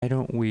Why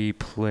don't we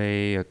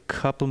play a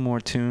couple more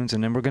tunes,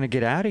 and then we're going to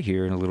get out of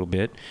here in a little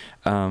bit.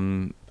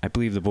 I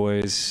believe the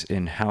boys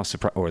in House of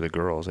Pride, or the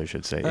girls, I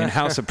should say, in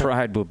House of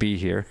Pride will be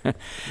here in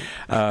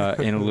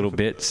a little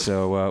bit.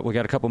 So we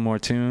got a couple more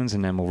tunes,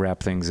 and then we'll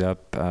wrap things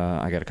up.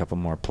 I got a couple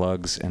more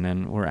plugs, and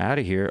then we're out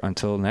of here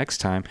until next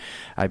time.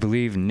 I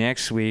believe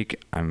next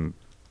week, I'm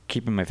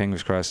keeping my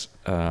fingers crossed,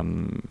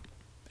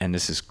 and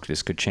this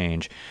could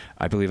change.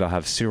 I believe I'll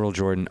have Cyril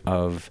Jordan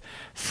of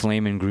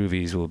Flamin'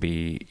 Groovies will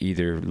be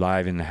either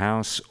live in the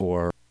house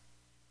or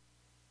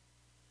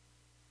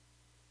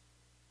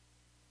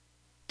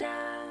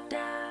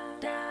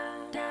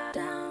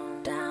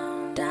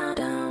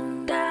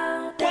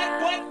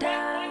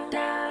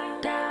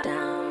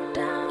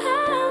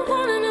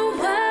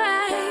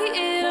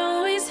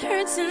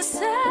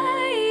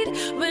inside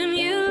when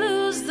you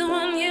lose the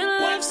one you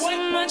love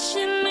so much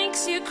it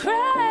makes you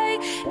cry.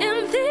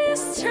 And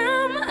this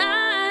time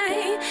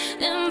I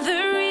am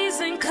the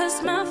reason,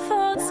 'cause my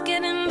faults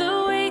get in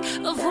the way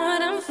of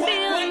what I'm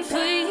feeling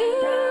for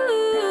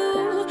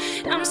you.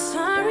 I'm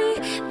sorry,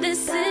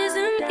 this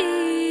isn't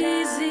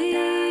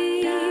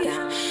easy.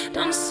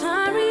 I'm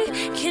sorry,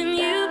 can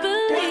you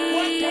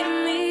believe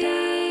me?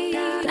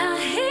 I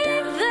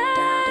hate that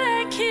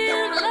I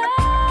can't love,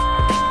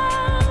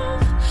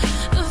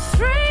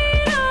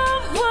 afraid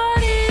of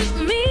what it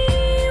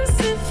means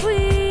if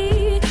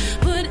we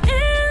would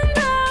end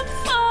up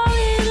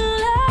falling in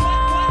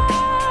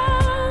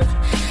love.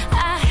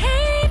 I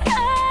hate I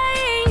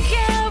ain't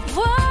get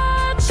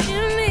what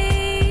you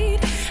need.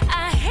 I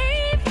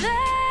hate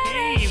that.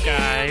 Hey, you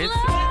guys.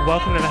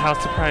 Welcome to the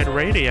House of Pride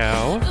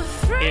Radio.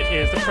 It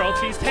is the Pearl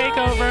Tees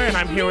Takeover, and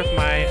I'm here with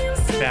my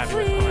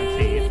fabulous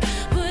auntie.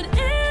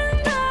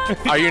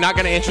 Are you not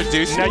going to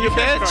introduce me, you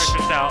bitch? Introduce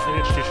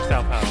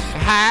yourself, Ho.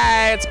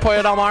 Hi, it's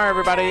Pollo Del Mar,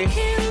 everybody.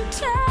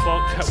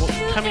 Well,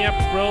 coming up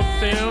real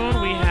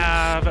soon, we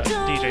have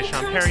DJ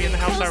Sean Perry in the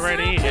house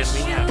already, and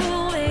we have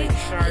Lady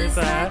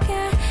Garza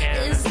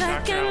and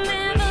Dr.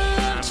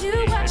 Albert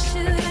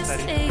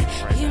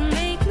You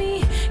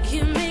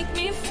make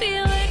me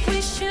feel like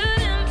we should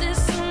end this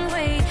some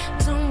way.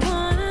 Don't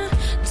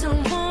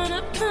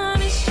wanna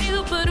punish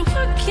you, but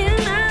what can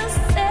I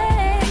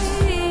say?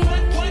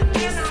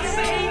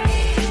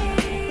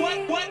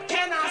 What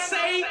can I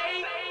say?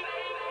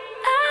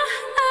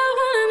 I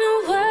wanna know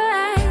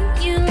why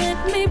you let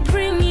me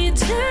bring you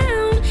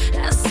down.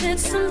 I said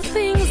some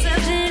things I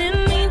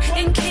didn't mean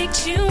and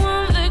kicked you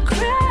on the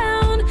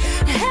ground.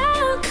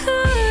 How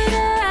could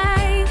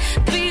I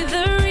be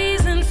the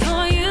reason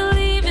for you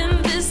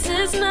leaving? This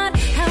is not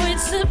how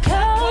it's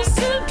supposed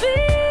to be.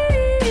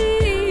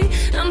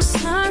 I'm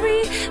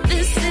sorry,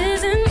 this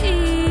isn't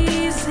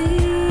easy.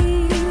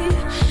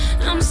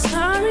 I'm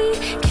sorry,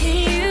 can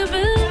you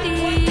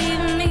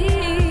believe me?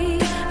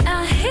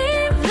 I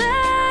hate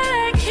that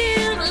I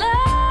can't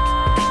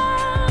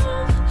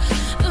love,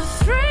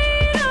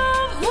 afraid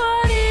of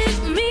what it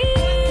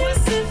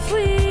means if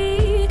we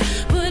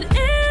would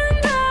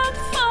end up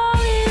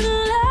falling in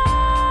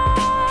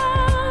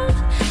love.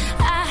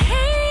 I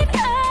hate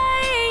I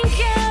ain't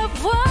get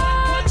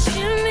what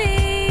you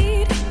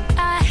need. I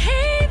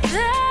hate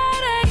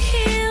that I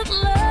can't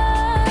love,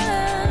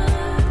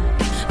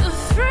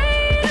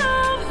 afraid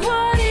of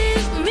what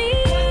it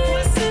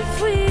means if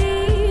we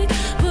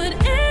would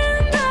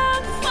end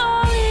up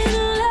falling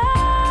in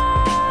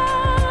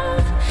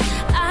love.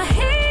 I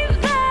hate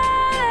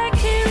that I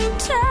can't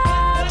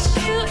touch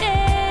you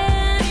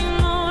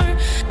anymore.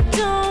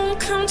 Don't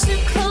come too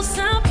close,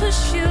 I'll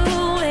push you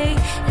away.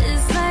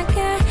 It's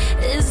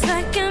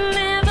like I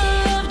never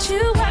loved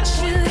you. Why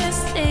should I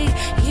stay?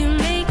 You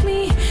make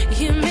me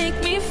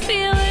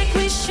feel like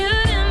we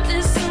should end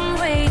this some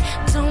way.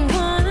 Don't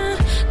wanna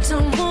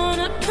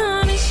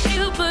punish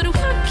you, but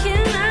what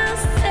can I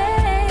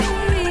say?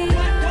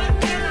 So what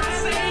can I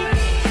say?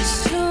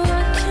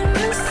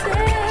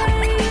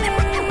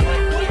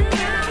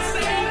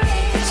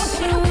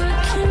 So what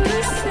can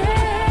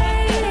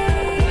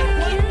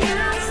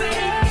I say?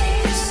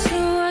 So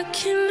what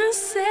can I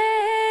say?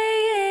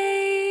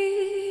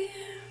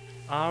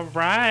 All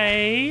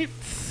right.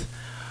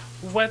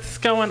 What's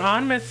going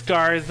on, Miss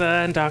Garza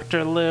and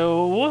Dr.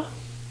 Lou?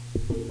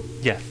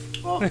 Yes.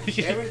 Well,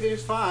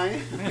 everything's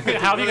fine.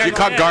 How have you guys You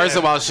caught been?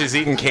 Garza while she's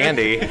eating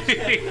candy.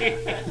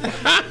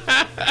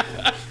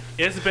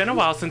 It's been a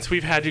while since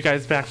we've had you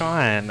guys back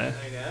on.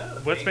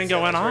 What's been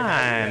going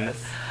on?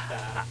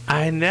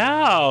 I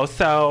know.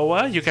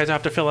 So you guys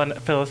have to fill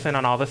us in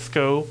on all the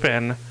scoop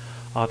and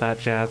all that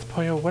jazz.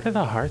 Pollo, what are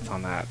the hearts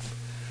on that?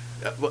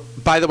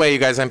 By the way, you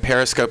guys, I'm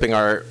periscoping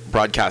our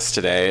broadcast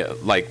today,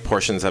 like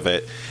portions of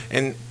it.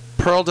 And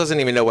Pearl doesn't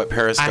even know what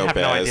Periscope is. I have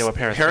no idea what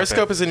Periscope is.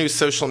 Periscope is a new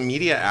social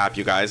media app,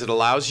 you guys. It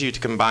allows you to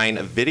combine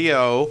a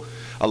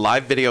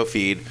live video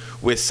feed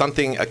with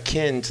something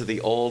akin to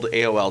the old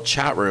AOL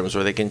chat rooms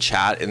where they can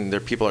chat and their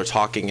people are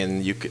talking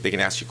and they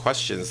can ask you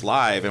questions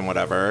live and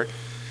whatever.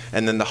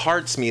 And then the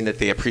hearts mean that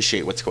they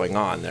appreciate what's going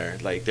on. They're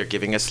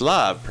giving us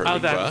love. Oh,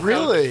 that's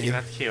Really? so cute.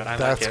 That's cute. I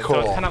That's like it. cool.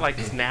 So it's kind of like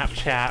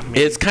Snapchat.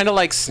 It's kind of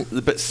like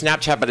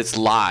Snapchat, but it's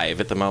live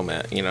at the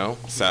moment,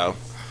 So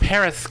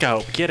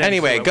Periscope. Get into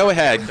anyway, it. go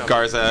ahead, Periscope.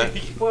 Garza.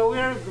 Well,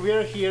 we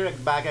are here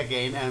back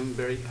again. I'm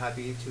very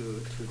happy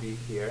to be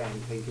here,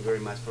 and thank you very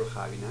much for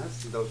having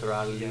us. Dr.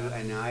 Alu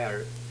and I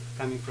are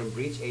coming from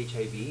Bridge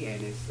HIV,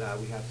 and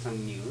we have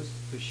some news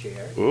to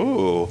share.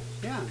 Ooh.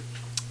 Yeah.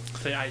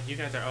 So you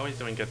guys are always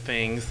doing good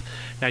things.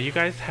 Now, you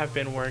guys have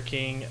been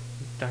working.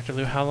 Dr.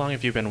 Liu, how long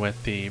have you been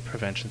with the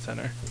Prevention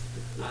Center?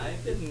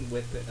 I've been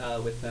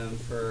with them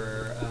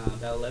for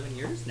about 11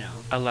 years now.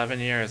 11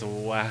 years.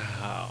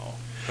 Wow.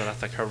 So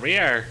that's a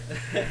career.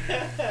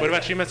 What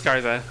about you, Miss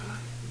Garza?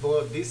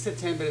 Well, this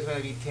September is going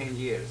to be 10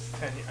 years.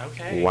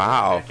 Okay.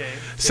 Wow. Okay.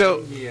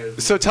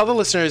 So tell the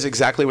listeners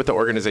exactly what the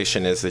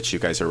organization is that you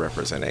guys are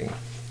representing.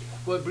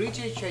 Well, Bridge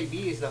HIV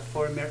is the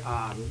former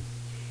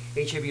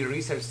HIV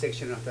research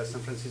section of the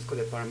San Francisco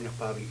Department of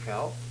Public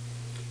Health.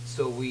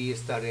 So we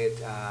started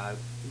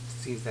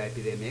since the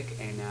epidemic,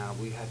 and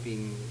we have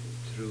been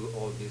through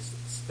all these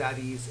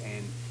studies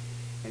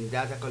and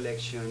data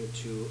collection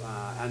to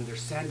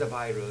understand the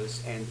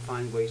virus and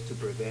find ways to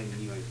prevent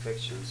new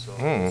infections. So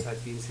this has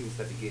been since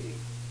the beginning.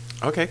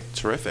 Okay,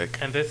 terrific.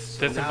 And this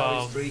Now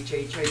involves. it's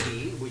Bridge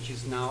HIV, which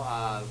is now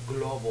a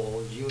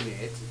global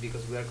unit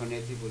because we are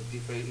connected with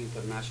different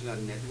international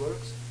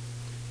networks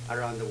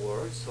around the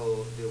world.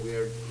 So we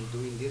are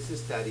doing these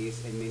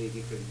studies in many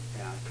different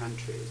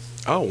countries.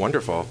 Oh,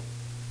 wonderful.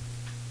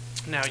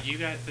 Now, you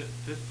guys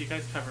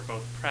cover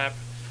both PrEP,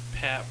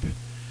 PEP,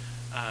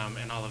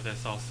 and all of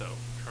this also,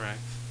 correct?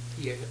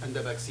 Yeah, and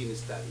the vaccine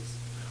studies.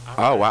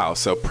 Oh, wow.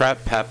 So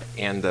PrEP, PEP,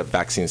 and the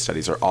vaccine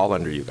studies are all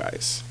under you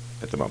guys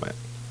at the moment.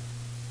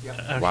 Yeah.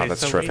 Okay, Wow,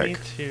 that's so terrific. We need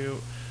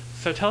to.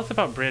 So tell us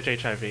about Bridge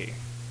HIV.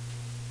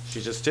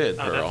 She just did,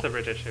 Oh, Pearl. that's the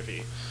Bridge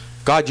HIV.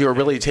 God, you are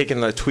really taking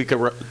the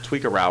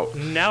tweaker route.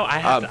 No,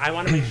 I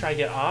want to make sure I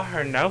get all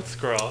her notes,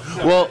 girl.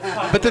 So Well, let's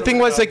talk but the a thing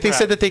little was, bit like, they about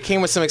said PrEP. that they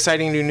came with some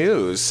exciting new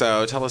news.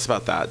 So tell us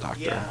about that,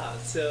 Doctor. Yeah,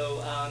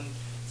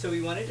 so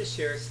we wanted to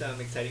share some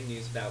exciting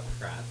news about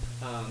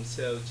PrEP.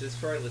 So just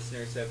for our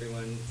listeners, so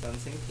everyone's on the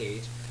same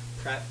page,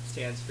 PrEP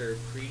stands for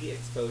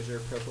pre-exposure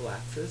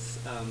prophylaxis,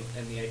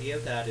 and the idea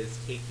of that is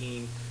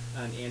taking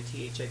an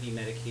anti-HIV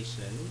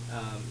medication,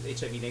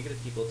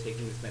 HIV-negative people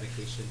taking this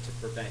medication to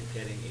prevent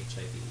getting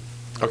HIV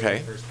Okay.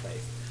 in the first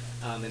place.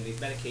 And these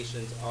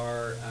medications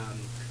are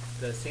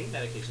the same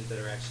medications that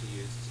are actually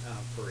used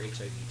for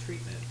HIV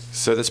treatment.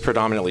 So that's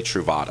predominantly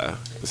Truvada.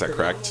 Is that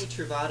correct? Predominantly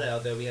Truvada,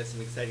 although we have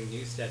some exciting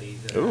new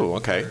studies that Ooh,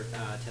 okay.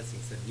 are testing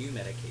some new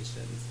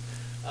medications.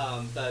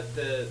 But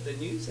the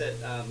news that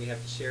we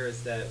have to share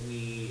is that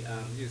we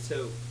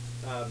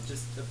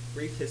just a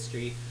brief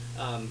history.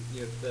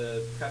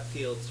 The PrEP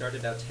field started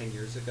about 10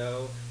 years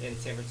ago, and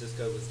San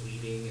Francisco was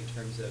leading in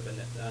terms of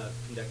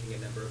conducting a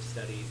number of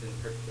studies,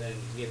 and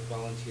we had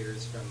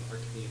volunteers from our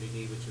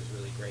community, which was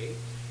really great.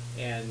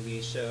 And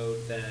we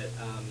showed that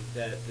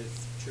that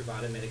this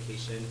Truvada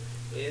medication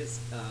is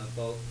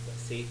both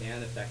safe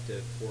and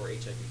effective for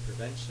HIV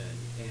prevention.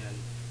 And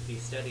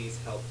these studies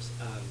helped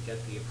get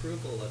the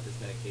approval of this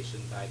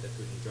medication by the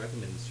Food and Drug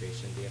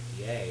Administration. The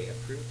FDA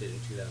approved it in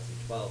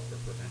 2012 for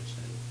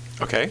prevention.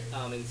 Okay.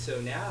 And so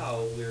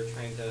now we're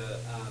trying to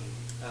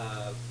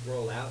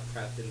roll out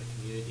PrEP in the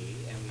community,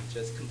 and we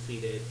just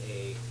completed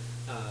a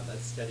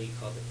study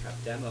called the PrEP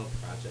Demo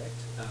Project,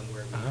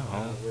 where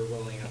we're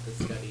rolling out the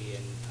study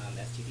in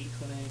STD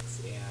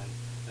clinics and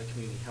a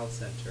community health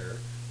center.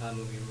 And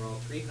we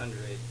enrolled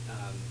 300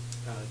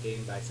 gay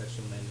and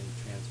bisexual men and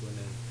trans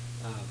women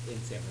in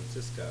San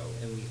Francisco,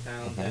 and we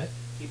found that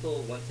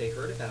people, once they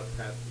heard about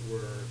PrEP,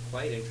 were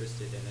quite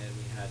interested in it, and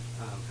we had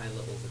high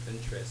levels of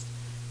interest.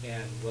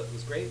 And what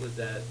was great was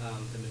that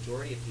the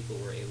majority of people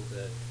were able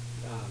to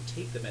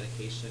take the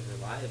medication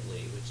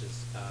reliably, which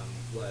is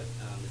what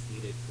is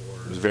needed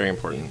for It was very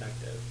important.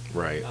 effective.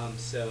 Right.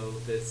 So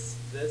this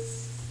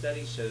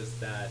study shows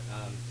that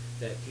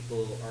that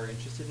people are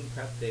interested in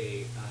PrEP.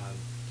 They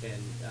can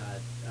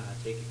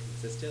take it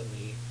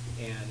consistently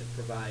and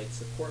provide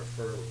support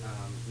for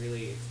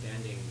really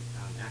expanding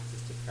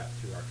access to PrEP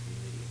through our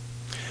community.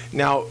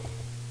 Now,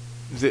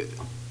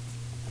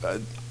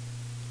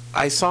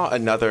 I saw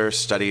another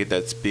study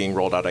that's being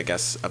rolled out, I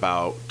guess,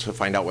 to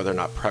find out whether or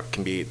not PrEP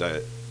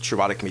the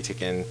Truvada can be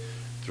taken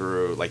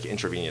through, like,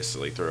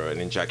 intravenously, through an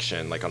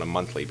injection, like, on a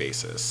monthly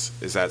basis.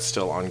 Is that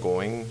still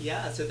ongoing?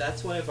 Yeah, so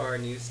that's one of our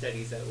new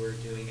studies that we're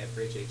doing at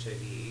Bridge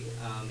HIV,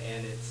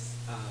 and it's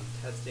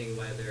testing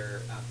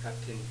whether PrEP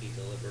can be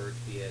delivered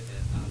via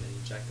an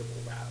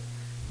injectable route.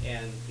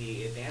 And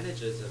the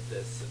advantages of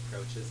this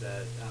approach is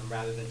that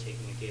rather than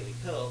taking a daily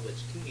pill,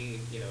 which can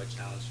be a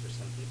challenge for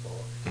some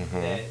people,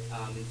 that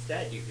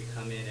instead you could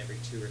come in every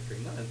 2 or 3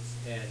 months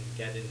and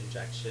get an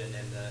injection,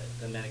 and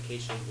the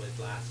medication would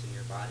last in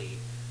your body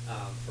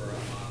for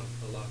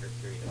a longer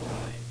period of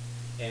time.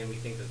 And we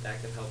think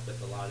that could help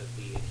with a lot of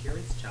the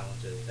adherence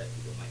challenges that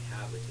people might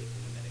have with taking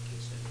the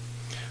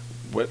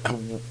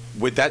medication.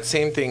 Would that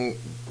same thing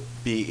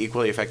be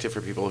equally effective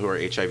for people who are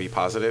HIV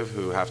positive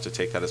who have to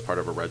take that as part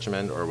of a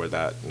regimen, or would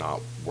that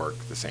not work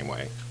the same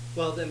way?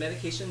 Well, the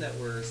medication that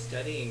we're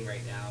studying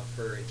right now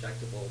for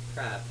injectable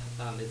PrEP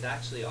is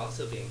actually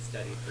also being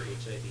studied for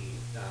HIV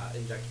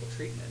injectable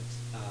treatment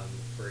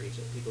for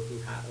people who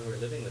are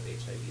living with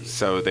HIV.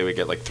 So they would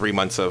get like 3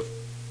 months of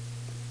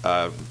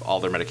all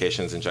their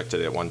medications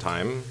injected at one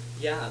time?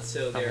 Yeah,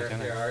 so there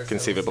are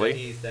Conceivably?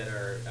 studies that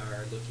are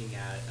looking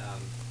at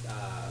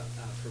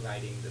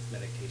providing this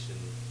medication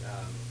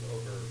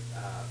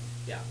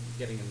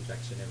getting an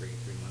injection every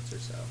 3 months or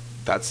so.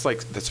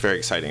 That's very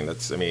exciting.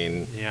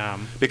 Yeah.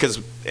 Because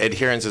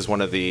adherence is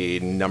one of the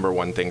number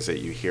one things that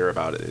you hear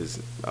about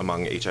is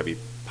among HIV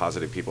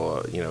positive people,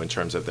 in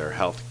terms of their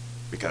health,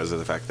 because of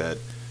the fact that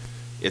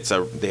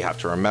they have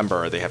to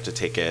remember, they have to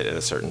take it at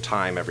a certain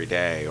time every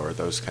day, or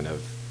those kind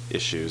of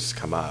issues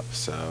come up.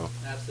 So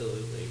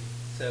absolutely.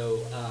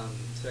 So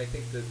I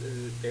think that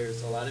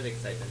there's a lot of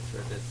excitement for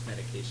this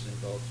medication,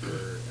 both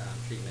for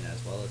treatment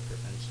as well as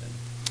prevention.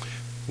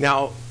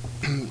 Now,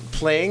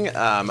 playing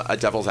a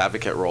devil's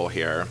advocate role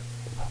here,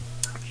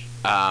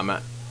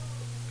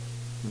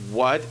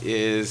 what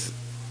is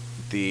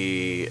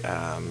the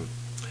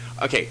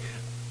okay?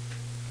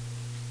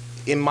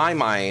 In my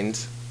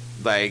mind,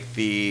 like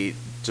the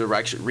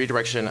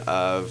redirection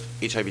of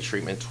HIV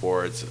treatment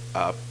towards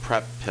a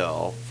PrEP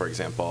pill, for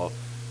example,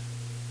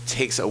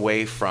 takes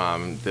away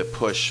from the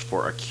push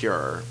for a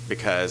cure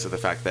because of the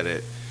fact that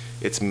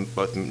it's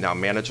both now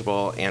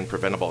manageable and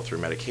preventable through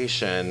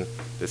medication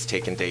that's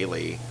taken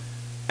daily.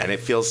 And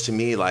it feels to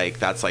me like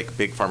that's like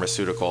big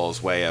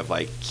pharmaceuticals' way of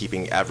like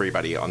keeping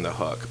everybody on the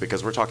hook,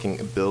 because we're talking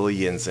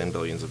billions and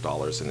billions of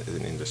dollars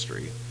in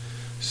industry.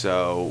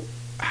 So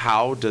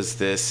how does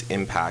this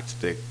impact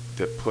the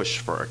push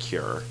for a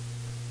cure?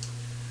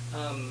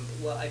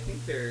 Well, I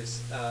think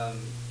there's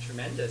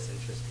tremendous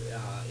interest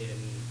in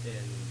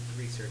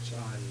research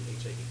on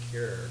HIV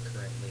cure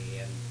currently,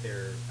 and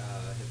there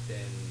have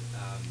been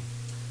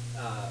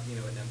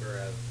a number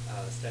of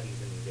studies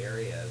in these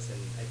areas.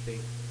 And I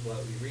think what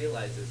we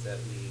realize is that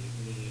we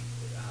need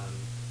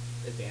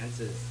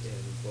advances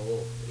in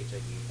both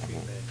HIV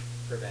treatment,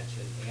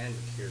 prevention, and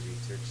cure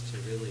research to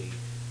really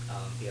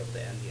be able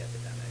to end the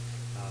epidemic.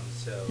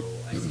 So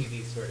I see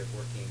these sort of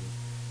working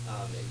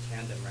in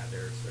tandem,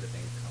 rather sort of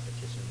in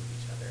competition with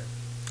each other.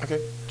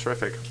 Okay,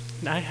 terrific.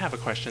 I have a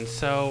question.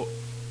 So,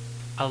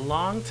 a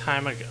long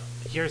time ago,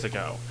 years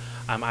ago,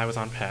 I was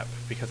on PEP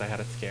because I had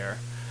a scare.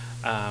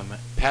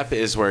 PEP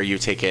is where you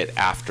take it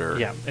after.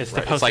 Yeah, it's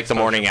right? the It's like the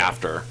morning pill.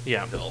 after.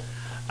 Yeah. Pill.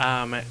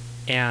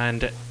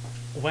 And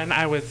when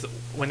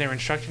they were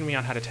instructing me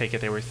on how to take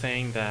it, they were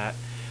saying that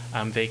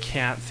they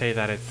can't say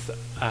that it's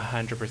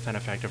 100%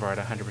 effective or it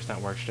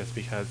 100% works just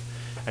because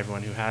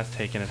everyone who has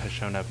taken it has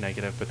shown up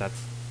negative, but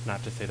that's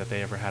not to say that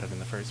they ever had it in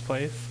the first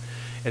place.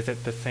 Is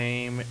it the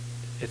same?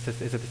 Is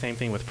it the same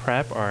thing with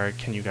PrEP, or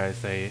can you guys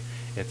say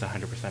it's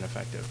 100%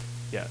 effective?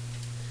 Yeah.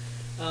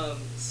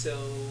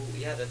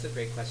 That's a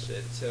great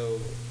question. So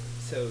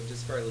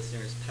just for our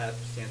listeners, PEP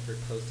stands for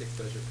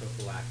post-exposure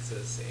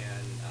prophylaxis,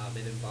 and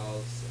it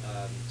involves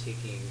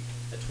taking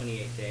a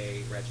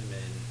 28-day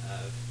regimen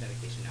of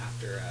medication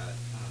after a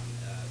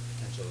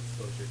potential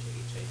exposure to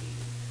HIV.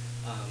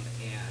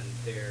 And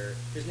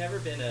there's never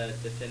been a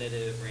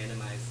definitive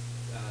randomized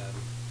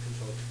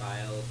controlled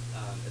trial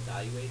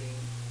evaluating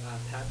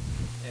PEP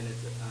and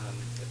its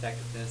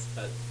effectiveness,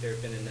 but there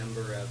have been a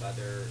number of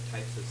other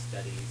types of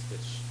studies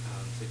which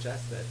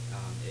suggest that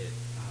it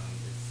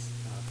is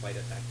quite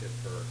effective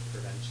for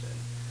prevention.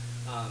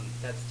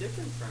 That's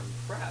different from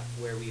PrEP,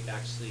 where we've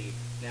actually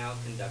now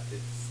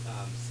conducted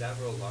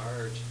several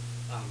large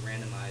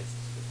randomized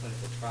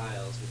clinical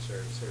trials, which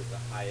are sort of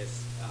the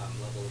highest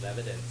level of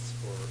evidence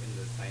in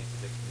the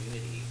scientific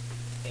community.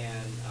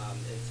 And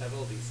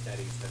several of these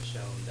studies have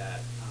shown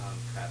that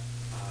PrEP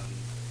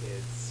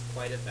is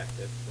quite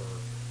effective for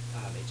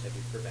HIV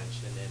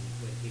prevention, and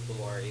when people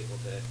are able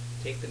to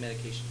take the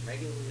medication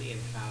regularly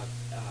and have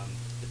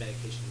the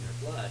medication in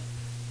their blood,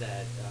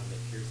 that it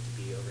appears to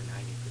be over 90%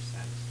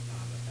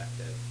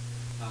 effective.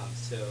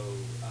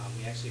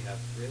 We actually have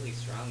really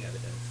strong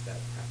evidence that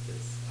PrEP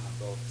is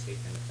both safe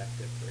and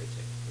effective for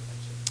HIV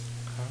prevention.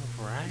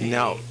 All right.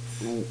 Now,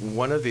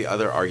 one of the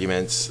other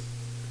arguments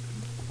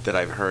that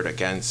I've heard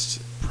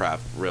against PrEP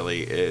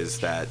really is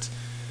that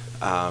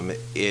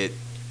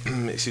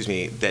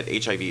that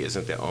HIV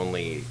isn't the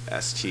only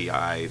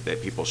STI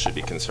that people should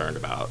be concerned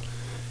about,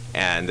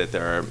 and that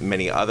there are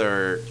many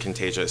other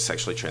contagious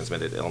sexually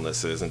transmitted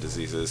illnesses and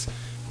diseases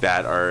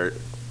that are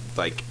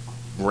like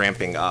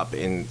ramping up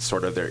in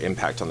sort of their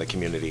impact on the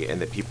community,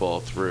 and that people,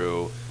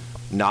 through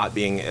not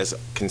being as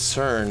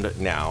concerned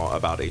now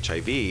about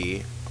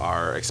HIV,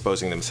 are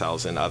exposing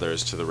themselves and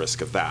others to the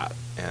risk of that.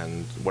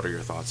 And what are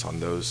your thoughts on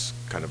those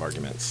kind of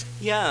arguments?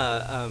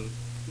 Yeah,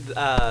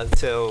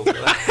 so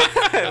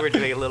we're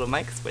doing a little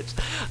mic switch.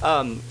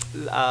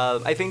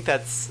 I think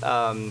that's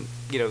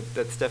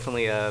that's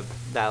definitely a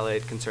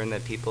valid concern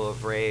that people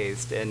have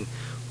raised, and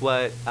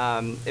what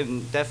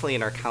definitely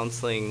in our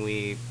counseling,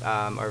 we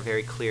are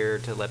very clear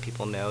to let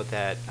people know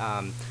that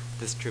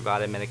this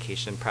Truvada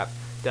medication PrEP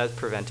does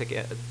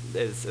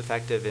is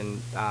effective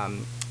in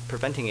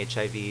preventing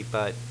HIV,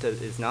 but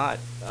does not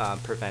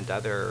prevent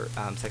other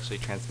sexually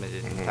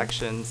transmitted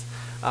infections.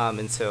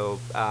 And so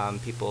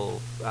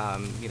people,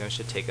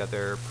 should take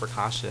other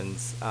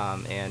precautions.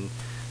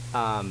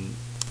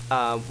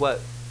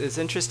 What is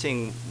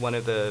interesting, one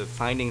of the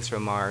findings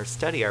from our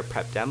study, our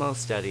PrEP demo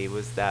study,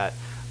 was that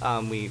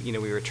we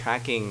were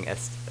tracking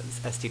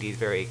STDs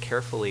very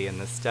carefully in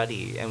the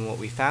study, and what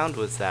we found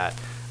was that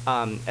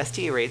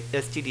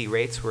STD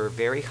rates were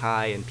very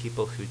high in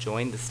people who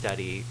joined the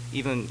study.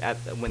 Even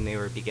when they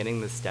were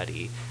beginning the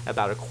study,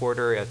 about a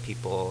quarter of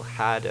people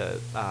had a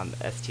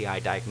STI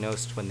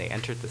diagnosed when they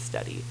entered the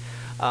study.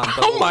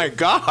 Oh my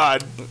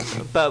God!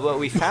 But what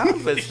we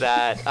found was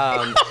that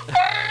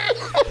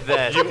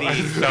that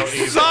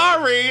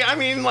Sorry, I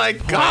mean,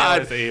 like,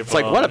 God, it's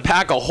like, what a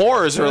pack of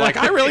whores. We're like,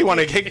 I really want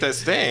to kick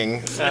this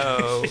thing.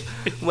 So,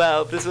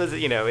 well, this was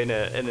in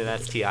an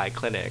STI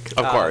clinic.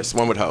 Of course,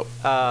 one would hope.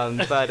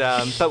 But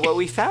what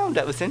we found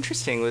that was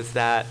interesting was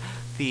that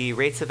the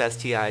rates of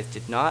STIs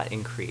did not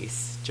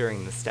increase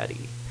during the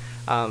study.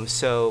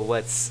 So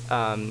what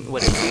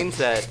it seems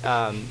that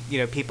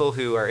people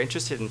who are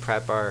interested in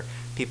PrEP are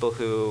people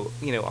who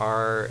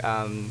are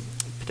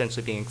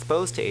potentially being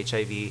exposed to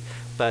HIV,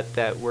 but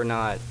that we're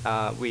not.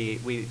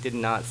 We did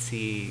not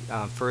see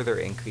further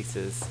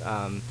increases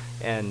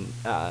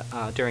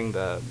during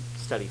the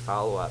study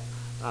follow-up.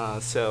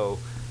 So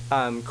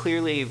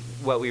clearly,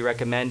 what we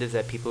recommend is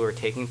that people who are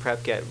taking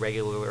PrEP get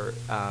regular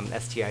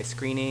STI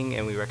screening,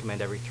 and we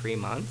recommend every 3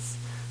 months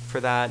for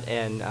that,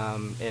 and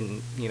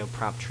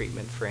prompt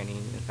treatment for any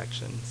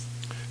infections.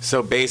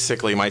 So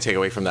basically, my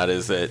takeaway from that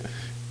is that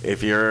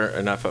if you're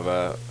enough of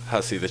a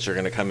hussy that you're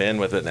going to come in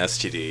with an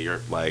STD, you're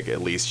like, at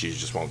least you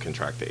just won't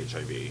contract the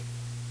HIV.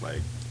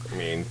 Like, I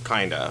mean,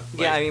 kinda.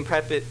 Yeah, I mean,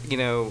 PrEP. We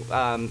don't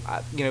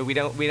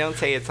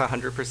say it's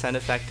 100%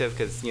 effective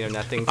because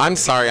nothing. I'm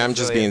sorry, I'm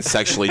just being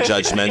sexually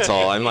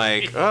judgmental. I'm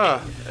like,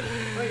 ugh.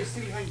 Well, you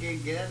still can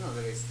get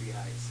another STI,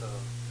 so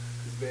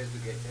it's better to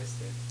get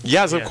tested.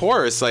 Yes, of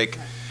course. Like,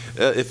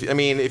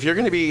 if you're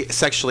going to be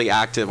sexually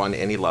active on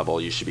any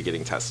level, you should be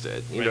getting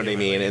tested. You know what I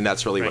mean? And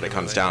that's really what it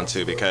comes down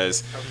to,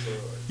 because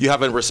you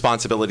have a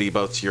responsibility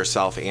both to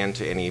yourself and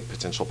to any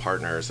potential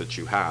partners that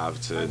you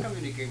have to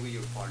communicate with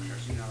your partners.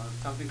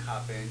 Something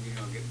happened. You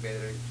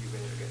better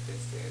get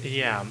tested.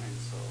 Yeah. And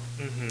so.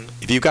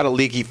 If you've got a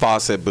leaky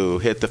faucet, boo,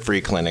 hit the free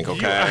clinic,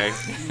 okay?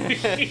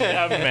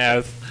 A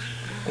mess.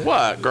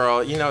 What, girl?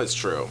 It's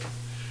true.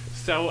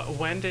 So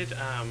when did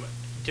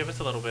give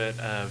us a little bit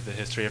of the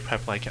history of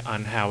PrEP, like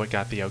on how it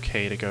got the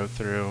okay to go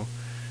through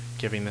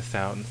giving this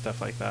out and stuff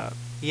like that?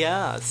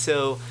 Yeah,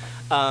 so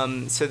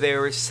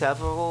there were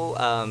several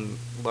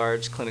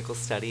large clinical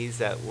studies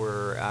that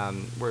were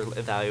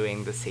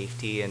evaluating the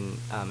safety and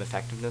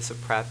effectiveness of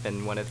PrEP,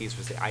 and one of these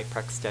was the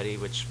IPREC study,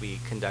 which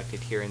we conducted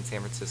here in San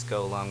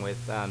Francisco along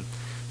with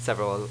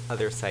several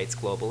other sites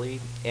globally.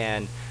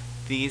 And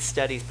these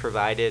studies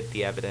provided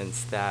the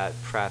evidence that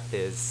PrEP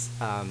is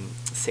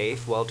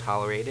safe, well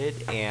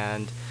tolerated,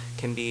 and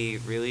can be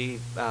really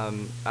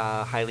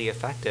highly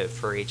effective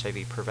for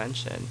HIV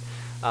prevention.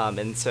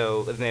 And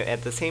so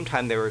at the same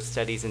time, there were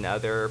studies in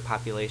other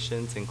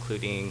populations,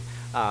 including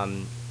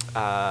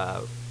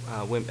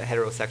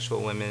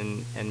heterosexual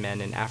women and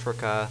men in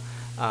Africa,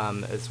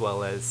 as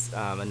well as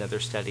another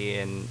study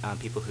in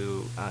people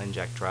who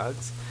inject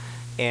drugs.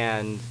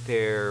 And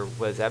there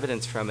was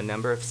evidence from a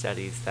number of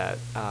studies that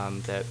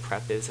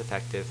PrEP is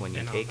effective when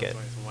you take it.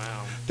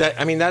 Wow.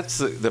 That's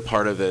the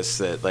part of this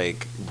that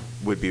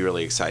would be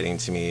really exciting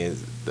to me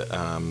is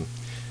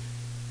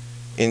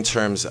in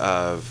terms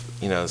of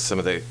some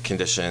of the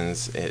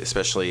conditions,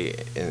 especially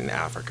in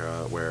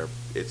Africa, where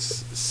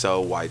it's so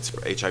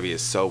widespread. HIV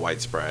is so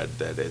widespread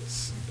that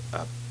it's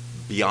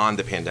beyond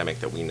the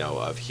pandemic that we know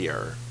of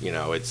here.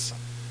 It's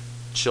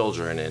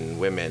children and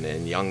women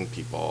and young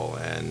people,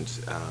 and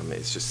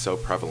it's just so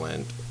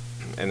prevalent,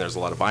 and there's a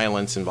lot of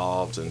violence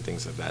involved and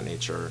things of that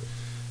nature.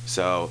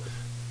 So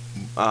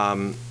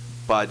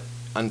but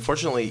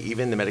unfortunately,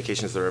 even the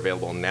medications that are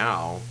available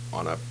now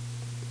on a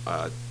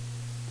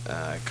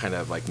kind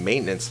of like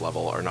maintenance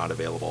level are not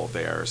available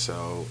there,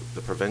 so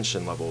the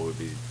prevention level would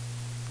be,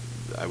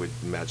 I would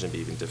imagine, be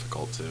even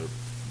difficult to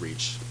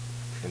reach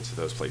into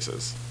those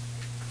places.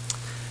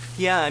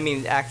 Yeah,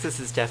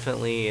 access is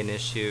definitely an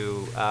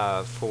issue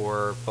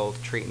for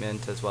both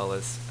treatment as well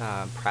as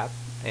PrEP.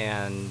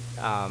 And,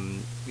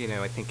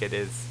 I think it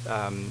is,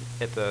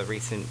 at the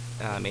recent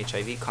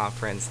HIV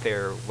conference,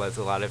 there was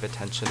a lot of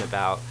attention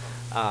about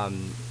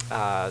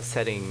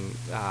setting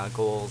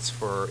goals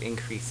for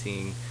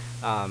increasing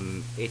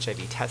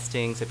HIV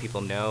testing so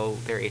people know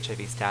their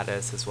HIV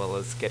status, as well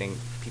as getting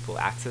people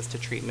access to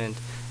treatment,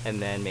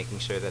 and then making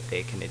sure that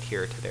they can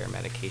adhere to their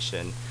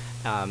medication.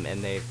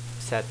 And they've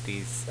set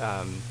these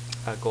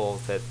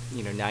goals that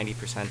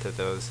 90% of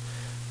those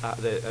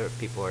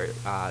people are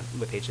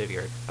with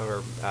HIV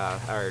are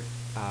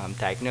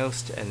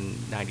diagnosed, and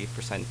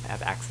 90%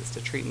 have access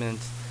to treatment,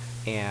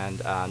 and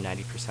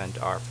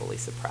 90% are fully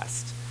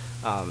suppressed.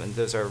 And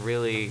those are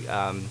really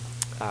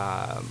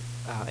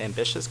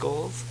ambitious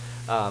goals,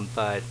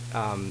 but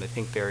I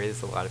think there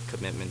is a lot of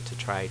commitment to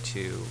try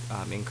to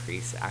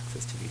increase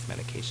access to these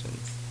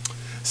medications.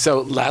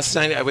 So last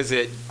night I was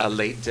at a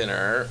late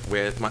dinner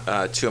with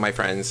two of my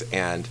friends,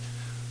 and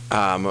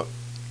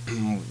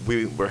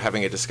we were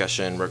having a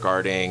discussion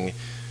regarding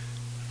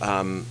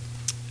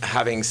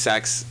having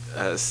sex,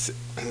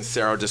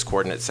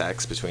 serodiscordant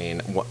sex,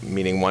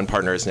 meaning one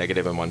partner is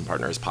negative and one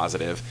partner is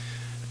positive.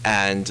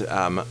 And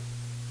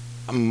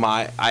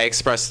I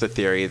expressed the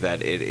theory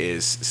that it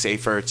is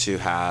safer to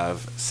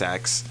have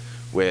sex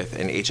with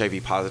an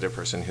HIV positive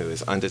person who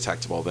is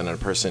undetectable than a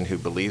person who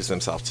believes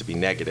themselves to be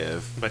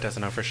negative. But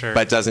doesn't know for sure.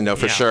 But doesn't know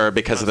for sure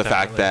because of the most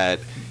fact that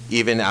definitely.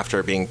 even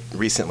after being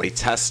recently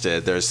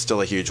tested, there's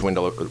still a huge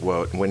window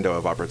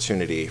of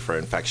opportunity for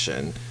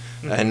infection.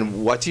 Mm-hmm.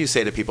 And what do you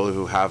say to people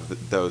who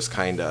have those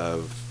kind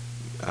of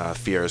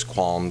fears,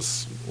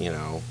 qualms,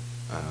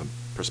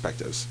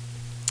 perspectives?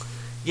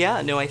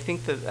 Yeah, no, I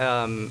think that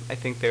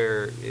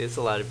there is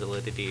a lot of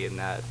validity in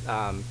that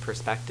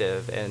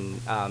perspective, and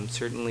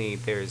certainly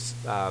there's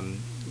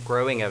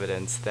growing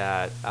evidence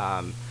that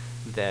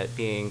that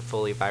being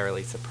fully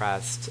virally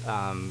suppressed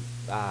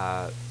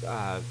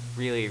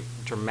really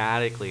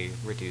dramatically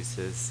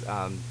reduces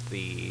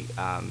the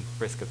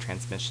risk of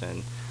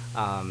transmission,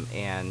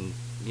 and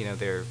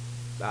there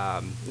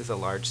is a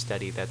large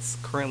study that's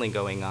currently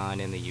going on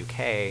in the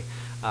UK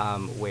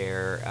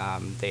where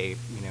they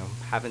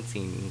haven't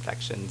seen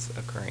infections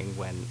occurring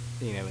when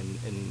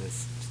in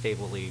this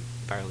stably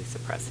virally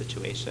suppressed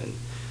situation.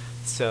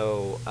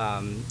 So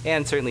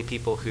and certainly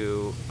people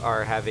who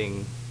are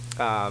having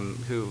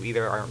who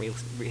either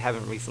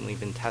haven't recently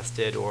been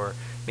tested or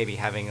maybe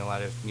having a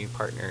lot of new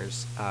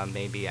partners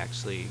may be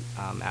actually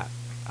at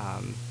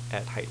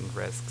heightened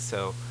risk.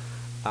 So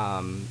I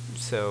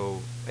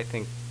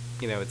think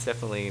it's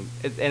definitely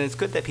and it's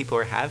good that people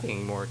are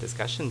having more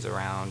discussions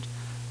around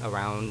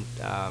HIV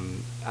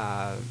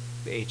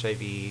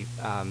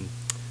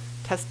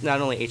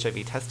not only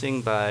HIV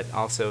testing, but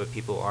also if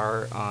people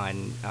are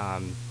on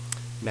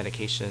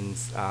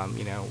medications.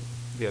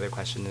 The other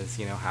question is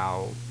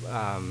how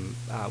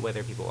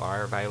whether people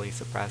are virally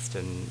suppressed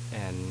and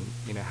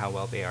how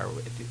well they are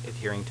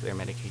adhering to their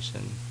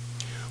medication.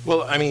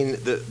 Well, I mean,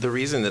 the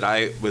reason that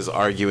I was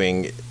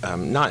arguing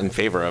not in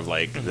favor of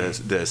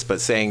this,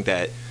 but saying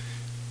that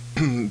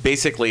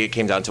basically it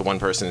came down to one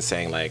person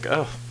saying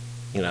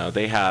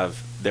they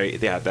have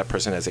that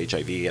person has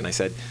HIV, and I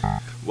said,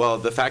 well,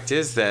 the fact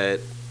is that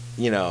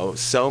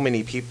so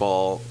many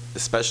people,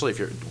 especially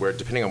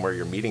depending on where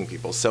you're meeting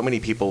people, so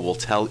many people will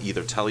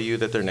either tell you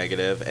that they're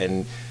negative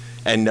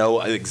and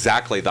know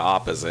exactly the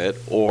opposite,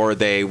 or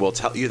they will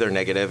tell you they're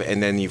negative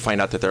and then you find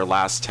out that their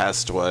last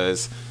test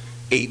was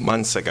 8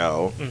 months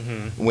ago,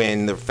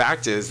 when the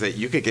fact is that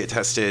you could get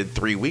tested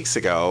 3 weeks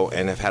ago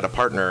and have had a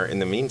partner in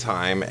the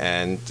meantime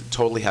and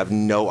totally have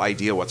no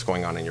idea what's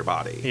going on in your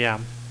body. Yeah.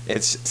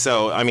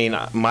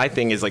 My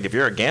thing is, if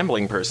you're a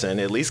gambling person,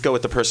 at least go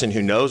with the person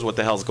who knows what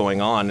the hell's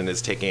going on and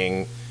is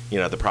taking,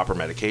 the proper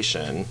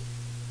medication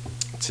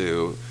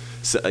to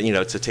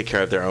take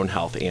care of their own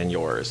health and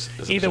yours.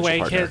 As a Either way,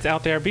 potential partner. kids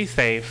out there, be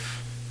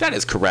safe. That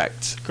is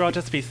correct. Girl,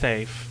 just be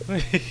safe.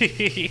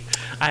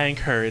 I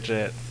encourage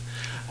it.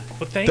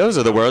 Well, Those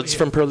are the words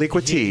from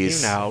Perliqua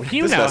Teas.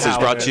 You this know message how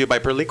brought it to is. you by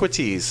Perliqua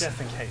Teas. Just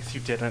in case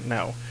you didn't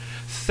know.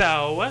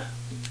 So,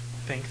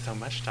 thanks so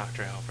much,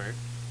 Dr. Albert.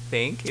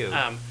 Thank you.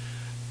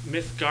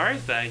 Miss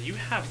Garza, you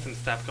have some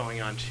stuff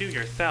going on too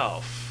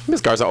yourself. Ms.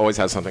 Garza always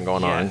has something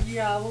going on.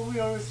 Yeah, well, we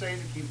always try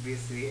to keep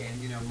busy,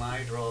 and my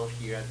role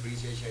here at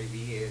Bridge HIV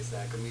is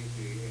a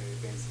community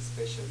events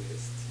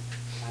specialist.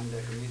 I'm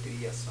the community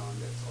liaison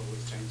that's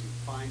always trying to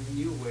find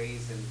new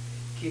ways and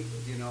keep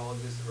all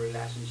this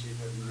relationship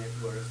and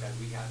networks that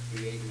we have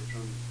created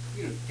from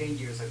 10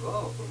 years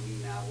ago for me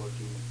now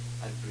working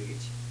at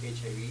Bridge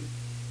HIV.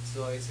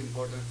 So it's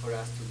important for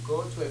us to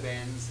go to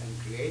events and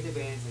create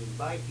events and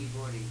invite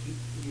people and keep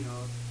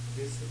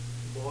this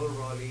ball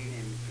rolling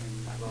and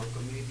about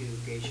community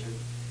education.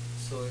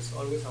 So it's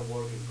always a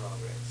work in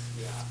progress.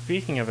 Yeah.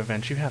 Speaking of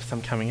events, you have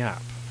some coming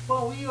up.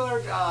 Well, we are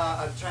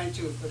trying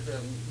to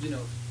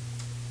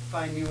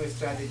find new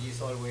strategies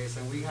always,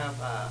 and we have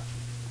a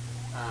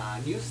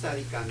new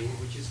study coming,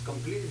 which is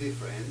completely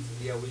different.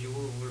 Yeah, you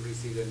will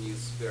receive the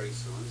news very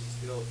soon.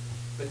 Still,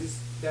 but it's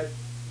that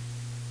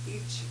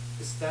each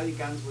study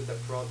comes with a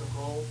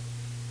protocol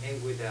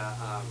and with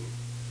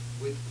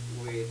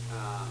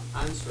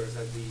answers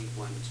that we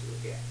want to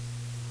get.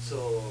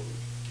 So,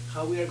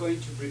 how we are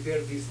going to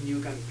prepare this new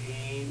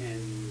campaign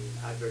and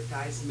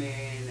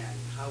advertisement, and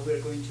how we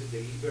are going to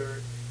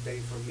deliver the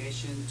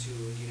information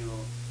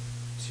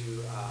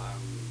to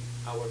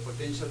our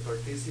potential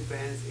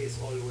participants is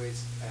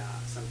always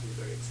something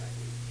very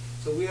exciting.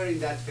 So we are in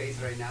that phase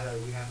right now that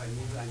we have a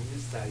new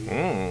study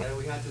that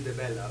we have to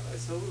develop.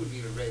 So we will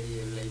be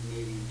ready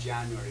maybe in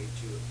January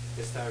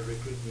to start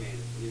recruitment.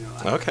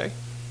 Okay.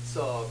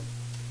 So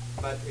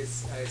but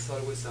it's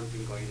always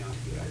something going on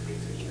here at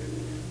Research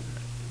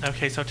HIV.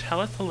 Okay, so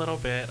tell us a little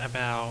bit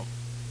about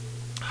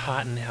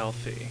Hot and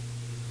Healthy.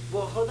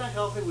 Well, Hot and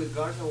Healthy with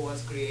Garza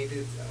was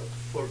created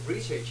for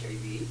Bridge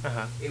HIV.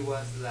 Uh-huh. It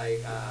was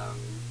like,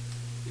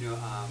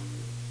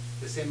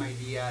 the same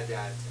idea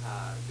that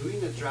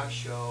doing a drag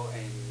show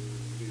and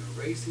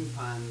raising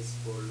funds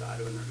for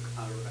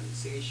our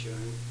organization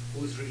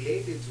who's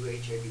related to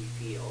HIV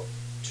field,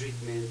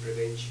 treatment,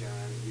 prevention,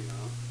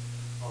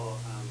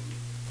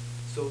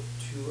 so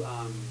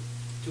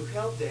to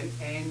help them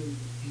and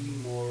be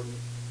more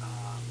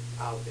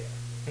out there.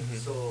 Mhm.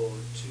 So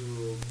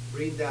to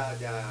bring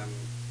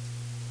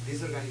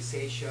this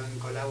organization,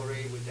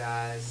 collaborate with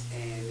us,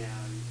 and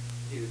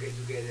get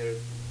together,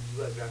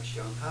 do a drag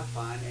show, have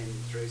fun, and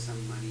raise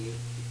some money,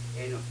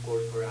 and of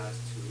course for us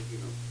to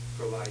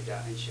provide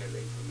and share the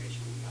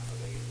information we have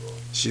available.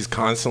 She's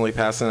constantly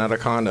passing out a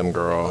condom,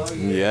 girl. Oh,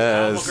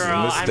 yeah. Yes, Oh,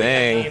 girl, Miss I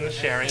Dang. mean,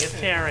 sharing is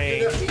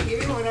caring.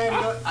 Even when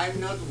I'm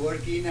not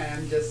working, I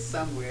am just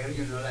somewhere,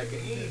 like,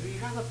 hey, do you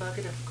have a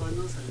packet of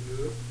condoms and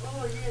lube?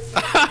 Oh,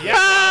 yes.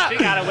 Yeah, she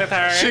got it with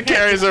her. She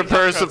carries her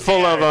purse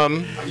full of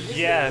them.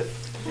 Yes.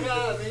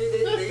 Yeah,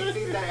 maybe they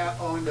think that I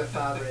own the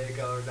fabric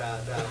or that.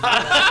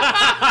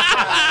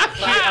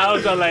 She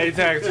owns the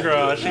latex,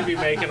 girl. She be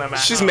making them out.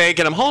 She's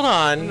making them. Hold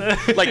on,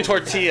 like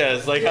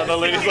tortillas, like how the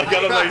ladies like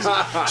other ladies.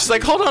 She's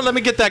like, hold on, let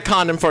me get that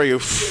condom for you.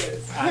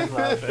 I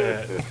love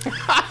it.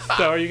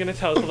 So, are you going to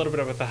tell us a little bit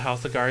about the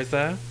House of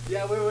Garza?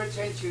 Yeah, we were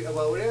trying to.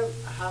 Well, we're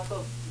half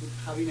of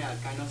having a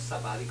kind of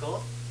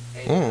sabbatical,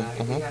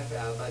 and we have,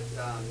 but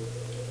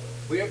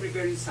we are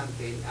preparing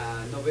something.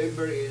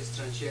 November is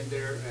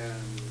Transgender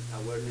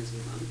Awareness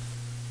Month.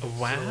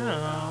 Wow. So,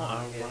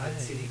 all right. At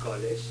City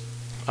College.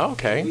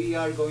 Okay. We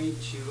are going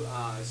to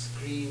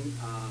screen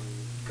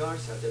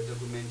Garza, the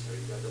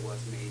documentary that was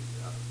made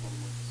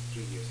almost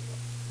 3 years ago.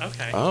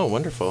 Okay. Oh,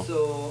 wonderful.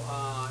 So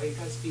it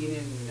has been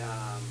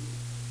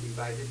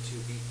invited to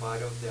be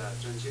part of the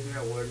Transgender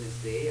Awareness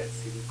Day at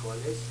City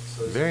College.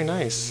 So it's Very going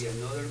to nice. be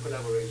another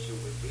collaboration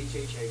with Reach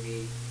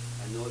HIV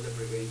and all the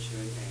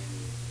prevention and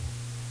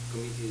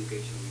community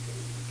education we can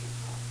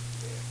have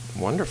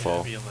there.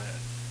 Wonderful. Fabulous.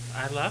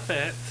 I love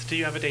it. Do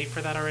you have a date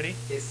for that already?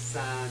 It's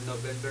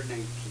November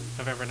 19th.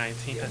 November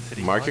 19th at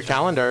City Mark your College.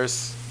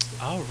 calendars.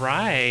 All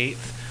right.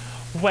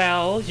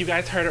 Well, you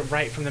guys heard it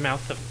right from the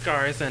mouths of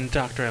Garza and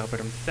Dr. Albert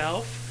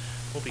himself.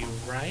 We'll be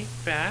right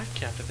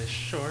back after this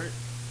short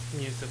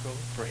musical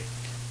break.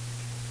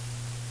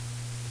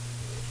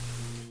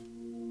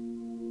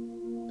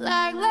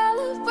 Like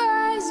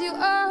lullabies, you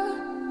are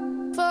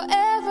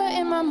forever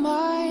in my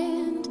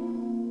mind.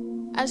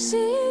 I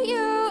see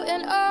you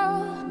in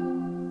all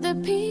the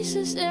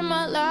pieces in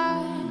my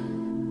life.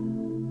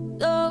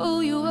 Though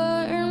you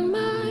weren't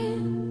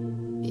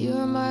mine, you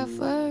were my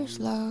first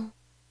love.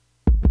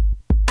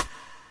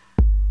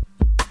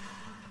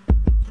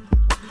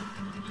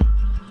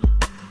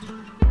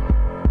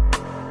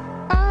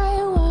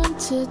 I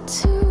wanted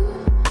to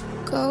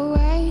go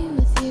away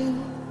with you.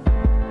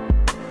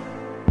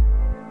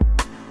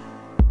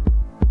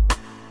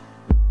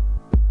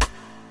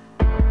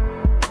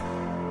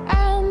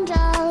 And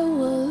I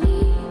will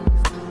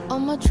leave all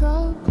my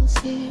troubles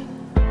here.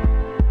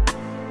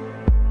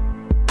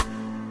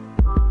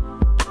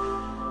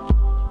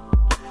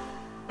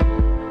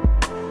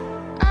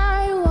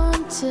 I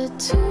wanted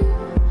to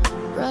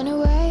run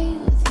away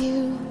with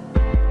you.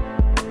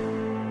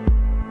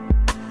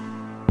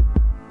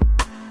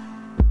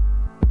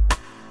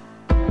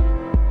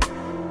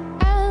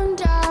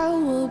 And I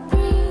will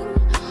bring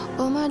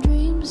all my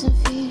dreams and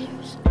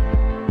fears.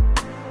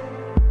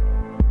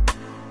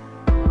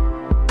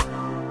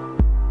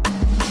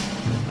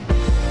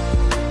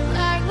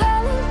 Like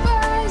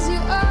lullabies,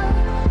 you are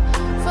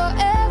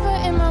forever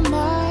in my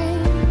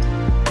mind.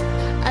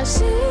 I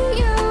see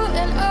you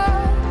in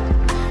all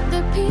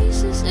the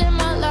pieces in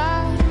my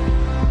life.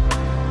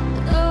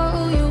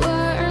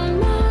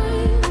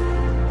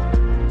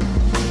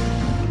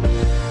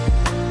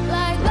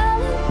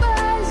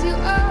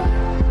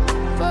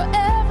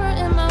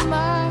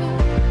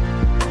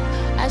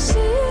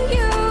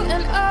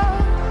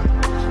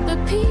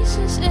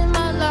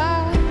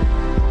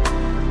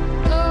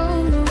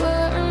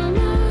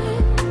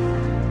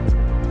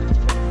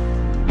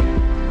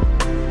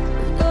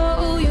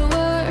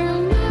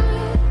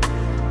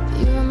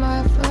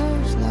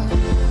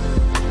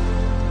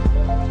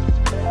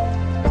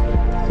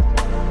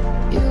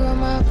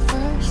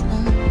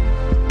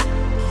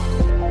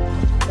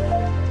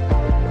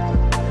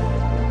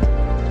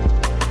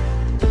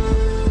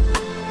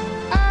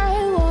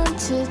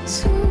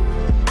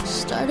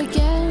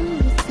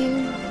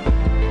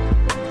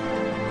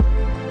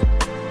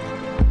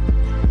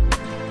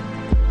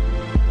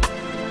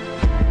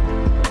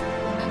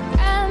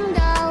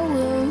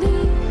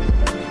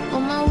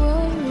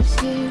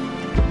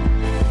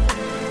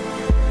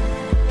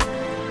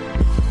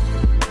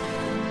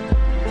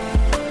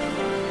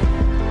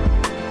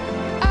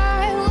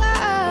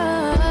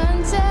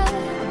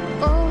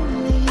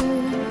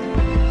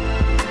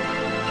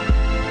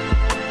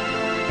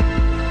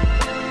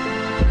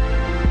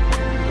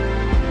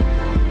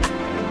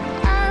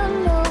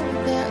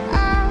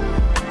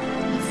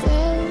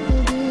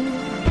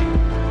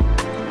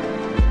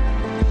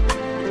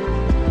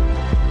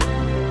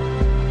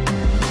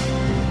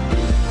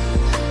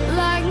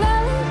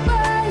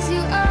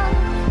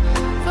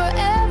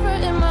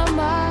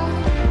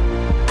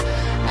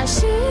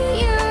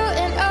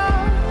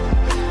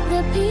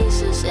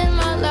 in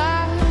my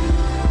life,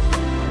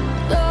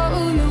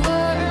 though you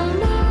weren't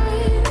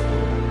mine.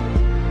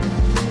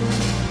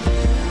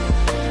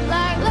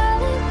 Like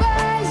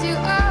lullabies, you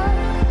are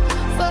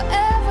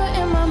forever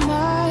in my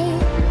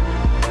mind.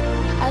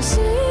 I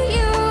see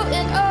you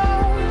in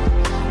all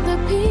the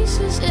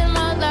pieces in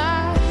my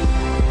life,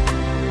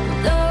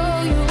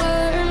 though you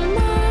weren't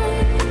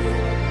mine.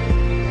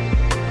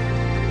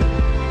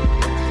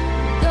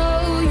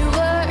 Though you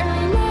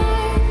weren't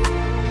mine,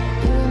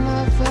 you were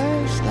my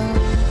first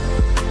love.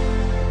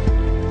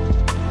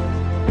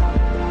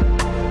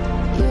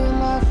 You were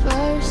my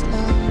first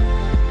love.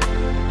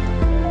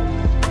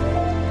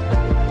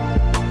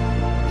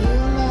 You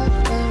were my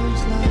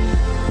first love.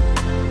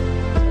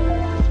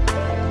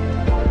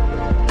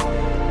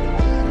 You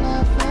were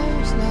my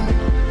first love.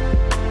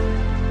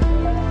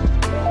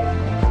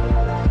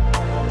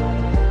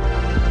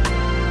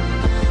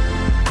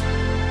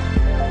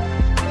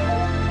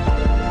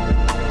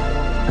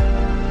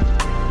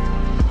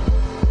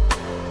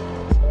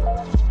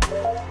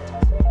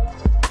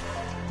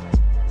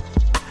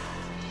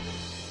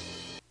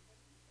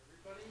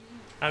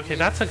 Okay,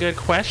 that's a good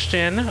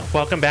question.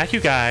 Welcome back,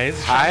 you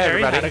guys. Hi, Sean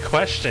Perry everybody. had a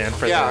question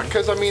for Yeah, them.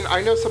 because I mean,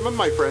 I know some of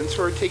my friends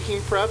who are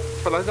taking prep,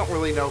 but I don't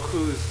really know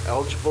who's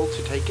eligible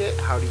to take it.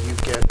 How do you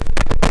get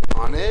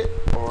on it?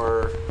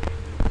 Or,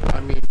 I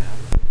mean,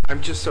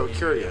 I'm just so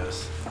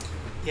curious.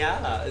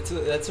 Yeah,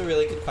 that's a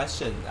really good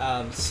question.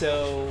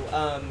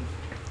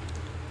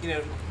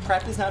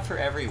 Prep is not for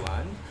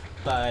everyone,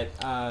 but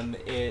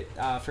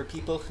for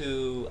people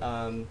who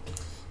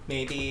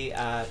may be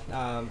at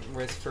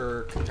risk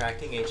for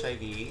contracting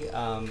HIV,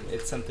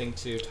 it's something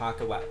to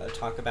talk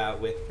about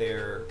with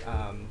their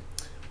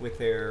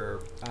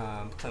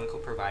clinical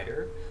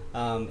provider.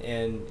 And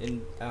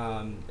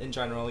in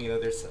general,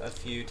 there's a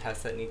few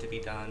tests that need to be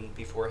done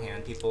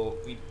beforehand.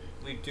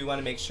 We do want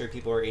to make sure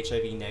people are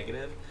HIV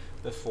negative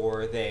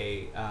before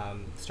they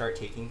start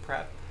taking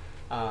PrEP,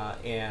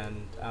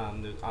 and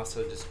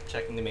also just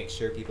checking to make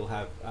sure people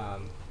have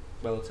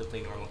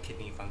relatively normal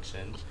kidney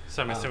function.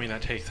 So I'm assuming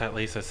that's at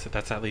least a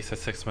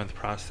 6-month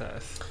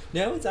process.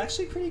 No, it's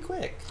actually pretty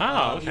quick.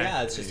 Oh, okay.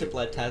 Yeah, it's just a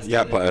blood test.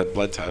 Yeah, and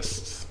blood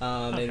tests.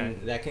 Okay.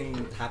 And that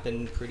can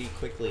happen pretty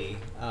quickly.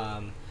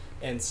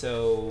 And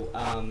so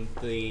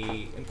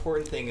the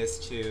important thing is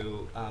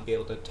to be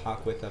able to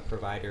talk with a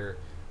provider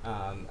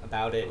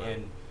about it.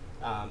 And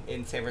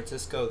in San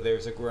Francisco,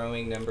 there's a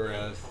growing number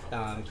of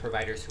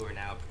providers who are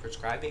now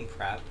prescribing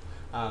PrEP.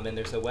 And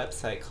there's a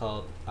website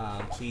called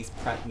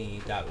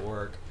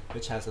pleaseprepme.org,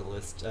 which has a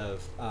list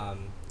of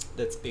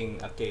that's being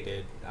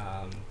updated,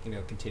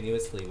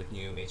 continuously with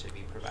new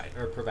HIV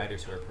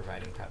providers who are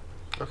providing PrEP.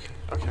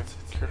 Okay.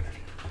 Sure.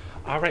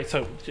 All right,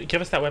 so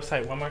give us that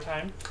website one more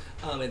time.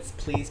 It's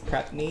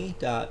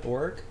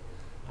pleaseprepme.org.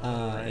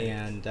 Alright.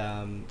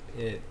 And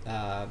it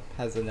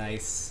has a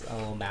nice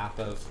little map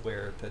of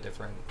where the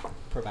different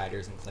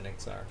providers and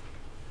clinics are.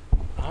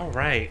 All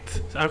right.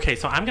 Okay,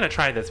 so I'm going to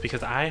try this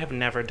because I have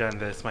never done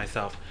this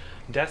myself.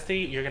 Dusty,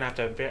 you're going to have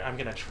to... I'm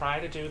going to try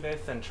to do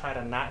this and try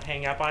to not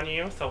hang up on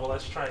you, so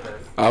let's try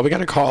this. We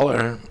got a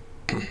caller.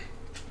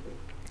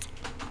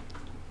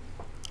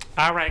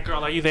 All right,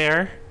 girl, are you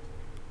there?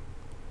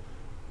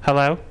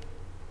 Hello?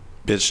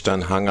 Bitch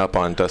done hung up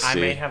on Dusty.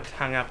 I may have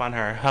hung up on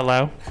her.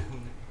 Hello?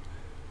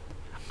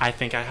 I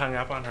think I hung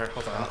up on her.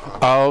 Hold on.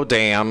 Oh,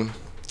 damn.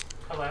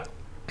 Hello?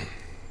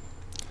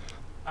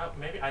 Oh,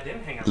 maybe I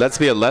didn't hang up Let on this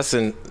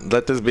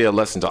her. be a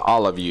lesson to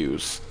all of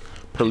yous.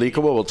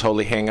 Perliqua will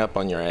totally hang up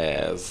on your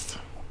ass.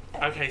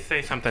 Okay,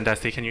 say something,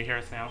 Dusty. Can you hear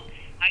us now?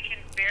 I can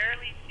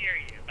barely hear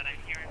you, but I'm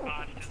here in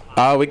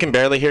Boston. We can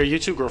barely hear you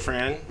too,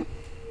 girlfriend.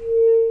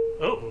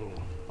 Oh.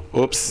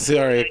 Oops,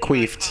 sorry, I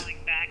queefed. Calling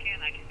back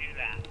in, I can do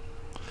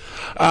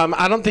that.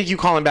 I don't think you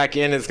calling back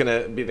in is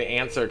going to be the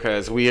answer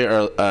because we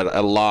are at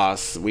a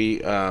loss.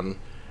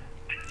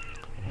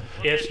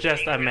 It's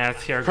just a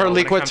mess here, girl. when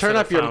it Perliqua, comes to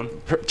the phone.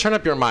 turn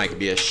up your mic,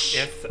 bitch.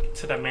 It's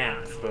to the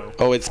max, boo.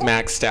 Oh, it's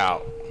maxed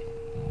out.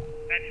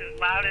 That's as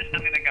loud as I'm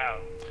going to go.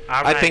 All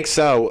I right. think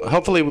so.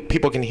 Hopefully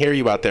people can hear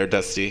you out there,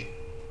 Dusty.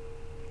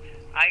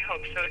 I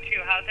hope so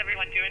too. How's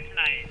everyone doing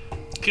tonight?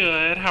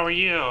 Good. How are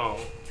you?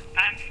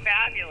 I'm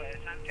fabulous.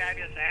 I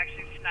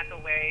actually snuck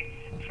away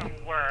from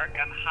work.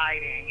 I'm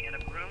hiding in a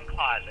broom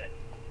closet,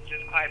 which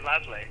is quite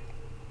lovely.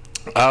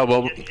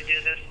 Well, Just to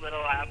do this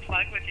little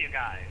plug with you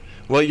guys.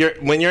 well,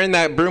 when you're in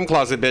that broom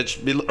closet,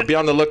 bitch, be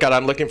on the lookout.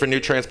 I'm looking for new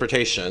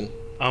transportation.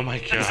 Oh my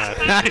god.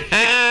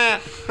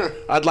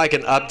 I'd like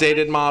an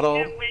updated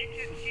model. Can't wait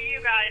to see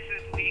you guys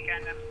this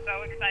weekend. I'm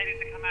so excited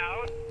to come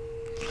out.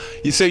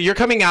 So you're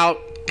coming out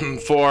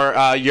for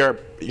your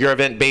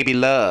event, Baby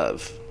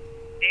Love.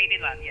 Baby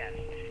Love, yes.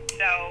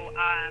 So,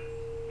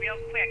 real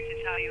quick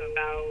to tell you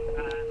about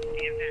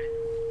the event.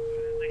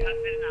 My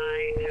husband and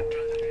I have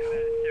gone through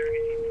the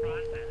surrogacy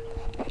process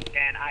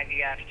and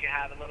IVF to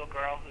have a little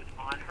girl who's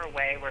on her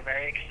way. We're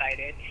very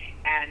excited.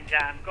 And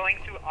going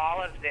through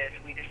all of this,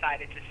 we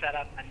decided to set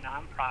up a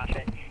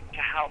nonprofit to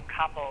help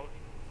couples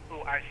who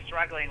are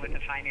struggling with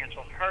the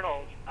financial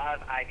hurdles of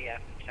IVF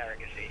and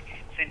surrogacy.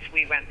 Since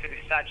we went through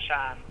such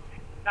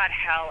not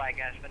hell, I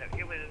guess, but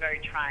it was a very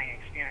trying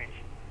experience.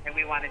 And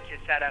we wanted to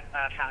set up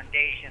a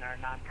foundation or a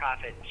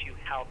nonprofit to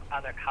help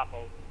other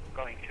couples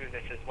going through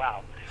this as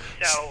well.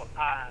 So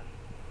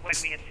when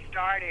we had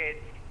started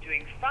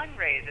doing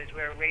fundraisers,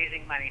 we were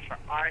raising money for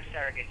our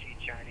surrogacy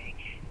journey.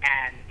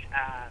 And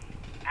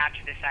after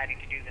deciding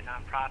to do the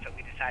nonprofit,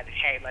 we decided,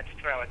 hey, let's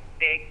throw a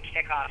big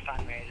kickoff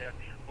fundraiser.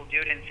 We'll do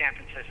it in San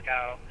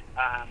Francisco,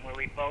 where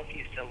we both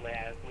used to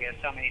live. We have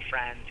so many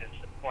friends and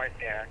support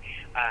there.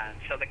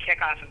 So the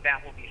kickoff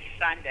event will be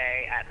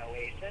Sunday at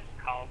Oasis,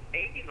 called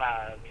Baby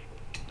Love.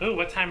 Ooh,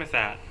 what time is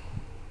that?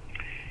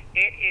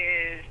 It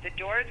is, the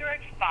doors are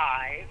at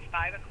 5.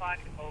 5 o'clock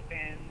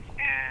opens,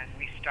 and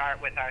we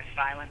start with our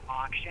silent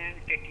auction,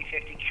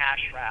 50-50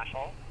 cash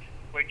raffle.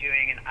 We're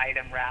doing an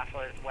item raffle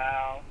as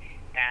well,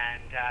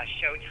 and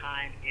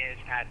showtime is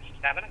at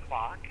 7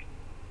 o'clock.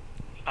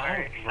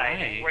 Very exciting.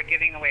 Right. We're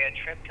giving away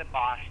a trip to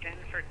Boston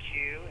for 2,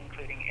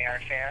 including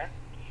airfare.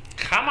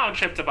 Come on,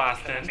 trip to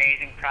Boston. Some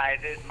amazing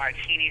prizes,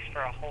 martinis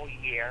for a whole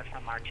year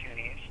from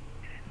Martini's.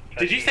 So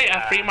Did you say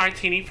a free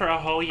martini for a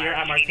whole year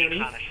at martini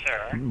Martini's?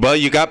 connoisseur. Well,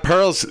 you got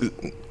Pearl's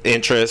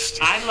interest.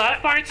 I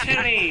love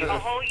martinis. A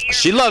whole year.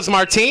 She loves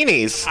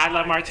martinis. I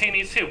love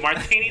martinis too.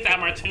 Martinis at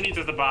Martini's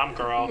is the bomb,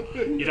 girl.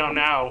 You don't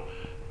know.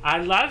 I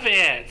love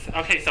it.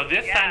 Okay, so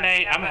this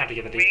Sunday, I'm gonna have to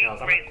get the details.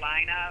 Great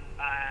lineup.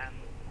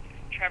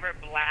 Trevor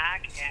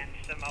Black and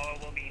Samoa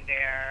will be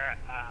there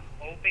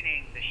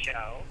opening the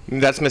show.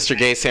 That's Mr.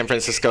 Gay San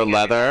Francisco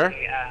Leather.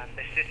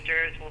 The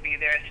sisters will be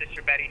there.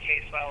 Sister Betty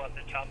Tastewell of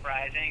the 12th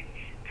Rising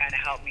kind of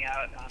helped me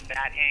out on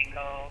that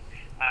angle.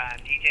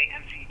 DJ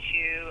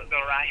MC2,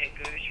 Gorahe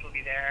Goosh will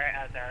be there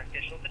as our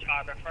official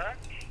photographer.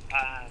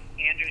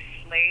 Andrew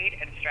Slade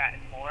and Stratton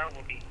Moore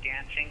will be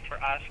dancing for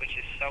us, which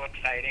is so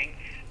exciting.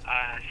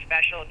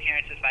 Special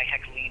appearances by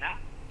Heclina,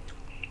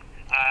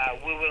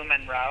 Woo Woo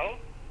Monroe,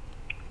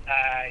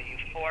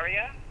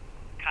 Euphoria,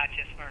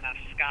 Katya Smirnoff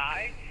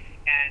Sky,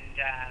 and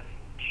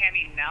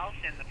Tammy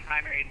Nelson, the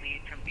primary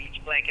lead from Beach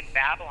Blanket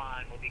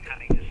Babylon, will be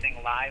coming to sing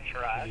live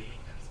for us.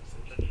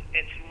 So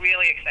it's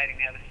really exciting.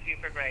 We have a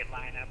super great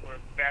lineup. We're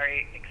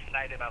very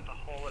excited about the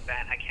whole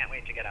event. I can't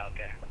wait to get out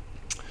there.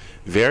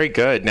 Very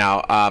good.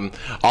 Now,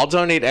 I'll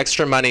donate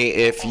extra money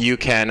if you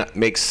can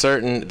make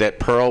certain that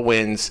Pearl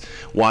wins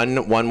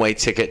one-way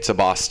ticket to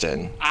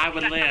Boston. I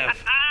would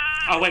live.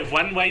 Oh, wait,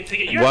 one-way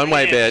ticket? You're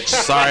One-way, bitch.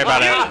 Sorry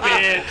about it.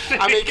 Bitch.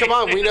 I mean, come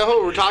on, we know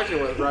who we're talking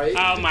with, right?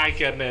 Oh, my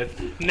goodness.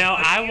 No,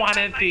 I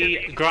wanted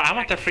I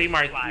want the free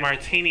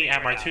martini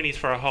at Martini's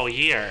for a whole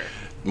year.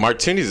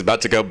 Martini's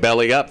about to go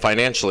belly up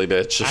financially,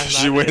 bitch, if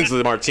she wins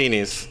the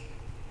martinis.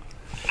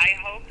 I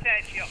hope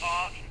that you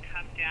all can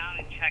come down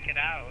and check it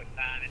out.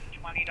 It's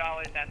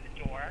 $20 at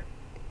the door,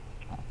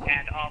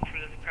 and all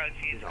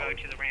proceeds go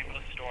to the Rainbow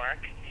Stork.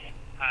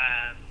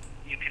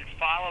 You can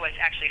follow us.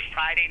 Actually,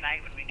 Friday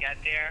night when we get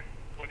there,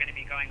 we're going to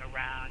be going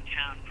around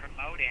town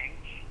promoting,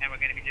 and we're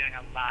going to be doing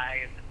a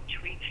live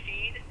tweet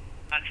feed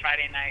on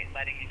Friday night,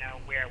 letting you know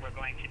where we're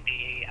going to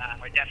be.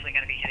 We're definitely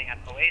going to be hitting up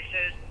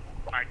Oasis,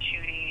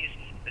 Martuni's,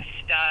 the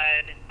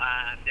Stud.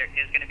 There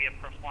is going to be a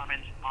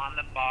performance on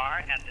the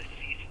bar at the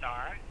Sea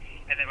Star,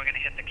 and then we're going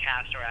to hit the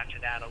Castor after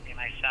that. It'll be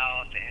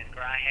myself and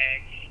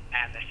Grahe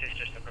and the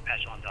Sisters of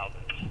Perpetual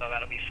Indulgence. So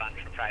that'll be fun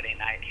for Friday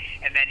night.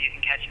 And then you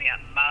can catch me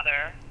at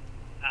Mother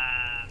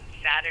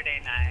Saturday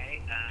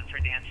night for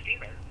Dan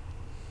Stever.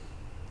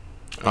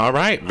 All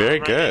right, very All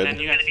right, good. And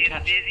then It's going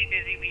to be a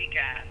busy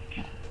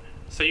weekend.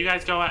 So you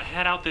guys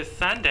head out this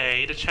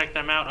Sunday to check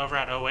them out over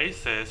at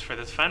Oasis for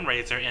this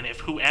fundraiser. And if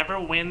whoever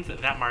wins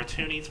that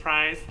Martini's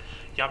prize,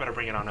 y'all better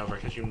bring it on over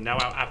because you know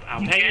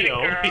I'll pay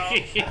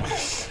you.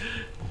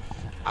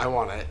 I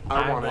want it.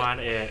 I want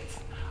it.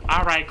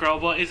 All right, girl.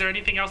 Well, is there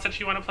anything else that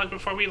you want to plug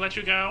before we let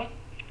you go?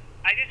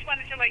 I just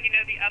wanted to let you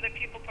know the other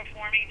people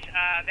performing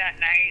that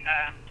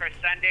night. For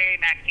Sunday,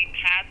 Maxine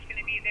Katz going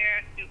to be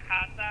there, Sue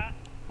Casa,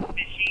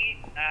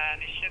 Mijit,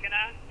 Miss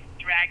Shugana,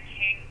 Drag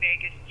King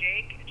Vegas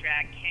Jake,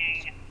 Drag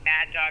King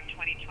Mad Dog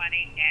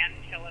 2020, and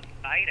Tilla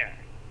Spider.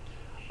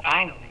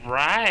 Finally. All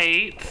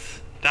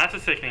right. That's a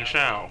sickening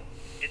show.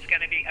 It's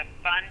going to be a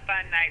fun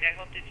night. I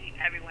hope to see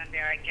everyone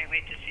there. I can't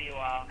wait to see you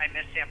all. I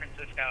miss San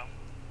Francisco.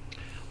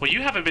 Well,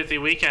 you have a busy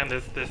weekend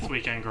this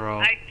weekend, girl.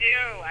 I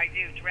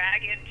do.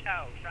 Drag in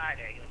tow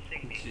Friday.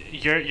 You'll see me.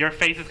 Your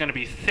face is going to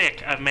be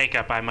thick of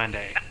makeup by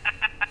Monday.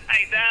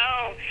 I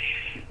know.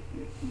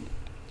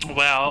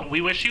 Well,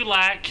 we wish you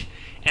luck,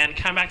 and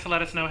come back to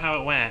let us know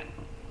how it went.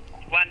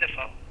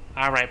 Wonderful.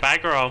 All right, bye,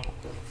 girl.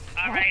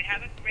 All right,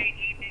 have a great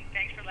evening.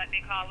 Thanks for letting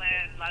me call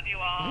in. Love you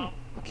all.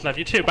 Love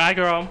you too. Bye,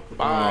 girl.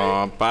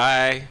 Bye.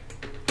 Bye.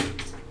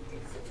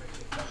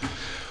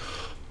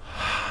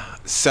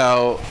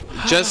 So,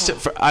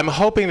 I'm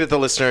hoping that the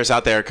listeners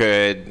out there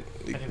could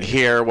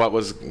hear what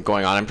was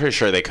going on. I'm pretty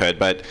sure they could,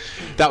 but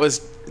that was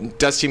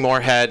Dusty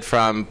Moorhead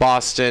from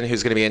Boston,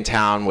 who's going to be in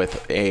town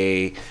with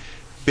a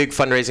big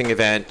fundraising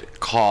event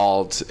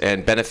called,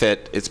 and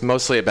benefit, it's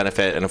mostly a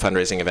benefit and a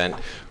fundraising event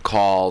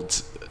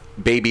called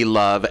Baby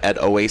Love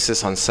at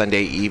Oasis on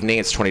Sunday evening.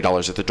 It's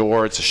 $20 at the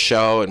door. It's a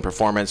show and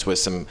performance with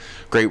some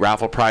great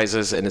raffle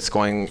prizes, and it's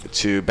going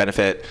to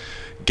benefit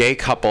gay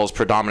couples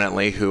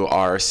predominantly who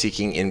are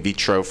seeking in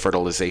vitro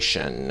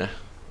fertilization.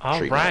 All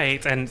treatment.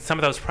 right, and some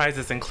of those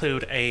prizes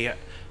include a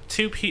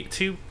two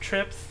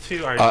trips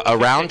to our A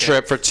round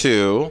trip for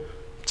two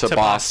to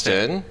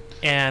Boston.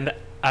 and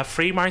a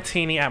free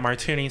martini at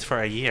Martini's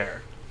for a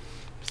year.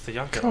 So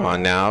y'all Come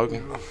on now.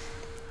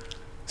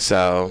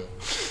 So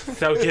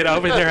get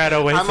over there at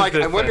Oasis. I'm like,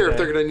 this I wonder if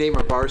Sunday. they're going to name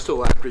a bar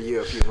stool after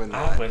you if you win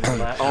that.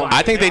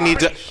 I think they need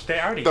to. They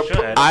already The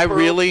should. I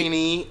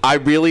Pearl-tini.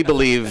 really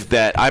believe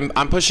that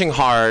I'm pushing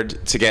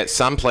hard to get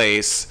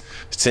someplace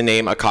to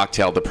name a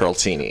cocktail the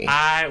Pearl-tini.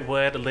 I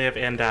would live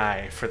and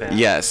die for that.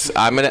 Yes,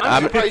 I'm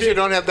surprised you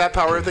don't have that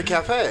power at the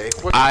cafe.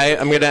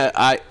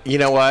 you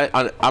know what?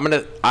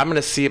 I'm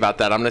gonna see about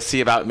that. I'm gonna see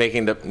about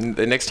making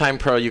the next time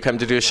Pearl you come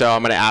to do a show.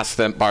 I'm gonna ask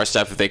the bar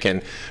staff if they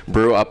can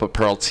brew up a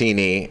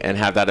Pearl-tini and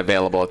have that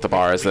available at the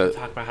bar as a.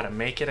 Talk about how to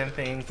make it and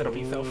things. It'll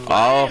be so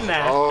fun.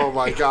 Oh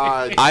my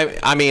God.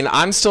 I mean,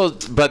 I'm still,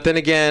 but then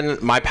again,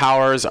 my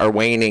powers are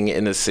waning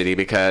in the city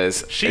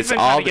because She's it's been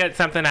all. trying to get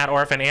something at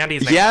Orphan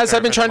Andy's. Yes,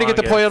 I've been trying to get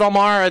the Pollo longest. del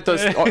Mar at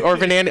the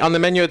Orphan Andy on the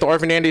menu at the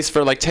Orphan Andy's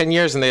for like 10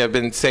 years, and they have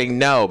been saying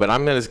no. But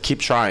I'm gonna keep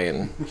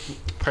trying.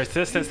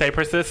 Persistent, stay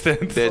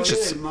persistent. It's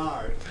just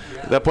Mar.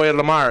 Yeah. the Pollo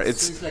del Mar.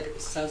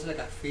 Sounds like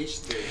a fish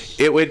dish.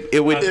 It would.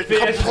 Complete,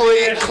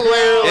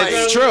 clearly.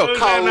 It's true.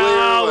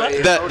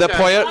 Clearly. The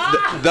pollo.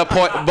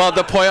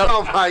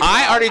 Oh my God.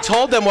 I already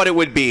told them what it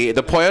would be.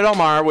 The pollo del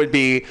mar would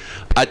be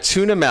a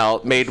tuna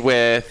melt made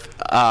with.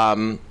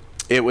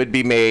 It would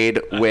be made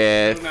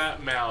with.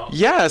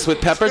 Yes, with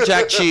pepper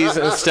jack cheese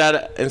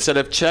instead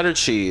of cheddar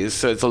cheese.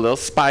 So it's a little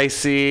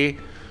spicy.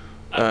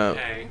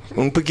 Okay.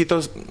 Un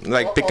poquito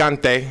like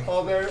picante.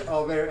 Over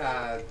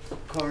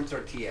corn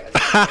tortillas.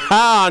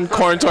 On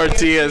corn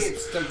tortillas.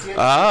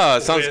 Oh,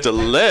 it sounds With-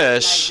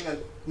 delish.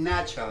 Like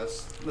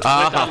nachos. With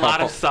a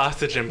lot of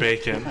sausage and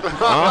bacon.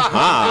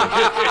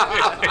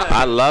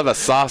 I love a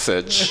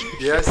sausage.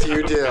 Yes,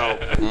 you do.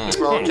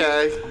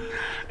 Okay.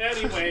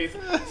 Anyways,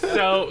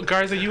 so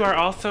Garza, you are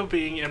also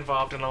being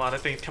involved in a lot of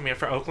things coming up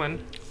for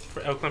Oakland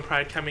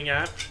Pride coming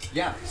up.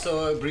 Yeah,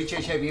 so Breach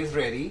HIV is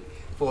ready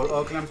for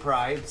Oakland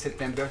Pride,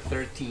 September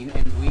 13,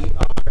 and we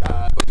are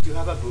going to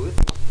have a booth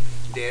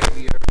there.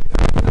 We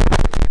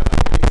are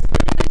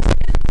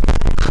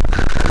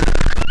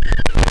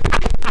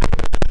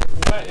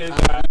What is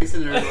that?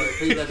 listener,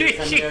 please let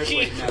us an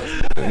earthquake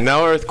now.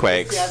 No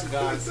earthquakes. Yes,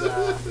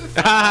 Garza.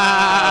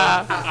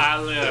 I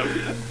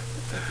live.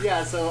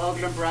 Yeah, so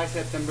Oakland Pride,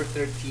 September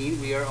 13.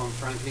 We are on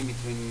Franklin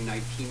between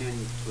 19 and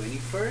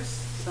 21st,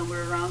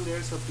 somewhere around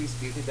there. So please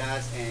visit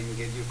us and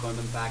get your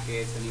condom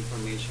packets and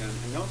information.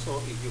 And also,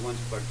 if you want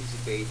to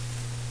participate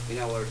in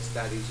our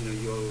studies,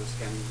 you always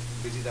can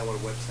visit our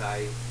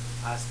website,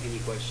 ask any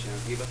questions,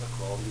 give us a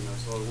call.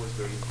 It's always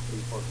very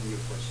important, your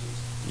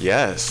questions.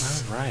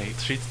 Yes. All right.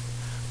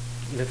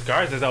 Miss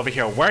Garza's over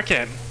here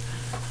working.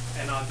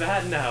 And on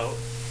that note,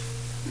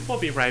 we'll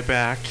be right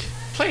back.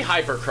 Play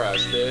Hyper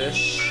Crush,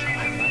 bitch. Oh,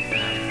 I love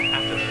that.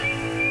 After this.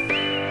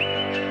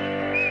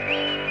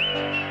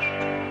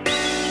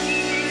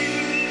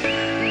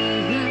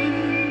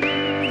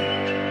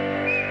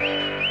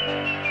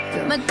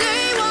 My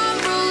day one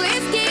rule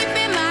is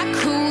keeping my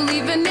cool,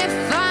 even if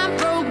I'm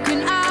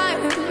broken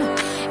iron.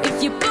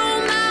 If you blow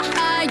my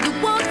high, you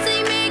won't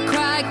see me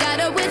cry.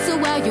 Gotta whistle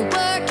while you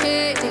work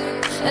it.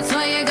 That's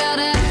why you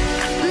gotta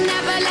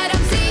never let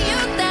them see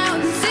you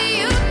down, see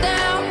you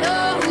down.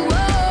 Oh,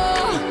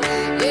 oh,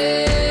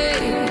 yeah.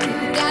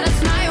 Gotta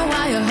smile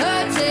while you're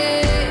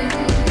hurting,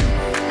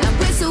 and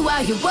whistle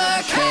while you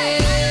work it.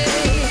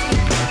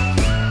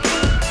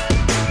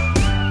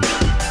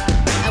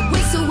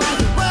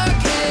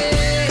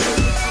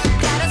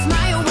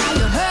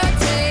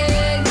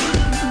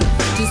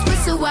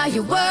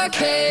 You work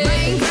it.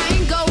 Rain,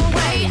 rain, go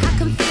away. I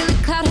can feel a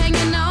cloud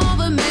hanging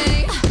over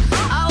me,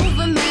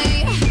 over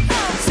me.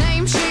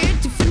 Same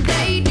shit, different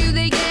day. Do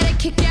they get a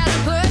kick out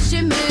of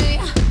pushing me,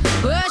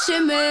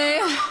 pushing me?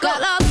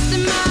 Got lost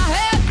in my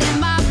head, and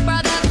my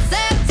brother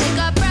said, take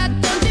a breath,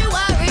 don't you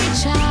worry,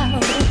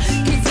 child.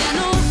 'Cause you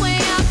know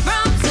where I'm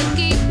from, so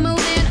keep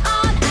moving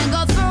on and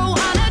go through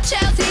on a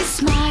Chelsea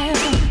smile.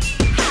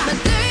 My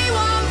day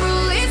one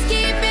rule is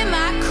keeping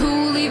my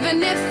cool,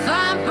 even if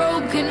I'm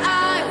broken.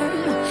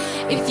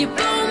 If you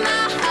blow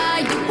my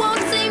high, you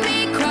won't see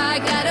me cry.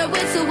 Gotta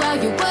whistle while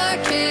you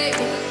work it.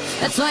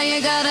 That's why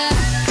you gotta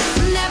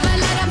never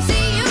let them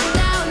see you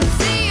down,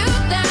 see you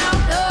down.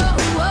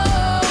 Oh,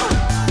 oh,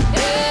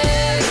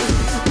 yeah.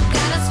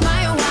 Gotta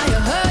smile while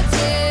you're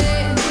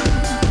hurting,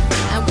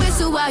 and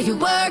whistle while you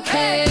work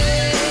it.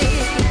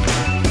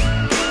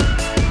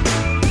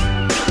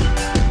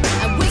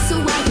 And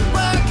whistle while you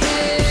work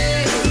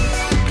it.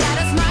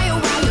 Gotta smile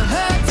while you're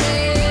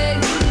hurting.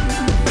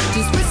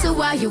 Just whistle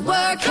while you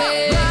work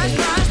it.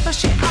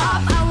 Brush it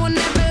off. I will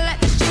never let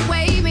this shit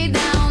weigh me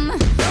down,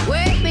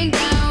 weigh me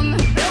down.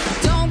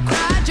 Don't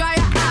cry.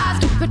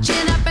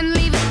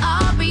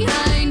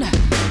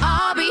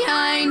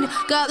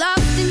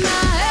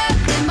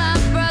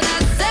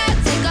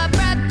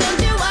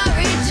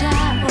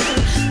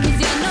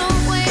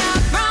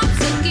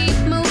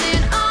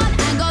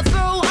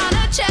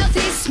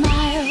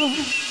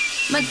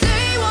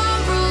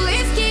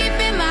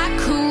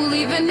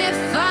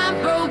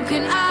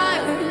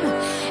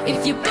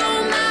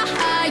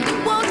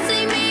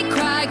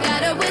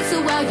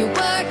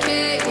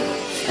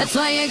 That's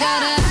why you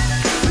gotta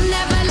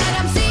never let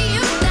them see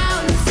you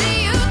down,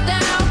 see you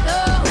down.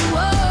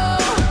 Oh, oh,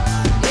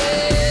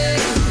 yeah.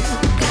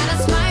 Gotta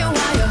smile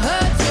while you're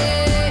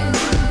hurting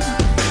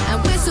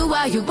and whistle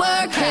while you're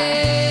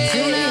working.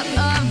 Tune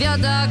out of your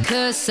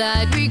darker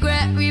side.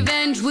 Regret,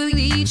 revenge will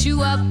eat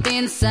you up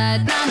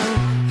inside. Now,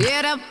 no,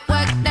 get up,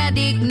 work that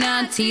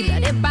dignity.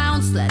 Let it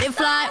bounce, let it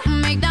fly,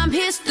 make them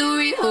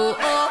history. Oh,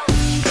 oh.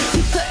 If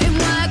you put in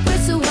work,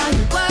 whistle while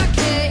you work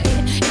it.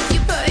 If you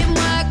put in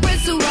work,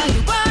 whistle while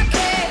you work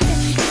it.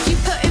 If you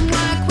put in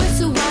work,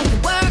 whistle while you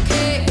work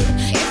it.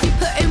 If you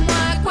put in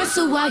work,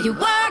 whistle while you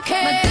work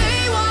it. My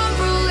day one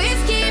rule is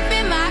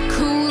keeping my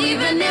cool,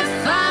 even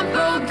if I'm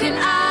broken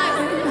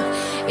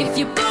out. If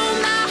you blow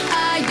my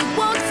high, you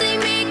won't see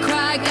me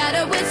cry.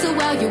 Gotta whistle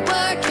while you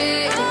work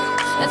it.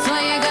 That's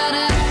why you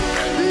gotta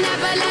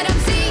never let them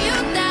see you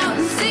down,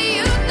 see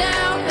you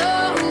down.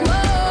 Oh,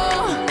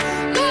 oh,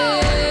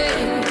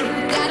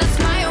 yeah. Gotta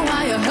smile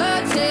while you're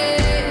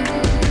hurting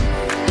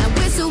and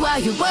whistle while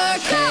you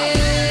work it.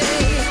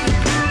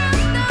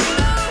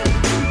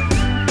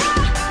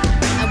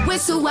 And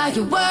whistle while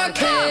you work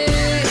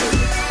it.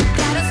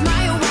 Gotta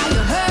smile while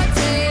you're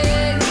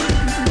hurting.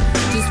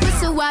 Just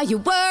whistle while you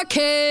work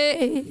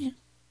it.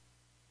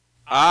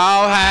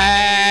 Oh,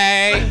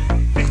 hey.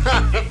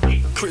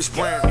 Chris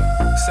Brown,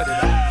 set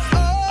it up.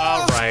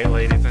 All right,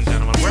 ladies and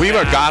gentlemen. We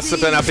were back.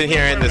 gossiping up in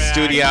here in the We're back.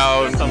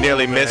 studio. Just a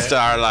Nearly little missed bit.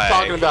 our like.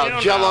 Talking about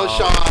don't Jello know.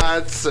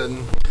 shots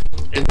and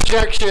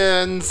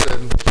injections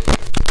and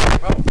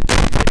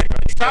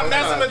Stop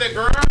messing with it,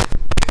 girl.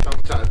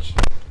 don't touch.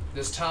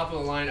 This top of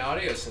the line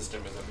audio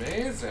system is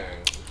amazing.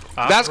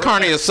 That's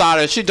Carney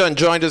Asada. She done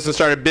joined us and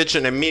started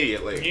bitching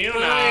immediately. You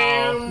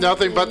know.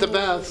 Nothing but the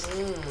best.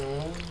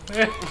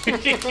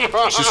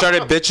 She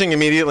started bitching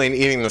immediately and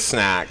eating the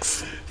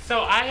snacks.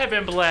 So I have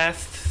been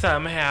blessed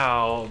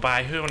somehow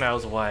by who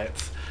knows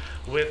what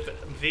with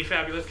the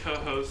fabulous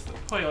co-host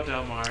Hoyle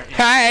Del Mar and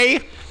Hey.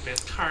 Miss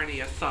Carney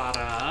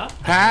Asada.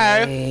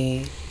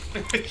 Hey.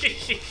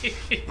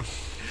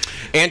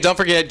 And don't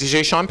forget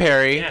DJ Sean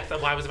Perry. Yes,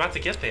 well, I was about to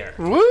get there.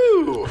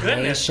 Woo!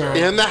 Goodness. girl.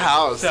 In the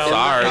house. So- in the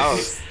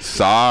house.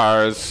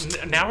 SARS.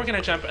 Now we're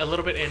gonna jump a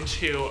little bit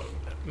into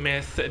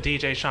Miss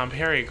DJ Sean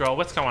Perry. Girl,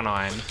 what's going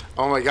on?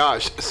 Oh my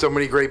gosh, so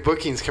many great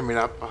bookings coming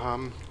up.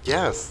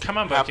 Yes. Come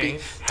on, happy,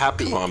 bookings.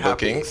 happy. Come on,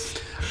 happy. bookings.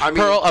 I mean,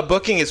 Pearl, a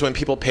booking is when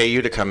people pay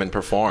you to come and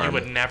perform. You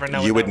would never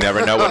know. You what would that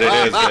never know what it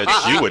is,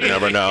 bitch. You would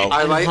never know.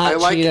 I like, Hot I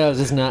like, Cheetos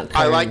is not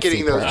I like currency,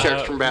 getting those bro.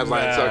 checks from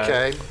Badlands. nah.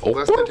 Okay, Oh.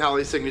 less than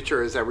tally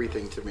signature is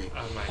everything to me.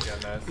 Oh my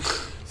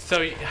goodness.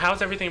 So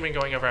how's everything been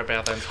going over at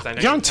Badlands? 'Cause I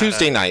know You're on you've had a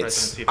Tuesday nights.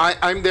 residency there.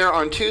 I'm there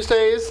on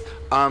Tuesdays.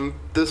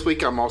 This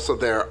week I'm also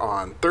there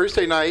on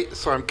Thursday night,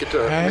 so I'm get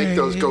to make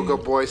those Go-Go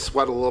Boys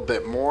sweat a little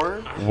bit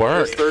more.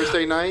 Work. This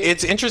Thursday night.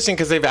 It's interesting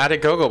because they've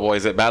added Go-Go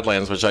Boys at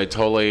Badlands, which I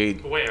totally,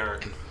 Where?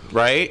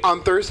 right?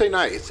 on Thursday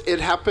nights. It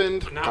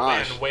happened. Not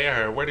gosh, when.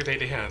 Where? Where do they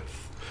dance?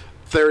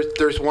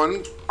 there's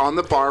one on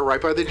the bar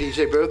right by the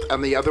DJ booth,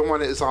 and the other one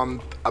is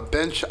on a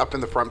bench up in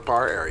the front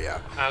bar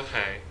area.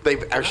 Okay.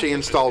 They've actually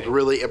That's installed interesting.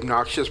 really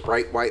obnoxious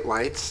bright white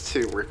lights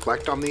to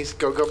reflect on these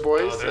Go-Go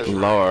Boys. that's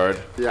and- Lord.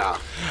 yeah.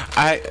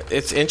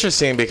 It's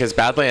interesting because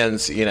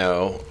Badlands, you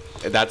know,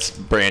 that's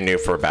brand new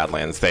for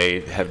Badlands. They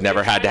have never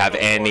They've had to tried have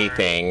it before.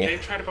 anything.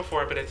 They've tried it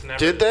before, but it's never.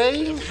 Did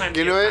they? Plenty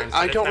You know of what? times, I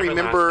but it's don't never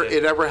remember lasted.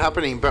 it ever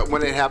happening, but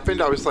when it happened,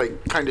 I was like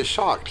kind of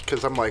shocked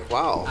because I'm like,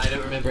 wow. I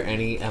don't remember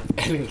any of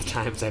the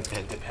times I've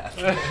been to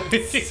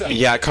Badlands.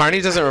 Yeah,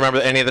 Carney doesn't remember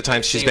any of the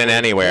times she's been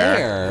anywhere.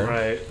 Where?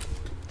 Right.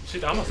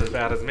 She's almost as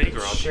bad as me,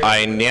 girl.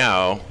 I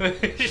know.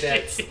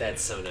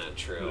 That's so not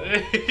true.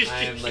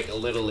 I'm like a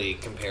little league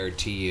compared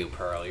to you,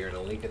 Pearl. You're in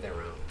a league of their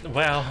own.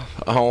 Well,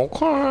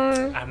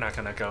 Okay. I'm not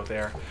gonna go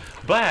there.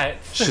 But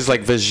She's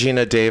like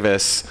Vagina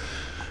Davis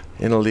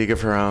in a league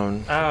of her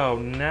own. oh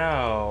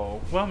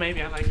no. Well,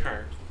 maybe I like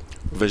her.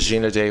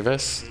 Vagina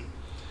Davis?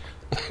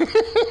 You're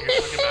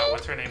talking about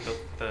what's her name?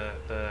 The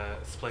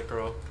split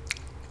girl.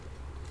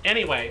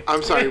 Anyway.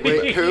 I'm sorry,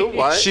 wait, who?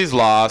 What? She's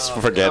lost.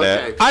 Forget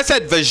okay. it. I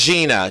said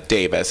Vagina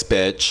Davis,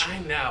 bitch. I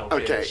know.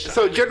 Okay, bitch.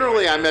 so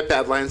generally I'm at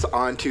Badlands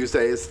on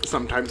Tuesdays,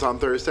 sometimes on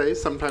Thursdays,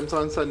 sometimes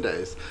on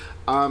Sundays.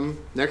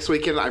 Next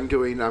weekend I'm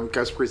doing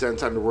Gus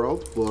Presents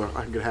Underworld. Well,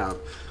 I'm gonna have,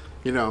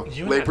 you know,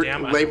 You and that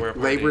damn underwear party.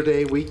 Labor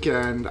Day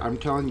weekend. I'm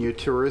telling you,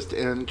 tourists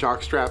in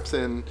jockstraps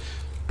and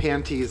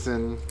panties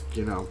and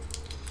you know.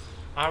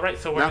 All right.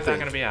 So where is that Nothing.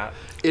 gonna be at?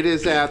 It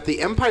is at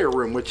the Empire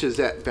Room, which is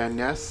at Van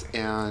Ness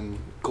and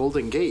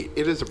Golden Gate.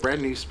 It is a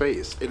brand new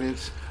space, and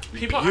it's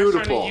People are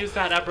beautiful. starting to use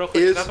that up real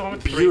quick. Is It's that the one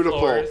with 3 beautiful.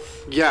 floors?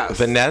 Yes.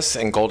 Vanessa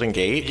and Golden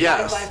Gate?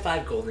 Yes.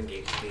 555 Golden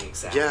Gate to be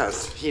exact.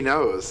 Yes, he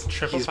knows.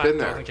 Triple He's five been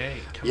there. Golden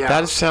Gate. Come Yeah.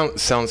 That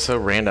sounds so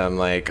random.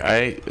 Like,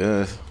 I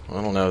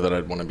don't know that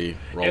I'd want to be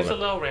rolling It's a it.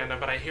 little random,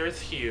 but I hear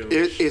it's huge.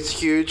 It's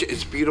huge.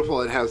 It's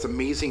beautiful. It has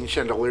amazing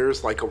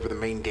chandeliers like over the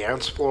main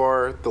dance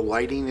floor. The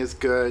lighting is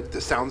good.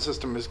 The sound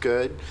system is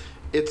good.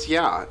 It's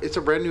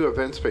a brand new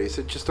event space.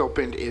 It just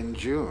opened in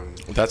June.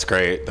 That's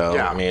great, though.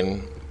 Yeah. I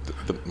mean,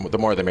 the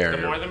more the merrier.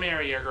 The more the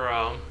merrier,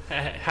 girl.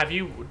 Have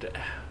you?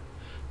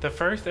 The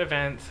first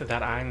event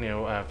that I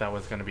knew of that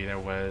was going to be there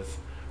was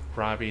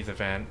Robbie's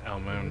event,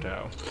 El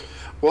Mundo.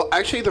 Well,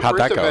 actually, the How'd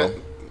first that go?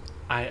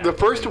 event, the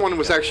first one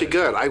was actually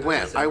good. I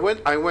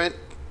went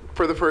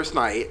for the first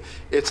night.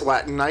 It's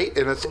Latin night,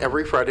 and it's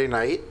every Friday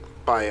night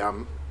by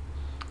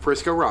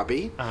Frisco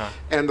Robbie.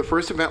 And the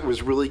first event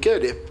was really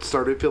good. It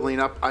started filling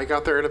up. I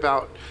got there at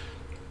about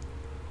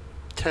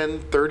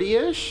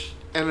 10:30ish,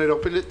 and it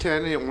opened at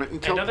 10, and it went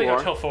until 4. I know they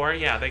go till 4.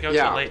 Yeah, they go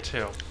till late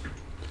too.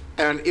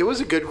 And it was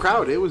a good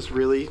crowd. It was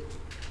really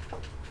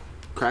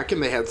cracking.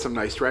 They had some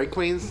nice drag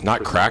queens.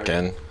 Not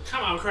cracking.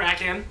 Come on,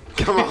 Kraken.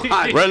 Come on.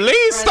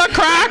 Release the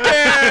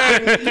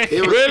Kraken!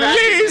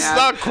 Release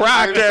the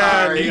Kraken! I'm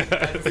sorry.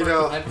 You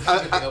know, I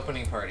performed at the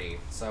opening party,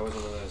 so I was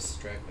one of those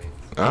drag queens.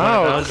 One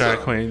of those drag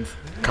queens.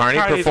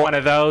 Carney's one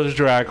of those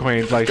drag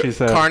queens, like she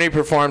said. Carney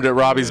performed at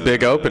Robbie's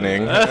big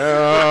opening. Oh,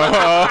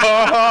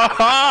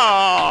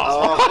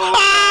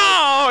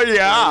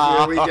 yeah.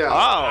 Here we go.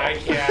 I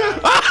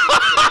can't.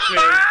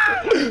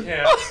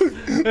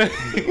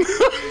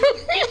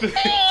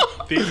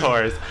 These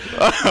whores.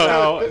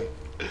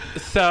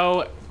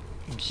 So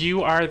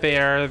you are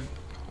there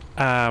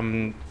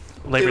Labor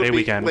Day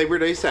weekend. Labor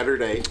Day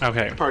Saturday.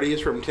 Okay. Party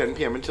is from 10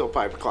 p.m. until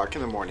 5 o'clock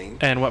in the morning.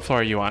 And what floor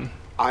are you on?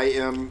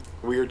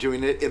 We are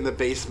doing it in the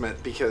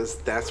basement because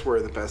that's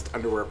where the best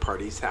underwear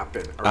parties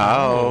happen.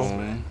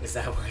 Is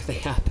that where they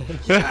happen?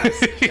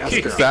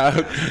 Yes,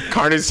 girl.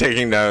 Carney's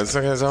taking notes.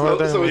 Okay, So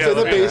it's in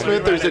the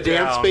basement. There's a it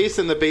dance down. space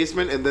in the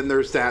basement, and then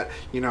there's that,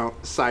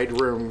 side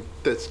room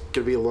that's going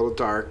to be a little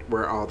dark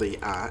where all the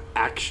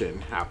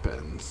action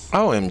happens.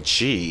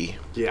 OMG.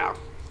 Yeah.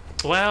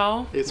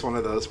 Well, It's one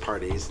of those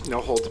parties.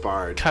 No holds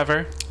barred.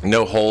 cover.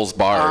 No holes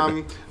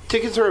barred.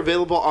 Tickets are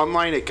available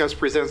online at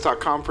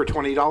guspresents.com for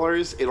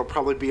 $20. It'll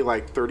probably be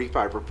like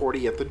 $35 or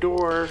 $40 at the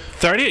door.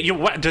 30?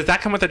 What? Does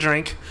that come with a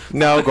drink?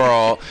 No,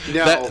 girl.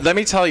 No. Let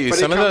me tell you, But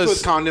some it of comes those.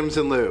 with condoms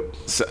and lube.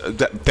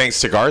 Thanks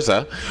to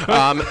Garza.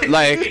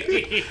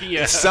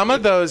 Yeah. Some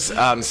of those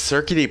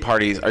circuity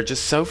parties are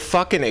just so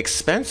fucking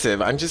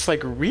expensive. I'm just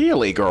like,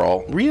 really,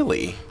 girl?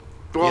 Really?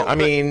 Well, Yeah, I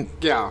mean,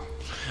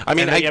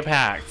 And they get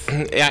packed.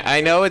 I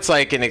know it's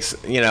like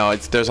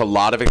there's a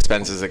lot of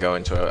expenses that go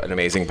into an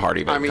amazing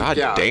party, but god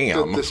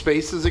damn. The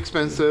space is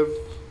expensive.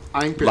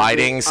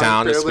 Lighting,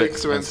 sound is fairly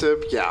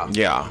expensive. Yeah.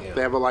 Yeah.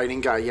 They have a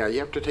lighting guy. Yeah, you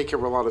have to take care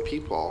of a lot of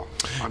people.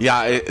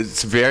 Yeah,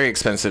 it's very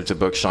expensive to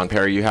book Sean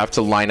Perry. You have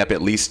to line up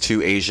at least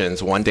 2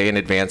 Asians, one day in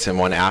advance and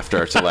one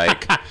after to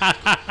like.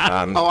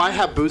 I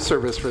have booth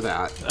service for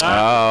that.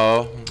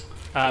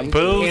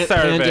 Booth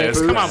service.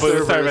 Come on,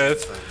 booth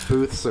service.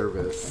 Booth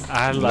service.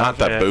 I love Not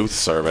the it. booth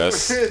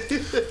service.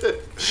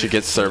 She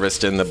gets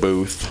serviced in the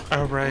booth.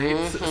 All right.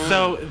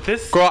 So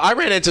this. Girl, I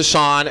ran into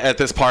Sean at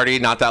this party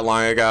not that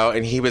long ago,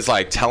 and he was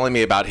like telling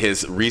me about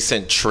his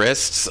recent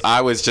trysts.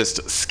 I was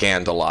just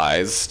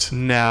scandalized.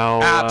 No.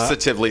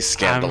 Absolutely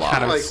scandalized.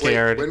 I'm kind of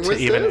scared to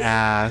even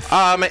ask.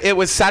 It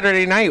was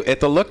Saturday night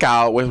at the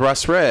Lookout with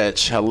Russ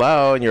Rich.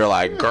 Hello, and you're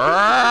like, girl,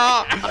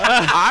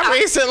 I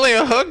recently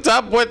hooked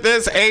up with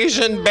this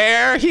Asian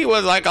bear. He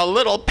was like a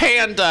little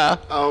panda.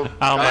 Oh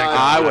my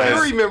God.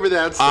 I remember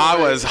that story. I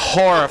was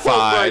horrified.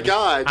 Oh my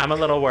God. I'm a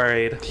little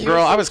worried.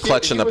 Girl, I was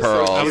clutching the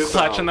pearls. I was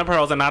clutching the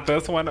pearls and not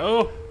this one.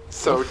 Oh.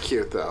 So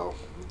cute, though.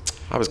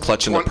 I was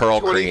clutching the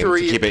pearl cream to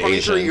keep it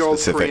Asian 23-year-old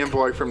specific. Korean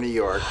boy from New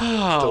York.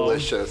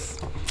 Delicious.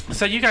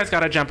 So you guys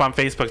got to jump on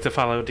Facebook to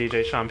follow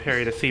DJ Sean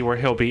Perry to see where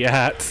he'll be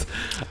at.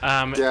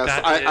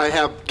 Yes, I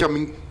have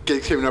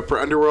gigs coming up for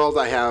Underworld.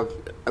 I have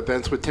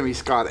events with Timmy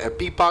Scott at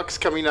Beatbox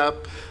coming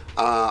up.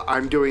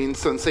 I'm doing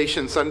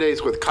Sensation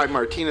Sundays with Kai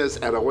Martinez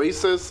at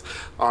Oasis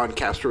on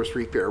Castro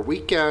Street Beer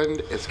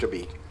Weekend. It's going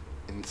to be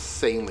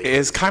insanely.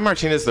 Is Kai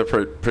Martinez the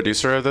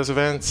producer of those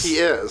events? He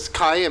is.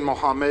 Kai and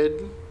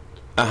Mohammed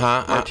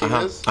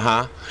Martinez.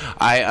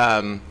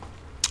 I'm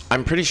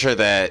pretty sure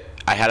that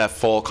I had a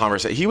full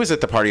conversation. He was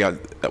at the party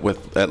at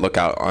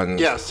Lookout on.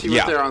 Yes, he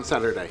was there on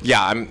Saturday.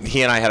 Yeah,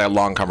 he and I had a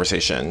long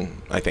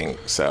conversation. I think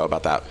so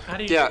about that. How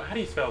do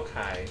you spell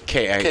Kai?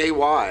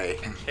 K-Y.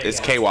 It's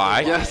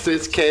K-Y? Yes,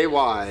 it's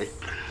K-Y.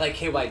 Like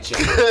KY Joe.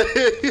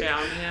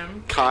 Found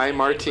him. Kai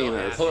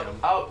Martinez.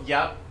 Oh,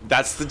 yep.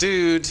 That's the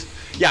dude.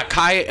 Yeah,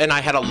 Kai and I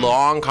had a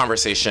long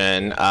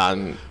conversation.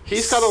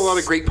 He's got a lot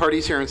of great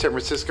parties here in San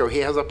Francisco. He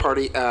has a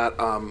party at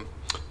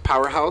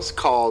Powerhouse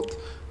called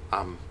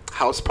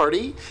House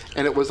Party,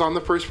 and it was on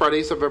the first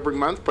Fridays of every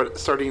month, but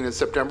starting in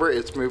September,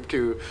 it's moved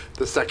to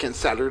the second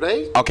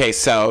Saturday. Okay,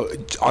 so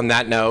on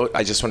that note,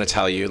 I just want to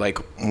tell you, like,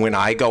 when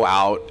I go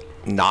out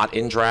not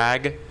in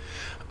drag,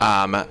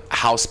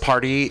 House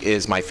Party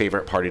is my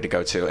favorite party to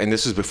go to. And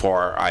this was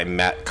before I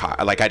met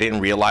Kai. Like, I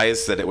didn't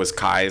realize that it was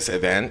Kai's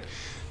event.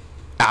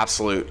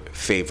 Absolute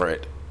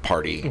favorite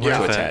party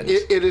to attend.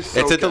 It is so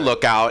It's at the good.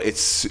 Lookout.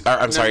 It's at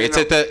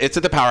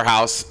the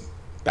Powerhouse.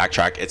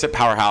 Backtrack. It's at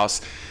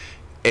Powerhouse.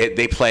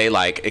 They play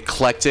like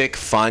eclectic,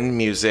 fun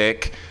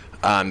music.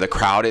 The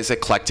crowd is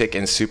eclectic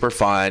and super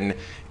fun,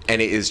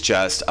 and it is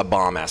just a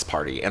bomb ass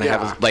party. And I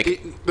have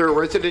like their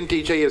resident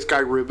DJ is Guy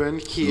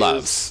Rubin.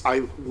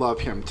 I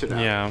love him to death.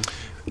 Yeah.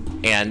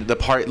 And the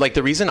part, like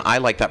the reason I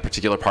like that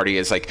particular party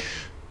is like,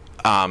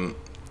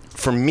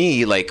 for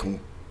me, like,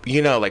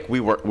 you know, like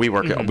we work, we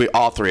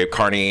all three,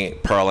 Carney,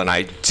 Pearl, and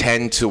I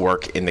tend to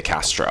work in the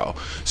Castro.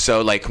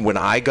 So like when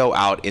I go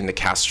out in the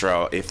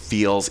Castro, it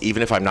feels,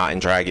 even if I'm not in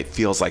drag, it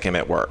feels like I'm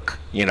at work,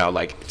 you know,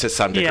 like to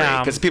some degree.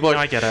 Yeah, Because people are,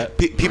 I get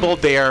it. People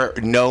there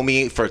know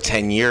me for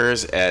 10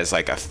 years as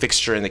like a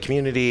fixture in the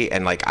community,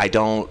 and like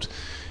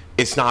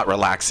it's not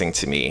relaxing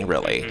to me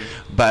really.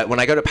 But when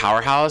I go to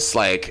Powerhouse,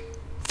 like,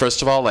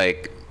 first of all,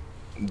 like,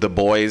 the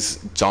boys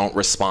don't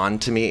respond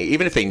to me,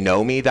 even if they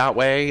know me that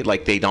way.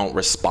 Like, they don't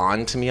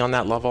respond to me on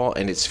that level,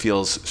 and it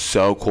feels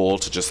so cool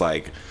to just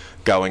like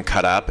go and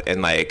cut up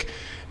and like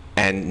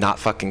and not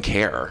fucking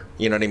care.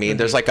 You know what I mean?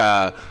 There's like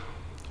a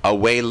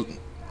way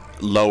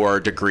lower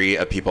degree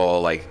of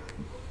people like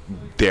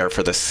there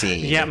for the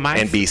scene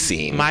and be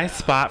seen. My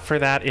spot for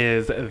that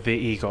is the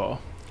Eagle.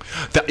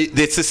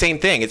 It's the same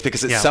thing. It's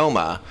because it's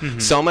Soma.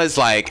 Soma is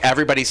like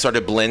everybody sort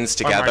of blends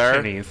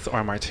together.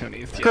 Or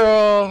Martuni's. Yeah.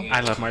 Girl,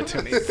 I love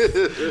Martuni's,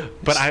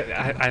 but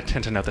I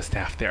tend to know the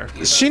staff there.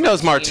 She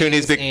knows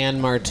Martuni's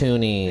and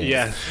Martuni's.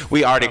 Yes,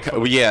 we already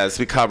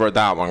we covered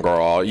that one,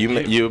 girl.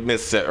 You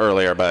missed it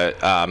earlier, but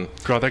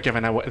girl, they're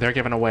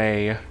giving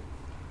away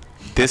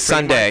this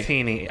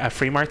Sunday a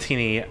free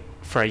martini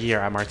for a year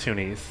at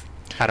Martuni's.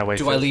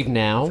 Do I leave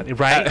now?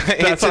 Right.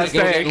 That's what I'm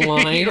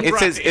saying.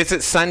 It's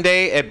at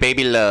Sunday at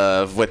Baby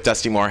Love with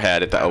Dusty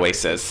Moorhead at the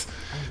Oasis.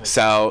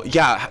 So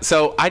yeah,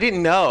 so I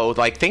didn't know.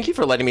 Like, thank you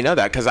for letting me know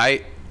that, because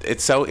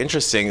it's so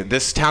interesting.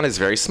 This town is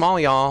very small,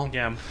 y'all.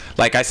 Yeah.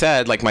 Like I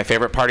said, like my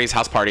favorite party is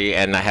House Party,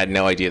 and I had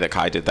no idea that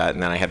Kai did that.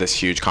 And then I had this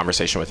huge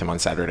conversation with him on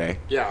Saturday.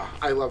 Yeah,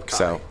 I love Kai.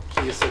 So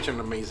he is such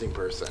an amazing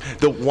person.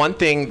 The one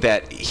thing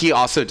that he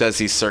also does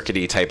these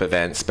circuity type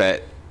events,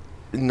 but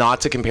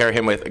not to compare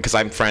him with, because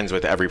I'm friends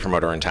with every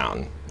promoter in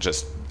town,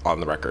 just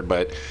on the record,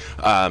 but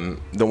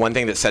the one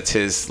thing that sets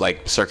his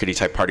like circuity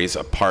type parties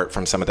apart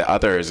from some of the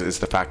others is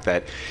the fact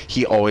that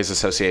he always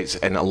associates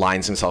and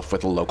aligns himself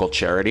with a local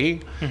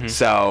charity.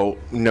 So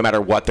no matter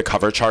what the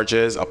cover charge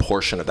is, a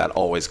portion of that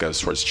always goes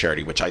towards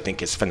charity, which I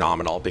think is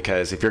phenomenal,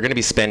 because if you're going to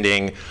be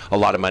spending a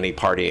lot of money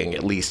partying,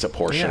 at least a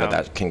portion of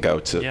that can go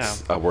to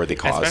a worthy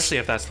cause. Especially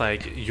if that's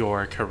like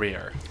your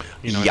career.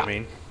 You know what I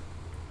mean?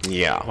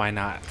 Yeah. Why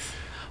not?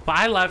 Well,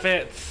 I love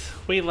it.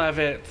 We love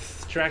it.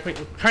 Drag me.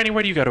 Carney,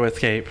 where do you go to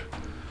escape?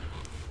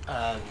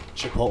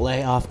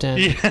 Chipotle often,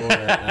 or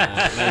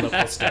my local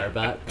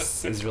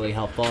Starbucks is really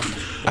helpful.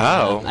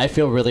 I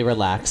feel really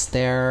relaxed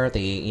there.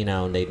 They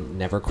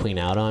never queen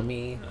out on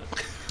me.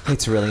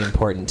 It's really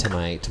important to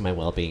my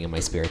well-being and my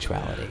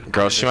spirituality.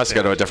 Girl, she must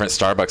go to a different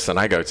Starbucks than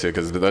I go to,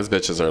 because those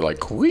bitches are like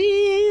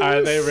queens.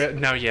 Are they?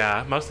 No,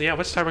 yeah, mostly. Yeah,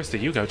 which Starbucks do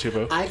you go to,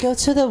 boo? I go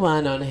to the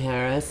one on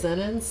Harrison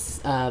and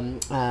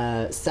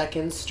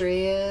 2nd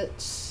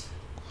Street.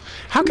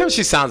 How come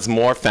she sounds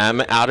more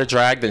femme out of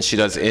drag than she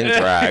does in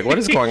drag? What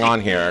is going on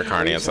here,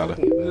 Carney? It's like,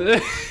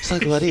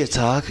 what are you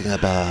talking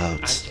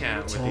about? I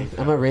can't.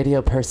 I'm a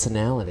radio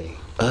personality.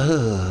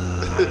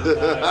 Oh.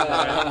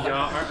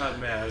 Y'all are a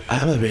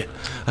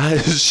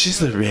mess.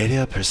 She's a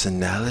radio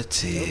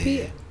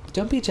personality.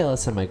 Don't be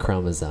jealous of my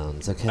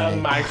chromosomes, okay?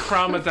 My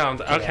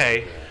chromosomes.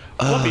 Okay.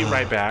 We'll be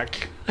right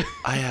back.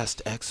 I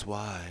asked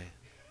XY.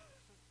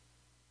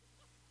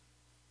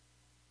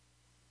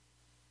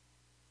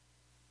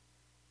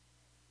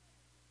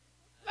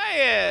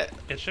 Play it.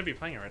 It should be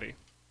playing already.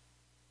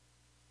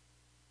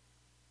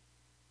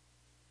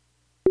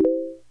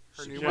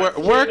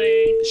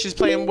 She's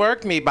playing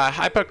Work Me by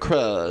Hyper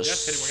Crush.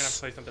 Just kidding, we're gonna have to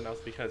play something else,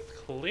 because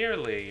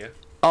clearly...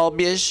 Oh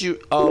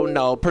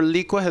no,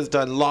 Perliqua has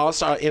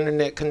lost our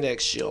internet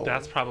connection.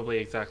 That's probably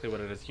exactly what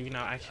it is. You know,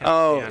 I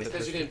can't stand it.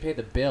 Because you didn't pay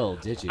the bill,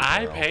 did you, girl?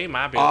 I pay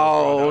my bill.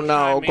 Oh,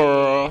 no,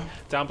 girl.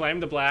 Don't blame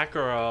the black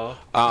girl.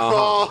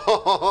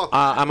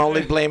 I'm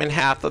only blaming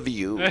half of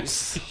you.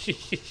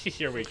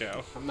 Here we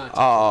go. I'm not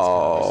taking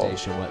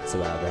this conversation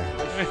whatsoever.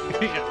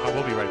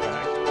 We'll be right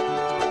back.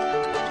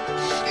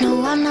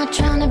 No, I'm not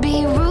trying to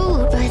be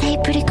rude, but hey,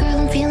 pretty girl,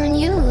 I'm feeling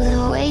you.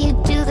 The way you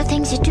do the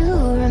things you do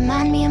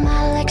remind me of my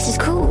Lexus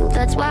cool.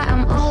 That's why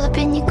I'm all up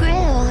in your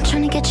grill,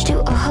 trying to get you to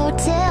a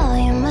hotel.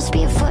 You must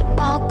be a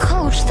football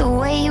coach, the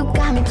way you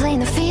got me playing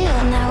the field.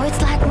 Now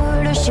it's like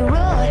murder, she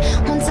wrote.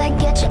 Once I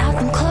get you out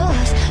them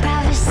clothes,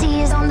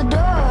 privacy is on the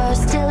door.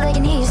 Still they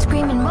can hear you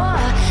screaming more.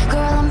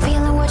 Girl, I'm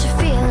feeling what you're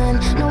feeling.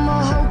 No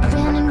more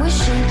hoping and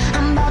wishing.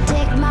 I'm about to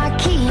take my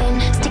key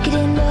and stick it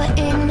in the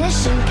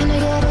ignition. Can I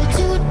get a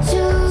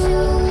toot-toot?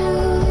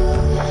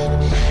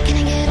 Can I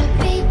get a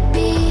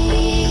baby?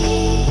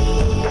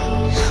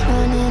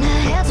 Running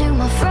ahead to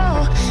my fro,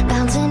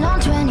 bouncing on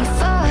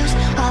 21st.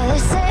 All they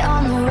say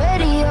on the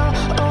radio.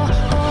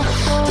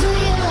 Do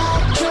you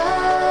like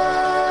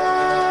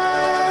drugs?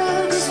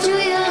 Do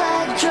you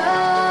like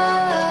drugs?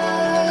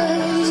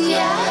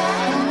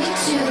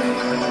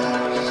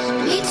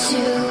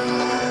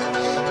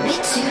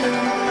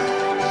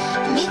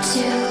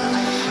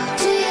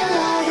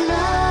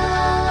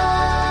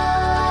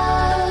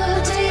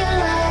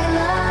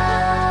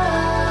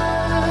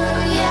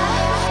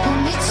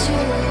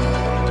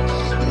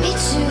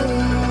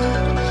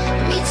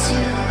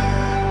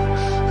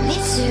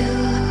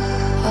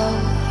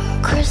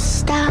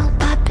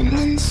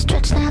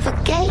 stretch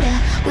navigator.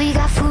 We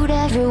got food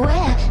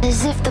everywhere,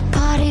 as if the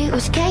party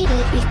was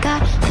catered. We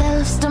got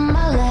fellas to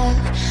my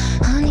left,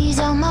 honeys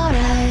on my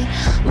right.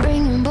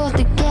 Bring them both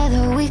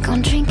together, we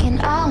gon' drinking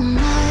all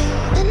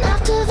night. Then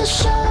after the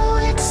show,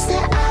 it's the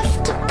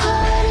after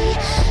party.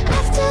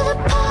 After the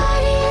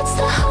party, it's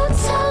the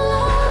hotel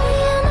lobby.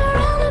 And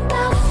around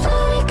about 4,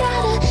 we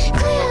gotta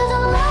clear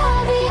the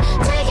lobby.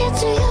 Take it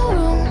to your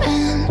room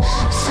and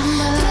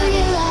somebody. Do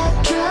you like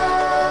drugs?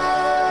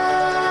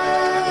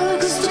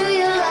 Do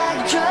you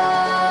like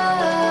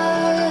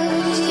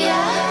drugs?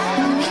 Yeah,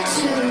 me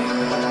too.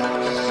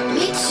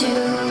 Me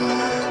too.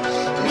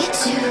 Me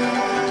too.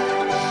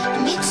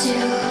 Me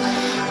too.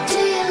 Do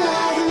you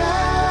like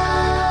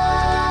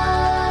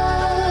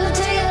love?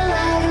 Do you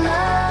like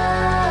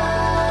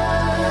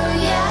love?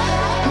 Yeah,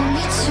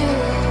 me too.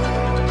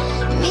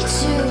 Me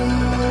too.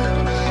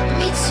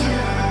 Me too.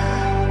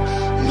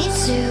 Me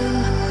too.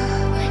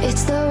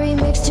 It's the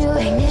remix to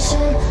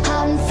Ignition,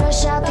 hot and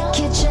fresh out the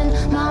kitchen.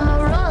 Mama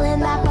rolling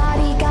that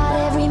body, got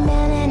every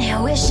man in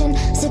here wishing.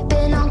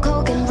 Sipping on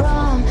coke and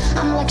rum,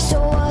 I'm like, so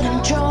what,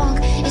 I'm drunk.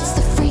 It's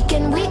the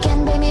freaking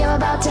weekend, baby, I'm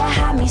about to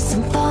have me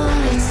some fun.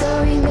 It's the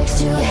remix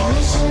to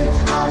Ignition,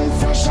 hot and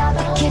fresh out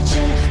the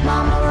kitchen.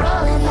 Mama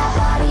rolling that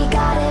body,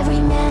 got every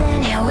man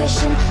in here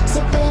wishing.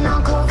 Sipping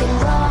on coke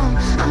and rum,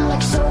 I'm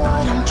like, so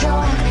what, I'm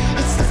drunk.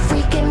 It's the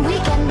freaking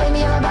weekend,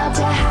 baby, I'm about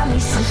to have me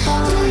some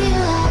fun. Do you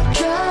like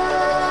drugs?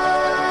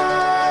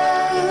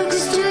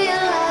 Do you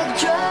like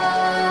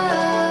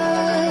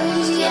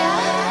drugs? Yeah,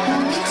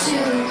 me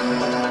too.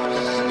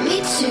 Me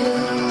too.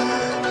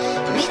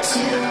 Me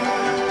too.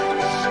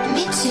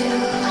 Me too.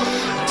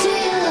 Do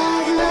you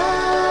like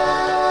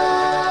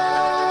love?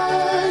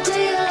 Do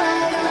you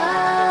like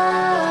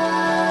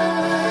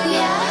love?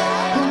 Yeah,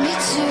 me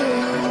too.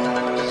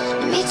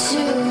 Me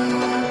too.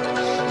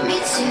 Me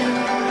too.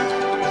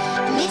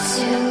 Me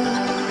too.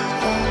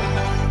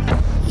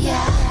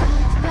 Yeah.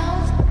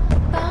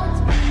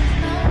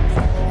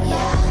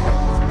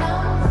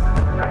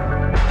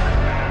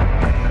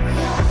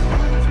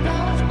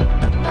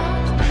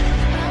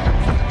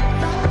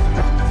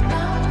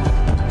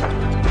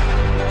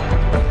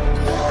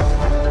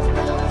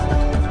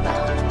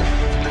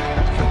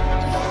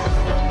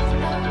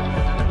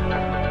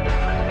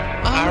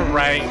 All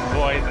right,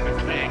 boys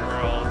and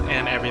girls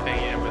and everything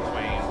in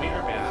between. We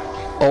are back.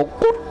 Oh.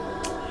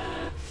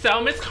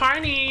 So, Miss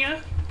Carney,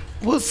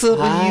 What's up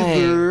Hi. with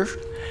you, girl?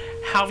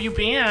 how have you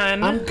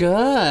been? I'm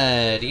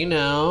good, you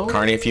know.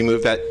 Carney, if you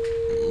move that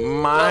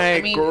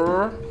mic,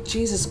 girl.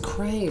 Jesus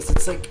Christ,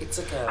 it's like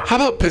a. How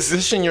about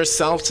position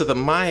yourself to the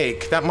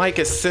mic? That mic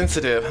is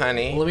sensitive,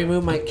 honey. Let me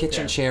move my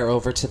kitchen chair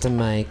over to the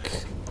mic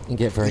and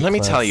get very. Let me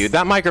close. tell you,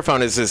 that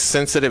microphone is as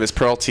sensitive as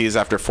Pearl Teas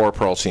after 4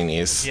 Pearl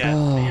Teenies. Yes,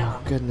 Oh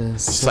ma'am.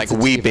 goodness. It's like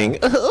weeping.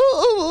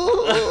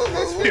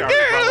 We are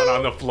rolling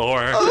on the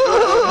floor.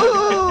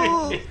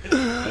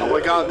 Oh my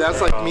God,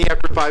 that's like me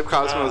after 5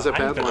 Cosmos at I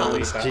believe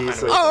Bedlam's. that.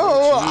 Jesus.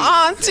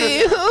 Oh,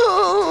 Auntie.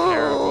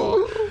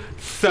 Terrible.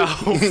 So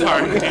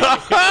sorry.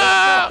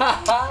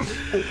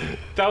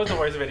 That was the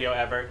worst video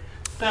ever.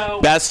 So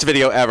Best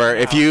video ever.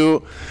 If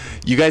you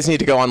guys need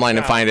to go online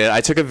and find it.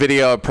 I took a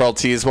video of Pearl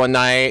Teas one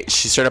night.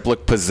 She straight up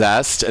looked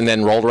possessed and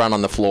then rolled around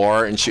on the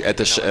floor and she at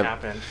the what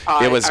happened.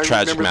 it was a I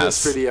tragic remember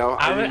mess. This video.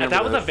 I remember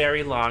That was a this.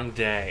 very long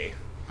day.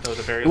 That was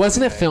a very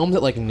Wasn't long it day. filmed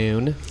at like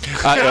noon?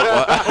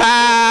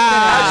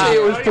 Actually,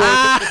 it was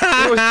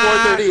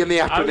 4:30 in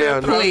the I was gonna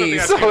afternoon. throw something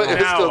Please. at So you it was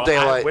now. still I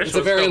daylight. wish It's it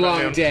a was very still long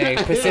noon. day,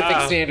 Pacific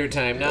Yeah. Standard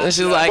Time. Not And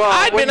she's like, Well,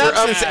 I'd when been up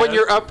you're since. when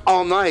you're up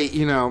all night,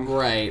 you know.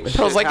 right.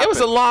 Pearl's like, it was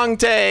a long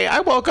day.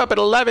 I woke up at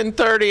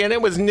 11:30 and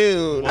it was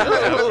noon.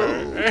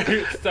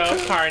 Whatever. So,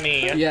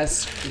 Carney,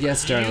 Yes,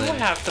 yes, you darling.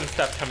 have some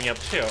stuff coming up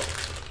too.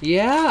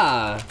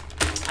 Yeah.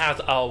 As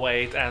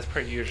always, as per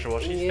usual,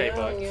 she stay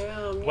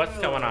booked. What's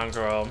going on,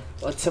 girl?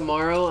 Well,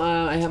 tomorrow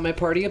I have my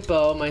party at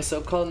Beau, my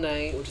so-called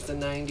night, which is a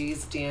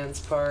 '90s dance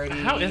party.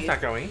 How is that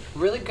going?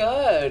 Really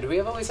good. We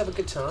always have a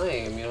good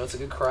time. You know, it's a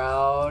good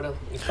crowd.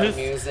 It's fun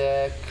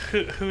music.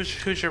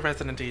 Who's your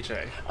resident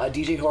DJ?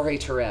 DJ Jorge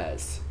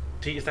Torres.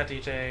 Is that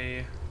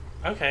DJ?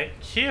 Okay,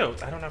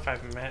 cute. I don't know if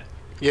I've met.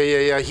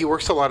 Yeah. He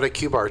works a lot at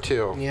Q Bar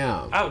too.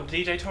 Yeah. Oh,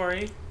 DJ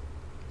Tori?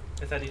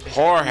 Is that DJ?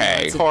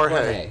 Jorge. It's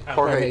Jorge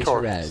Jorge Torres.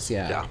 Torres.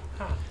 Yeah. Yeah.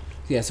 Huh.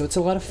 Yeah. So it's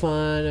a lot of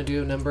fun. I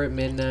do a number at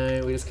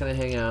midnight. We just kind of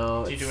hang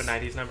out. Do you do a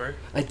 90s number?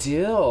 I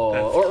do. That's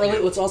Or early.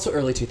 cute. It's also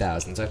early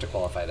 2000s. I have to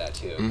qualify that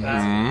too.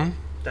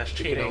 That's You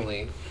can cheating.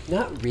 only.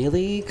 Not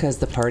really, because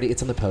the party.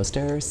 It's on the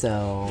poster.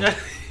 So.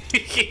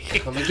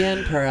 Come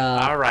again, Pearl.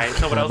 All right,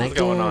 so what Come else is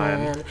going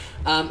on? again.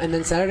 And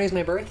then Saturday's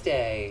my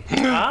birthday. Oh.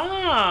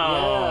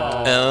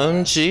 Yeah. I'll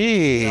be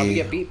OMG.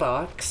 at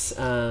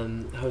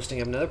Beatbox, hosting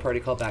another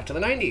party called Back to the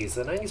 90s,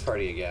 the 90s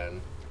party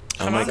again.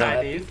 Come my on,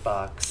 God. 90s.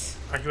 Beatbox.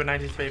 Are you a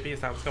 90s baby? Is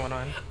that what's going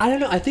on? I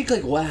don't know. I think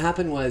like what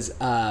happened was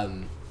I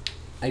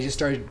just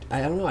started.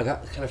 I don't know. I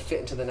got kind of fit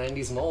into the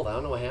 90s mold. I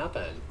don't know what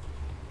happened.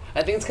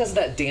 I think it's because of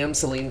that damn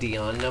Celine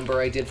Dion number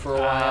I did for a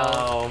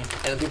while.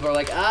 And then people are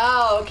like,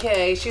 oh,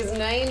 okay, she's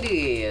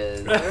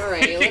 90s. All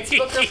right, let's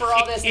book her for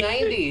all this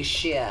 90s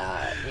shit,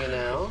 you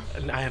know?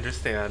 I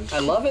understand. I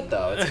love it,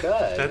 though. It's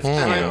good. That's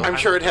I'm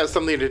sure it has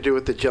something to do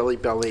with the Jelly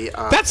Belly.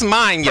 That's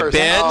mine, you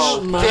bitch.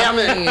 Oh, damn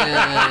it.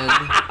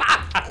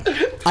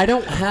 I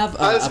don't have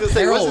I was gonna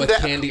say, apparel wasn't with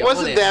that- candy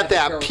wasn't on it. that I have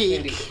that apparel with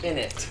peak? candy in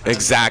it.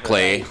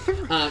 Exactly.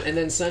 And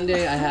then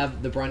Sunday I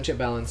have the brunch at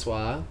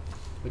Balançois,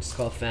 which is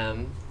called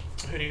Femme.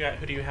 Who do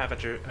you have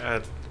at your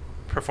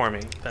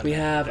performing? We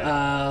have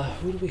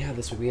who do we have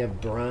this week? We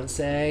have Bronce,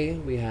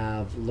 we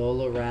have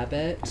Lola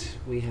Rabbit,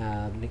 we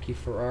have Nikki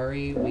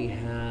Ferrari, we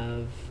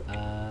have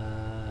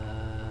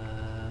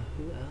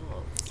who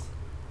else?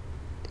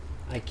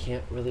 I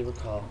can't really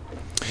recall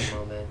at the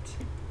moment.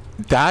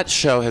 That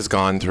show has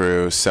gone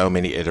through so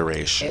many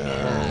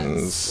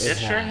iterations. It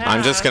sure has.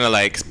 I'm just gonna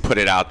put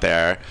it out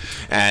there,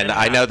 and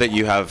I know that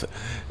you have,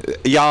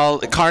 y'all.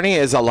 Carney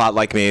is a lot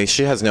like me.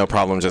 She has no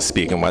problem just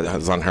speaking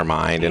what's on her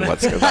mind and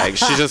what's like.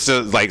 She just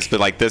likes to be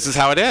like, this is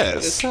how it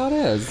is. It's how it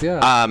is.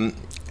 Yeah.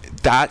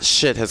 That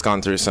shit has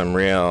gone through some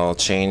real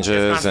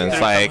changes, and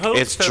it's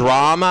hoops,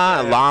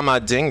 drama, llama,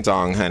 ding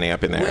dong, honey,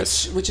 up in there.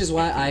 Which is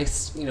why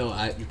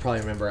you probably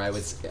remember I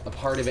was a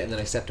part of it, and then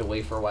I stepped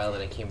away for a while, and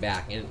then I came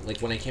back. And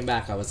when I came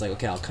back, I was like,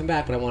 okay, I'll come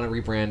back, but I want to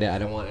rebrand it. I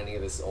don't want any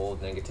of this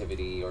old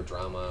negativity or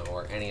drama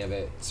or any of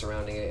it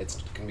surrounding it.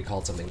 It's gonna be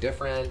called something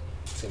different.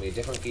 It's gonna be a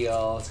different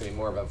feel. It's gonna be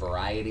more of a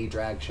variety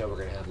drag show.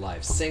 We're gonna have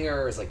live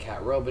singers, like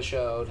Kat Roba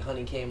showed.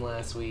 Honey came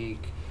last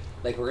week.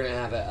 Like, we're gonna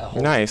have a whole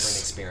different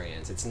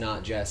experience. It's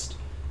not just,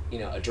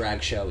 a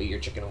drag show, eat your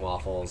chicken and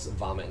waffles,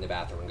 vomit in the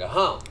bathroom, and go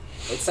home.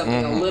 It's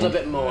something a little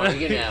bit more,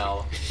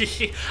 ambiance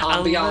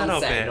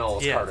and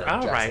Knowles Carter.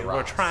 All right,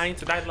 we're trying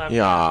to. I love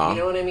Yeah. that. You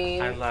know what I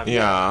mean? I love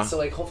Yeah.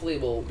 So, hopefully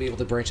we'll be able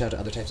to branch out to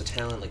other types of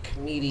talent, like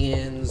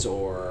comedians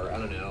or, I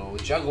don't know,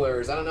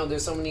 jugglers. I don't know.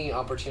 There's so many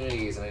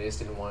opportunities, and I just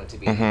didn't want it to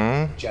be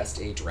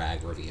just a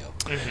drag review.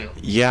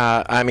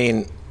 Yeah, I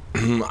mean,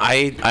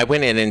 I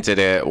went in and did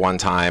it one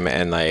time,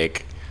 and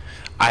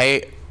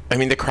I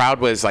mean, the crowd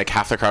was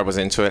half the crowd was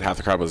into it, half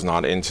the crowd was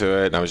not into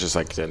it, and I was just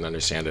didn't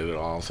understand it at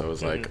all. So I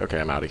was like, okay,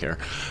 I'm out of here.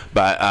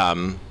 But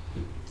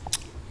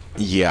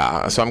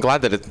yeah, so I'm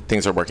glad that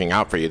things are working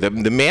out for you. The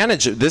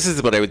manager, this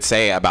is what I would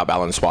say about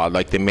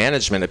Balançois. The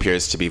management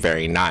appears to be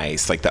very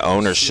nice. The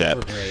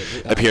ownership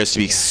appears to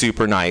be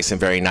super nice and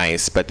very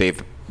nice, but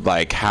they've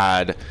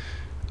had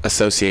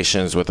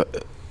associations with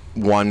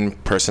one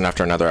person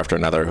after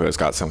another who has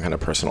got some kind of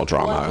personal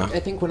drama. Well, I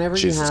think whenever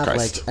you have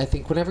Christ.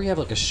 whenever you have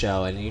a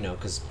show, and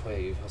because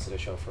you've hosted a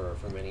show for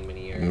many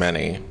years,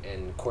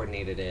 and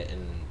coordinated it,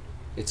 and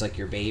it's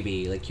your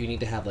baby, you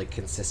need to have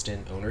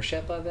consistent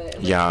ownership of it,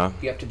 and you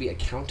have to be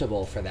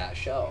accountable for that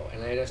show.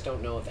 And I just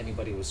don't know if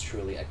anybody was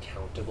truly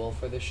accountable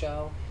for the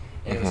show,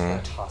 and it was kind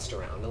of tossed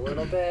around a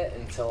little bit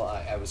until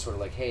I was sort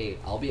of like, hey,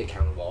 I'll be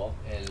accountable,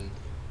 and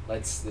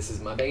this is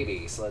my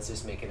baby, so let's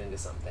just make it into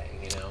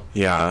something,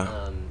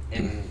 Yeah.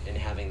 And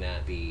having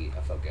that be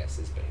a focus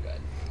has been good.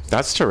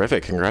 That's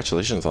terrific.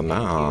 Congratulations on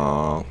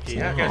that.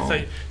 Yeah,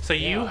 good. So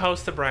you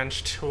host the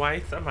brunch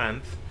twice a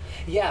month.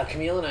 Yeah,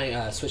 Camille and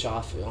I switch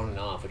off on and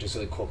off, which is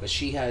really cool because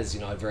she has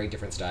a very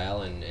different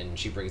style, and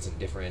she brings in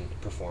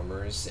different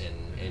performers,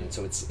 and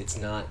so it's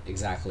not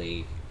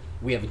exactly,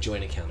 we have a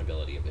joint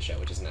accountability of the show,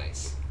 which is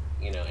nice.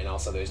 And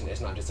also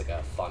it's not just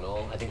a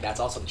funnel. I think that's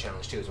also the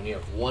challenge too, is when you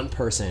have one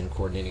person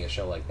coordinating a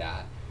show like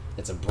that,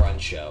 it's a brunch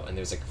show, and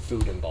there's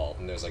food involved,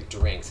 and there's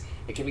drinks.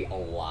 It can be a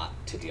lot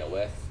to deal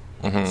with.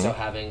 So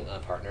having a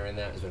partner in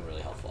that has been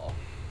really helpful.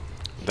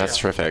 That's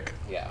terrific.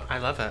 Yeah. I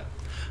love it.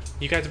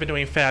 You guys have been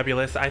doing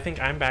fabulous. I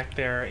think I'm back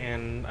there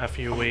in a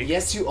few weeks.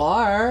 Yes, you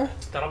are.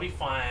 That'll be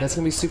fun. That's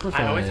going to be super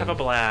fun. I always have a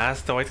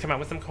blast. Always come out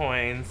with some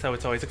coins, so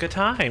it's always a good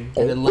time.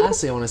 And then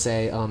lastly, I want to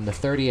say, the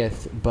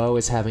 30th, Bo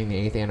is having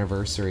the 8th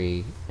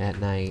anniversary at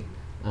night,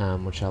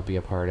 which I'll be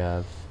a part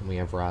of. And we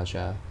have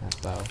Raja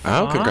at Bo.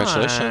 Oh,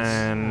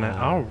 congratulations.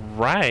 All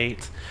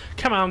right.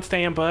 Come on,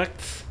 staying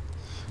booked.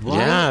 What?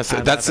 Yeah,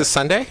 so that's this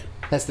Sunday?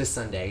 That's this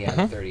Sunday, yeah,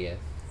 the 30th.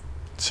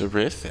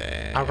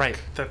 Terrific. All right,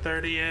 the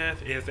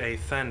 30th is a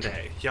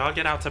Sunday. Y'all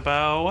get out to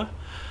Bo.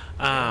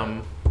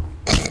 I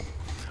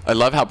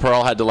love how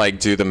Pearl had to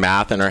do the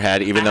math in her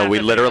head, even though we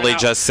literally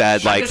just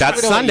said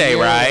that's Sunday,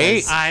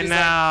 right? I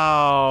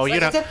know. Is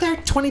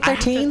that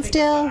 2013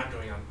 still? I'm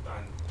doing on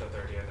the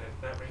 30th.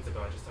 That rings a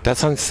bell.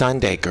 That's on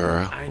Sunday,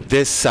 girl.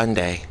 This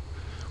Sunday.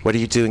 What are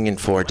you doing in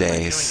 4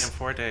 days?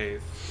 What am I doing in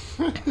 4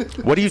 days?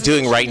 What are you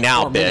doing right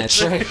now,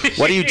 bitch?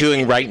 What are you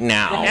doing right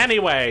now?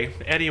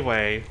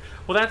 Anyway.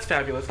 Well, that's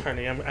fabulous,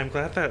 Carney. I'm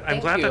glad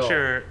that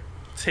you're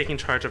taking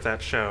charge of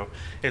that show.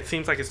 It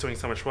seems like it's doing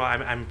so much well.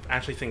 I'm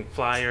actually seeing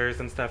flyers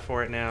and stuff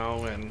for it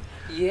now, and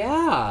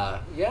yeah.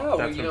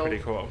 That's been pretty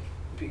cool.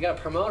 You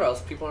gotta promote,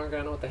 else people aren't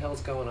gonna know what the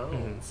hell's going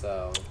on.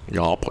 So.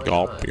 Yup.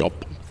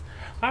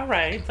 All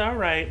right.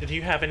 Do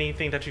you have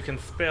anything that you can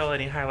spill?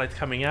 Any highlights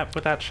coming up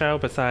with that show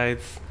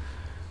besides?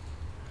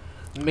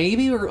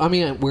 Maybe we're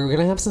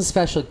gonna have some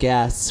special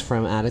guests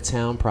from out of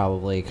town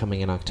probably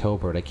coming in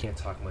October, but I can't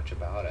talk much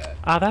about it.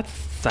 Oh, that's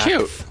sucks.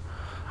 Cute.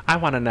 I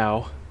want to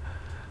know.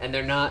 And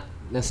they're not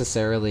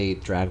necessarily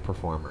drag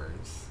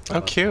performers.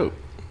 Oh, cute.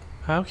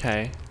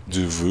 Okay.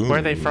 Duvu. Where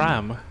are they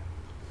from?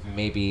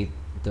 Maybe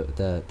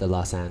the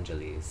Los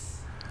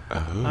Angeles.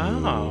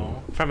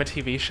 Oh, from a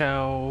TV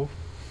show.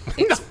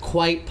 It's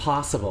quite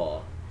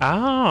possible.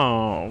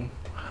 Oh,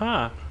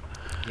 huh.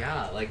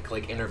 Yeah,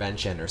 like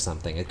Intervention or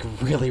something. It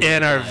really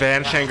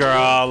Intervention,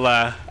 girl.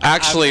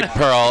 Actually,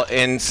 Pearl,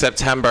 in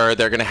September,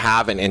 they're going to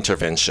have an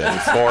intervention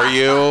for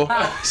you.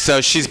 So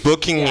she's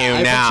booking you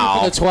I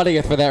now. booked you for the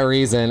 20th for that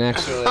reason,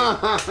 actually.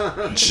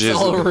 It's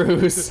all a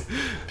ruse.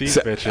 These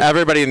So bitches.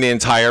 everybody in the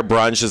entire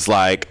brunch is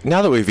like,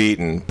 now that we've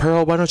eaten,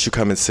 Pearl, why don't you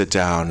come and sit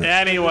down?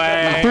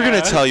 Anyway. We're going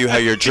to tell you how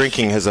your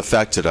drinking has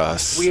affected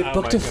us. We have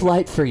booked a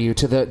flight for you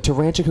to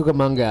Rancho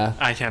Cucamonga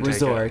I can't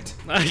Resort. take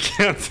it. I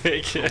can't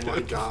take it. Oh my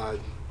God.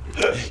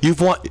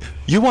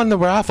 You won the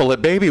raffle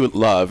at Baby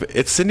Love.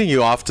 It's sending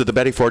you off to the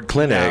Betty Ford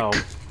Clinic.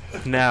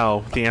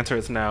 No. The answer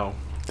is no.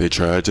 They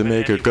tried to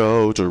make her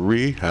go to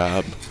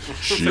rehab.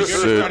 She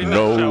said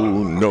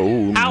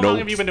no. How long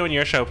have you been doing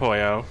your show,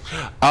 Poyo?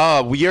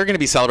 We are going to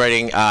be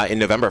celebrating in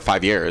November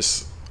 5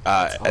 years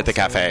at the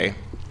cafe,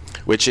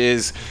 which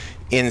is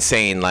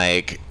insane.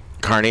 Like,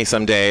 Carney,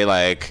 someday,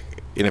 like,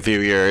 in a few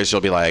years, you'll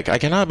be like, I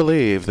cannot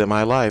believe that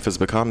my life has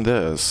become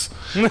this.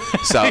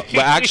 So,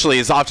 but actually,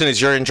 as often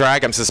as you're in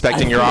drag, I'm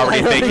suspecting you're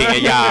already thinking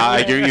it. Yeah,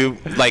 you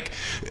like,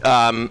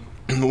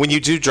 when you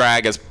do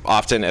drag as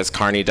often as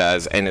Carney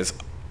does, and as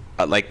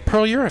like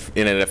Pearl, you're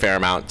in it a fair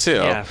amount too.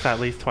 Yes, at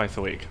least twice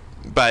a week.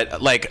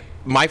 But like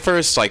my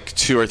first like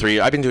 2 or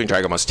 3, I've been doing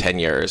drag almost 10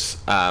 years.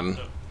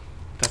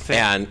 That's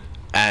it.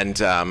 And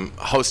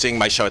hosting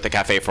my show at the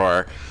cafe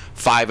for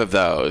 5 of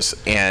those,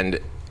 and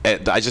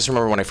I just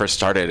remember when I first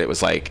started, it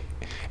was like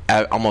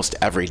almost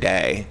every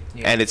day.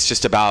 Yeah. And it's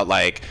just about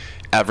like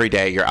every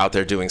day you're out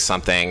there doing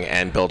something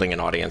and building an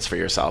audience for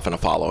yourself and a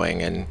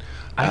following. And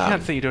I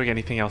can't see you doing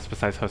anything else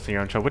besides hosting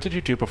your own show. What did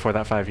you do before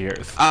that 5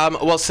 years?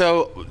 Well,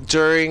 so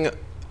during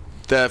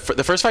the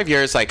first 5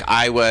 years, like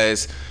I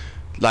was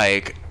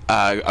like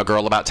a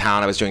girl about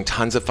town. I was doing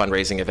tons of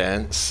fundraising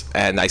events,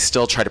 and I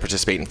still try to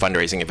participate in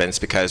fundraising events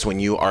because when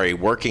you are a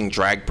working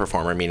drag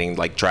performer, meaning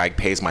like drag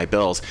pays my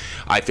bills,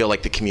 I feel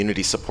like the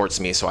community supports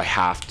me, so I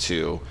have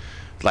to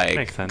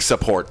like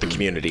support the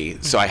community.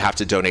 So I have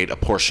to donate a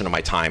portion of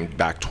my time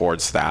back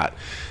towards that.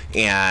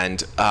 And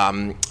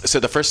so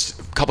the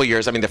first couple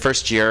years, I mean, the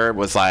first year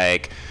was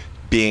like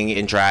being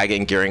in drag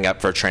and gearing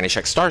up for Tranny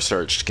Check Star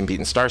Search, to compete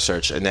in Star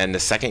Search. And then the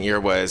second year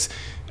was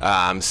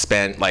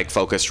spent like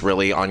focused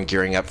really on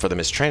gearing up for the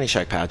Miss Tranny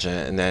Check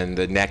pageant. And then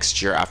the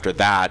next year after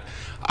that,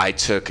 I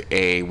took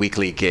a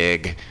weekly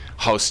gig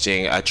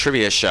hosting a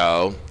trivia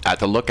show at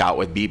the Lookout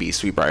with BB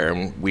Sweetbriar,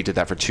 and we did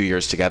that for 2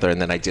 years together, and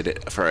then I did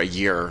it for a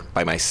year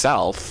by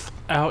myself.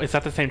 Oh, is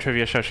that the same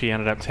trivia show she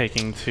ended up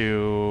taking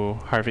to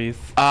Harvey's?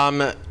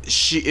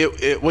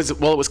 It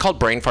was called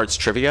Brain Farts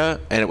Trivia,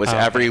 and it was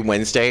every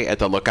Wednesday at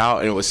the Lookout,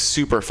 and it was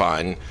super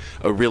fun,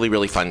 a really,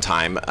 really fun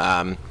time.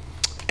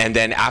 And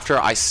then after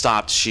I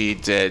stopped, she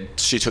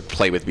took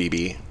Play with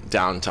BB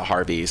down to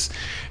Harvey's.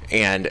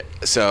 And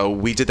so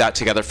we did that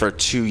together for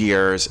 2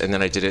 years, and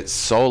then I did it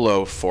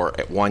solo for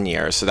 1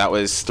 year. So that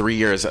was 3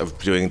 years of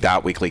doing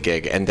that weekly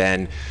gig. And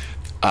then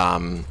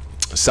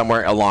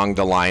somewhere along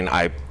the line,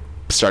 I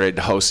started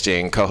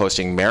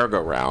co-hosting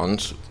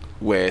Merry-Go-Round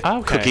with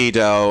Cookie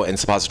Dough and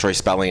Suppository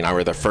Spelling. I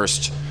were the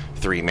first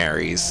 3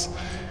 Marys.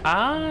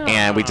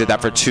 And we did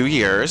that for 2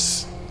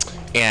 years.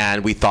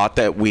 And we thought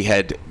that we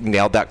had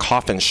nailed that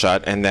coffin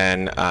shut, and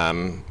then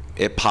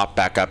it popped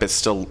back up. It's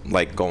still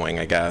like going,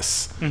 I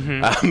guess.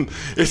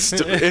 Mm-hmm.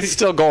 It's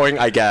still going,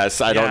 I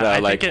guess. I don't know.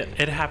 I think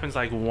it happens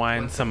like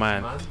once a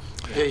month.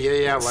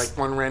 Yeah. Like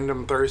one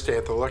random Thursday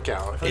at the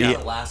Lookout. The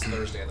last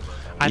Thursday of the month.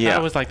 I thought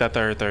it was like that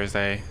third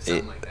Thursday.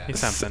 Something like that.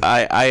 Something.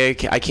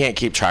 I can't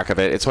keep track of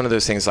it. It's one of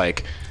those things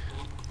like.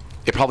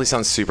 It probably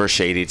sounds super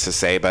shady to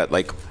say, but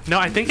like. No,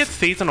 I think it's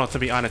seasonal, to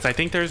be honest. I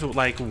think there's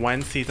like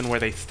one season where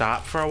they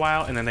stop for a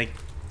while and then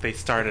they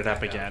start it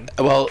up again.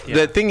 Well,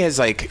 the thing is,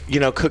 like, you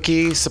know,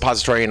 Cookie,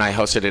 Suppository, and I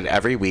hosted it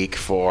every week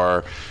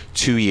for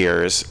 2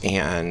 years,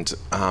 and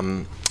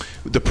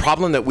the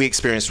problem that we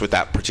experienced with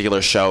that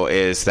particular show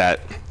is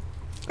that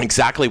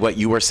exactly what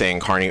you were saying,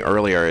 Carney,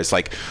 earlier is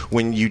like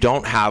when you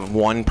don't have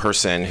one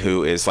person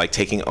who is like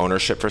taking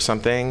ownership for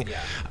something,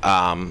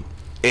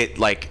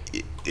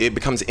 it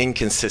becomes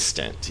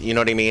inconsistent. You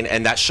know what I mean?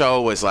 And that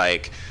show was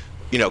like,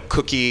 you know,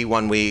 Cookie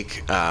 1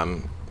 week,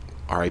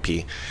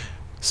 R.I.P.,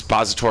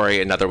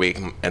 Suppository another week,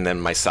 and then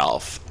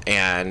myself.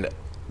 And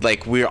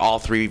like we're all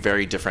 3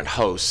 very different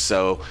hosts.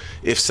 So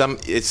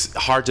it's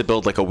hard to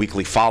build like a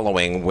weekly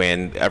following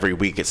when every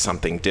week it's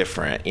something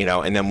different, you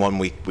know. And then 1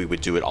 week we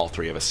would do it all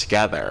 3 of us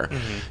together,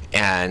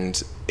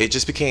 and it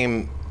just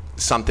became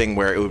something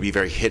where it would be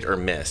very hit or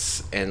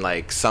miss, and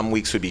like some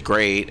weeks would be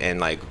great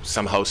and like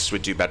some hosts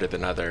would do better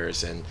than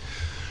others. And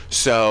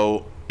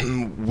so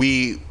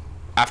we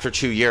after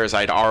 2 years,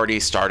 I'd already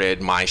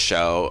started my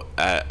show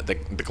at the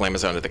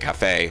Glamazon at the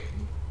cafe.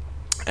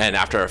 And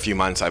after a few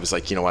months, I was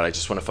like, you know what? I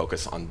just want to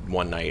focus on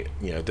one night,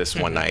 this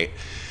one night.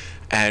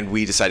 And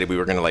we decided we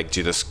were going to like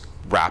do this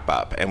wrap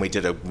up. And we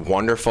did a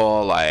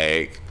wonderful,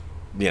 like,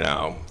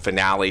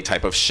 finale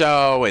type of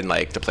show. And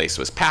like the place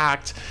was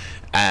packed.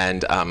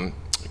 And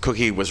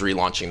Cookie was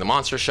relaunching the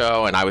Monster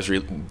Show. And I was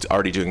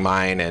already doing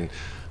mine. And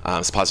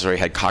Suppository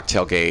had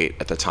Cocktail Gate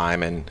at the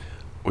time. And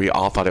we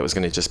all thought it was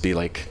going to just be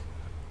like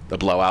the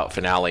blowout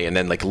finale. And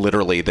then like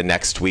literally the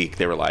next week,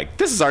 they were like,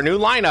 this is our new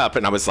lineup.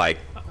 And I was like,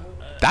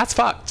 that's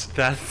fucked.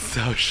 That's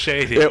so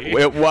shady.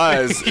 It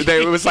was.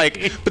 It was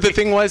like, but the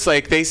thing was,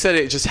 like, they said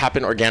it just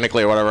happened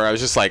organically or whatever. I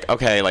was just like,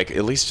 okay, like,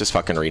 at least just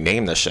fucking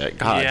rename this shit.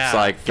 God, Yeah, it's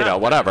like,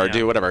 whatever,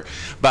 do whatever.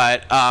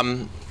 But,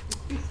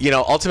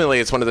 ultimately,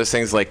 it's one of those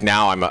things. Like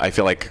now, I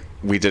feel like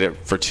we did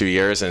it for 2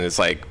 years, and it's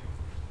like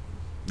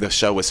the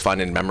show was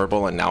fun and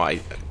memorable, and now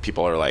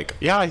people are like,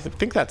 yeah, I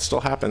think that still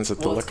happens at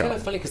the Well, it's Lookout. kind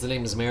of funny because the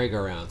name is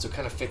merry-go-round, so it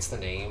kind of fits the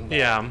name.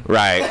 Yeah.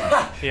 Right.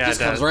 Yeah,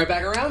 Just comes right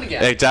back around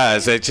again. It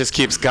does. It just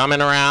keeps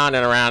coming around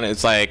and around.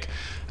 It's like,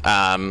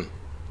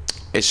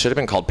 it should have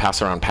been called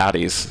Pass Around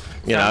Patties,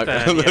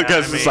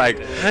 because it's like,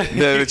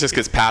 it just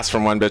gets passed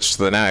from one bitch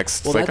to the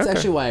next. Well, It's like, that's okay.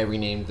 actually why I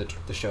renamed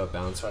the show at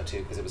Balance Spot too,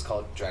 because it was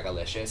called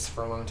Dragalicious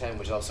for a long time,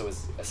 which also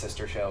was a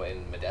sister show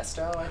in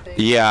Modesto, I think.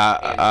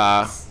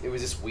 Yeah. And it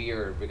was just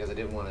weird because I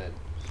didn't want to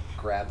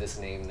grab this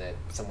name that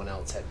someone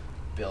else had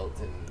built,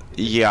 and it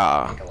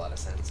didn't make a lot of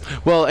sense.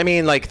 Well, I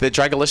mean, like the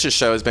Dragalicious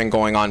show has been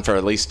going on for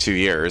at least 2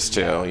 years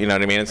too. Yeah. You know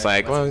what I mean? It's Right,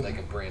 like, it well, wasn't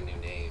like a brand new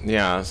name.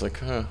 yeah. It's like,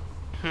 huh.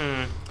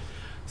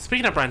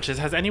 Speaking of brunches,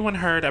 has anyone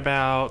heard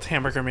about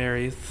Hamburger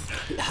Mary's?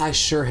 I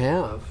sure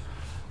have.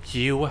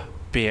 You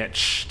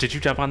bitch. Did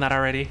you jump on that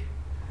already?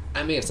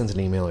 I may have sent an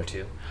email or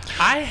two.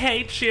 I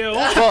hate you.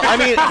 Well, I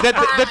mean,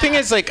 the thing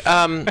is, like,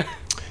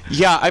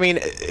 yeah, I mean,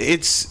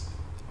 it's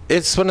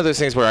one of those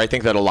things where I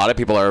think that a lot of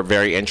people are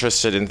very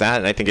interested in that,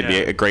 and I think it'd be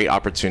a great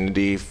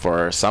opportunity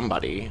for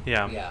somebody.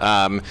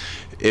 Yeah.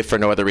 If for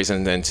no other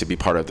reason than to be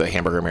part of the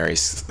Hamburger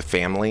Mary's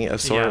family of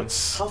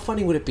sorts. How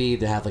funny would it be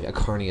to have like a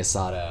carne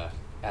asada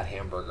at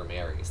Hamburger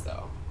Mary's,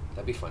 though?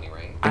 That'd be funny,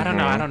 right? I don't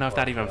know. I don't know if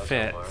that even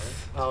fits.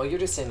 Oh, you're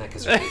just saying that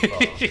because you're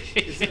hateful.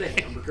 Is it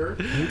a hamburger?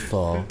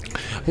 Hateful.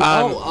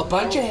 A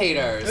bunch of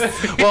haters.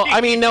 Well, I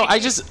mean, no, I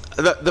just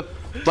the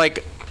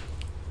like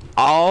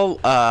all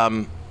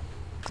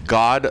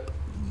God,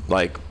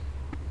 like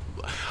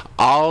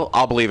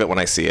I'll believe it when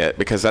I see it,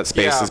 because that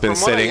space has been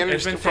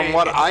sitting. From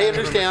what I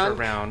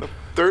understand,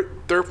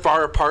 they're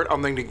far apart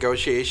on the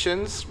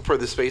negotiations for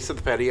the space at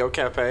the Patio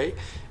Cafe,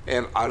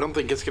 and I don't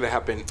think it's going to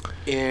happen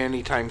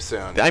anytime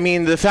soon. I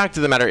mean, the fact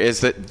of the matter is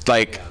that,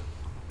 like,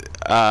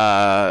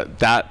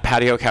 that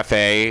Patio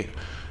Cafe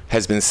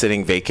has been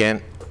sitting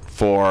vacant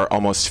for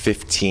almost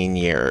 15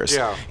 years.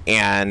 Yeah.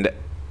 And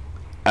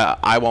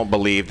I won't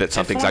believe that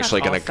something's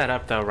actually going to set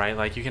up though, right?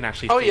 Like you can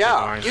actually. Oh, see yeah.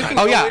 the bar inside.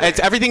 Oh yeah,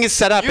 everything is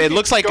set up. You It can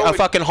looks like go a and-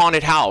 fucking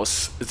haunted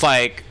house. It's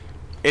like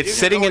it's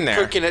sitting in there.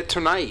 Cooking it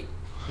tonight.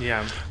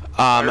 Yeah.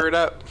 Fire it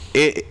up.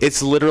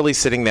 It's literally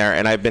sitting there,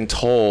 and I've been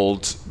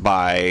told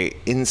by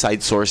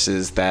inside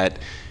sources that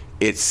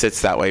it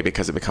sits that way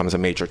because it becomes a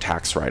major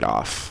tax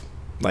write-off.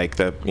 Like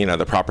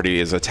the property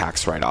is a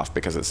tax write-off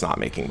because it's not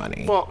making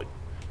money. Well,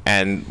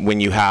 and when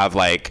you have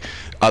like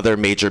other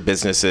major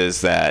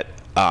businesses that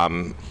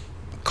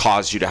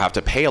cause you to have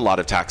to pay a lot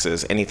of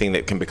taxes, anything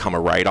that can become a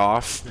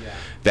write-off,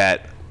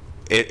 that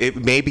it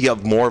may be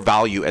of more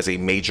value as a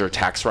major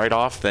tax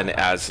write-off than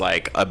as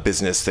like a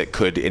business that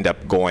could end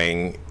up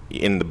going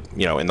in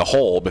the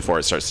hole before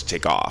it starts to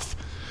take off.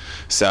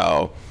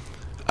 So,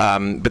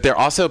 but they're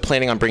also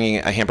planning on bringing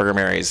a Hamburger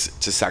Mary's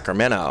to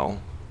Sacramento.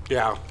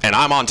 Yeah. And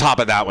I'm on top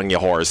of that one, you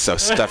whores. So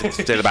stay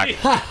to the back.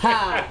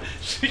 I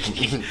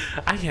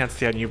can't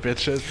stand you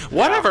bitches.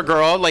 Whatever,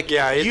 girl. Like,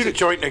 yeah, it's a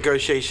joint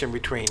negotiation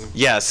between.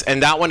 Yes,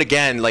 and that one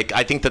again. Like,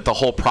 I think that the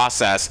whole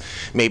process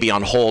may be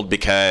on hold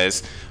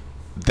because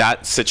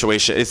that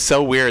situation. It's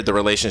so weird. The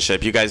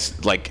relationship. You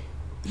guys like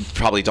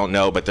probably don't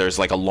know, but there's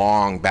like a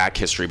long back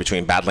history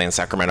between Badlands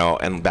Sacramento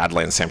and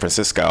Badlands San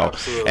Francisco.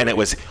 Absolutely. And it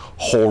was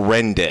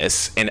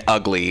horrendous and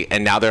ugly,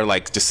 and now they're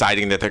like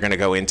deciding that they're going to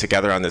go in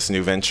together on this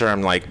new venture.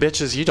 I'm like,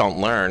 bitches, you don't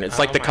learn. It's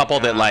like the couple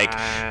that like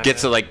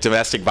gets to like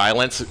domestic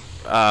violence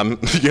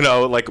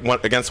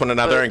like against one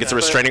another and gets a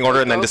restraining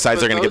order and then decides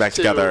they're going to get back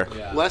together.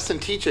 Les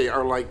and TJ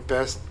are like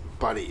best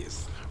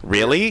buddies.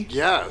 Really?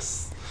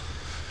 Yes.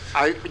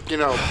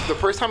 The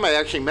first time I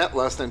actually met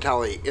Les and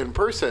Tally in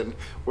person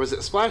was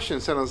at Splash in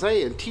San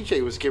Jose, and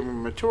TJ was giving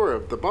him a tour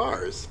of the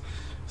bars.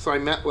 So I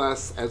met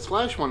Les at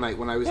Splash one night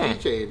when I was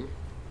DJing.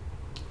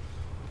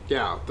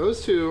 Yeah,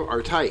 those two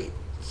are tight.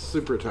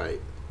 Super tight.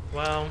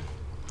 Well.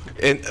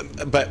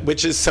 But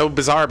which is so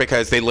bizarre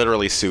because they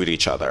literally sued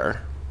each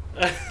other.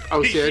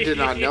 Oh, see, I did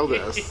not know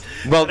this.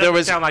 Well, there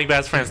was sound like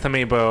best friends to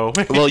me, boo.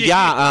 Well,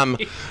 yeah.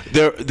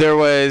 There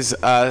was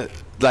a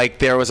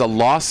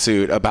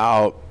lawsuit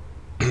about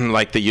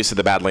like the use of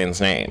the Badlands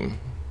name.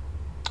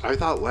 I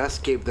thought Les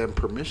gave them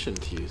permission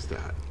to use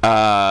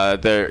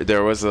that.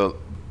 There was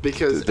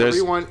Because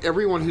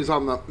everyone who's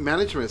on the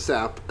management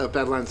staff of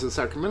Badlands in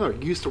Sacramento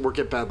used to work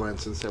at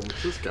Badlands in San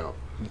Francisco.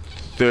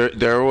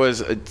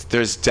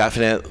 There's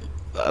definite,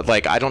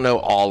 like, I don't know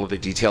all of the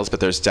details, but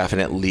there's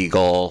definite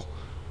legal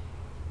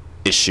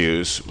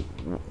issues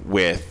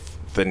with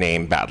the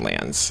name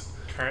Badlands.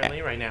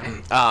 Currently, right now?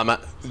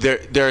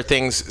 There are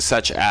things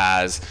such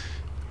as,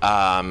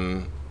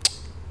 like,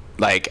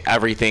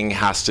 everything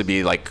has to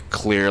be, like,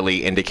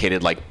 clearly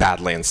indicated, like,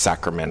 Badlands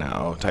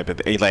Sacramento type of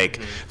thing.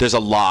 Like, there's a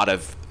lot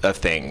of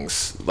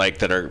things, like,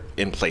 that are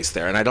in place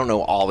there. And I don't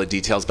know all the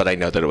details, but I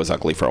know that it was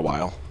ugly for a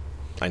while.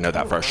 I know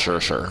that for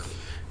sure.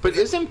 But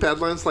isn't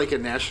Badlands like a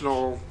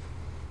national,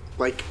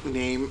 like,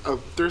 name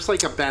of? There's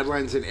like a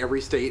Badlands in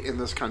every state in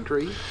this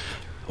country.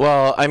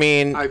 Well, I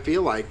mean, I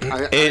feel like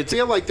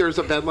there's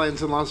a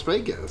Badlands in Las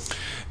Vegas.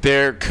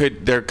 There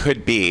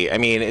could be. I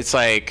mean, it's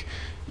like,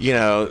 you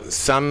know,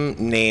 some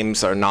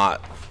names are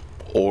not,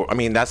 or I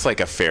mean, that's like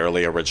a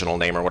fairly original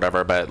name or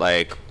whatever. But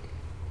like,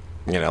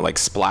 you know, like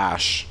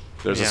Splash.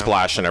 There's a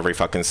Splash in every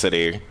fucking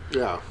city.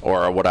 Yeah.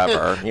 Or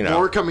whatever, you know.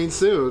 More coming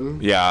soon.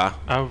 Yeah.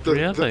 Oh,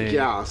 really?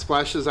 Yeah.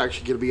 Splash is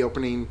actually going to be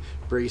opening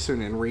very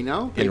soon in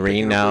Reno. In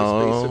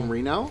Reno. Space in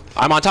Reno.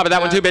 I'm on top of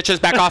that one too,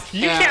 bitches. Back off.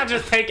 You can't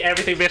just take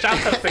everything, bitch. I'm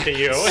so sick of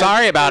you.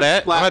 Sorry about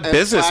it. I'm a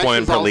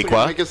businesswoman for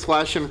Liqua. Make a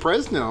Splash in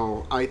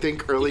Fresno, I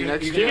think, early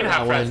next year. You can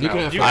have Fresno. You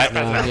can have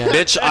Fresno. Yeah.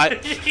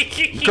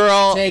 Bitch,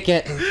 girl. Take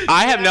it.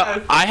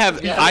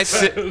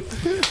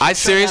 I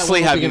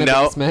seriously have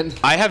no.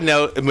 I have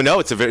no. No,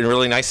 it's a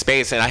really nice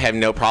space, and I have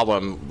no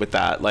problem with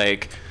that.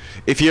 Like,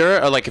 if you're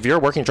a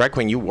working drag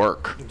queen, you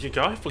work. You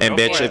go. And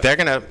bitch, if they're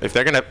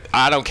gonna,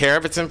 I don't care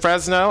if it's in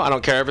Fresno. I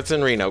don't care if it's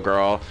in Reno,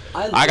 girl.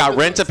 I got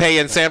rent to pay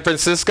in San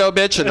Francisco,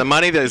 bitch, and the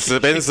money that's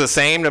the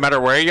same no matter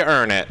where you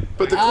earn it.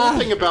 But the cool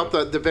thing about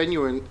the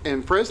venue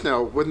in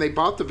Fresno, when they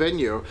bought the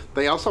venue,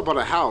 they also bought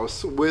a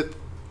house with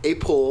a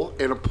pool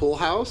and a pool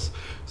house.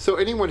 So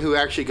anyone who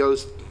actually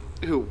goes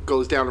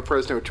down to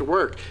Fresno to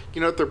work,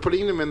 you know, they're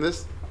putting them in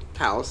this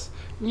house,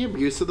 and you have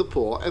use of the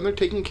pool, and they're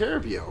taking care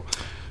of you.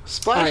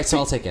 Splash, all right, so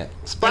I'll take it.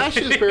 Splash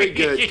is very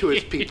good to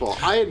its people,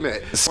 I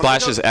admit.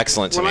 Splash is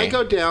excellent to me. When I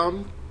go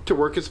down to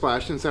work at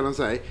Splash in San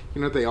Jose,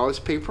 you know, they always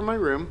pay for my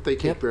room. They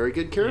take very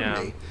good care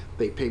of me.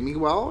 They pay me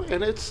well,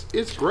 and it's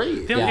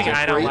great. The only thing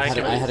I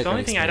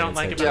don't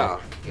like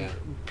about Yeah.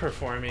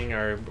 performing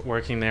or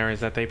working there is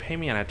that they pay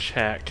me on a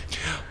check.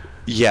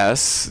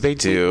 Yes, they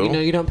do. You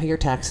know, you don't pay your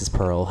taxes,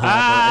 Pearl. However,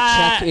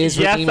 a check is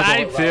redeemable.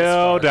 Yes,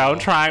 I do. Don't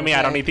try me. Okay.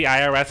 I don't need the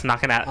IRS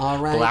knocking at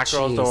black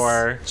girl's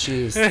door.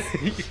 Jeez.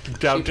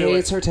 Don't do it. She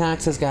pays her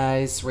taxes,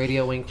 guys.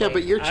 Radio wink. Yeah,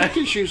 but your check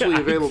is usually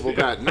available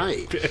that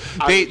night.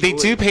 They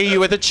do pay you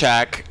with a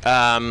check.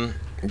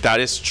 That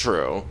is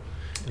true.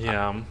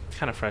 Yeah, it's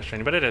kind of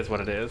frustrating, but it is what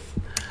it is.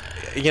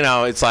 You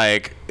know, it's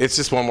like, it's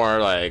just one more,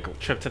 like,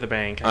 trip to the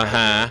bank.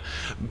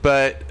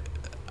 But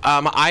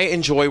I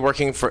enjoy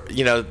working for,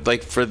 you know,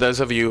 like, for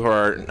those of you who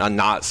are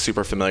not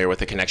super familiar with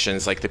the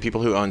connections, like the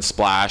people who own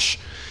Splash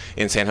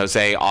in San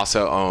Jose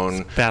also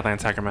own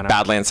Badlands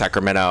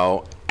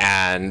Sacramento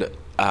and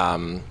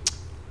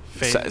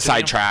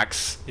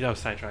Sidetracks.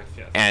 Sidetracks,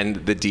 yes. And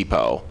the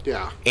Depot.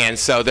 Yeah. And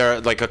so they're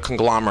like a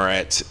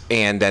conglomerate,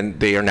 and then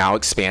they are now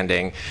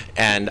expanding.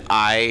 And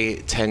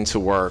I tend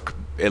to work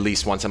at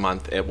least once a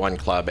month at one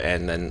club,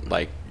 and then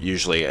like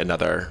usually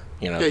another.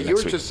 You know, you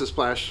were just a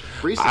Splash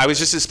recently. I was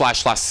just at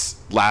Splash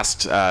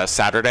last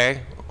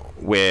Saturday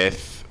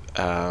with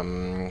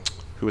who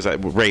was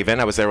that? Raven.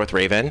 I was there with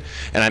Raven,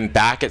 and I'm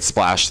back at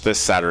Splash this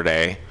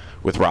Saturday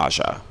with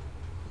Raja.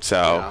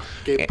 So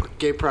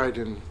Gay Pride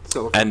in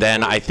Silicon and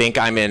then I think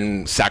I'm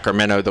in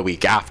Sacramento the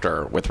week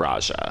after with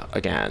Raja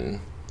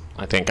again.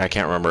 I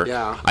can't remember.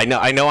 Yeah. I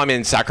know I'm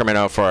in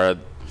Sacramento for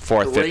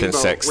 4th, 5th, and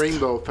 6th.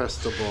 Rainbow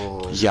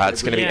Festival. Yeah,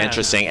 it's going to be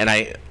interesting. And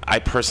I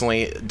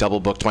personally double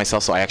booked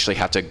myself, so I actually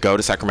have to go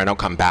to Sacramento,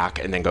 come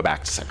back, and then go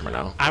back to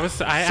Sacramento. I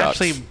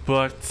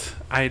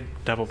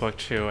double booked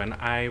too, and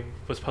I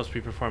was supposed to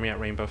be performing at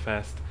Rainbow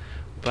Fest,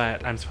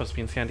 but I'm supposed to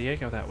be in San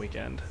Diego that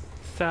weekend.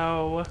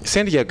 So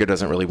San Diego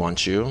doesn't really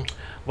want you.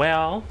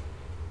 Well,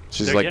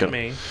 she's like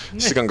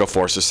she's gonna go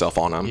force herself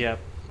on them. Yep.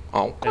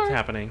 Oh, it's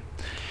happening.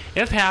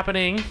 It's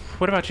happening.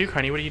 What about you,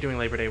 Carney? What are you doing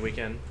Labor Day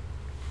weekend?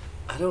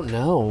 I don't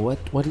know.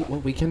 What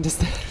weekend is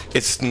that?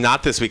 It's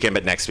not this weekend,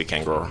 but next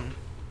weekend, girl.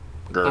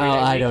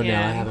 I don't know.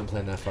 I haven't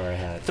planned that far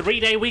ahead.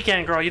 3-day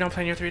weekend, girl. You don't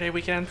plan your 3-day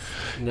weekends?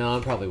 No,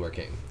 I'm probably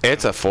working.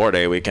 It's a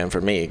 4-day weekend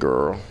for me,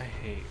 girl. I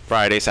hate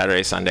Friday,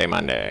 Saturday, Sunday,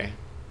 Monday.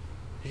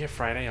 You get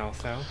Friday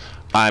also?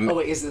 Oh,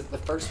 wait, is it the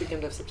first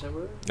weekend of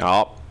September?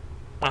 Yup.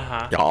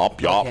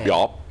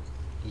 Yup.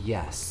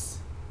 Yes.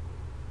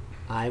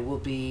 I will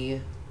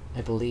be,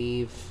 I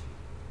believe,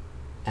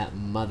 at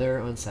Mother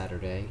on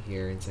Saturday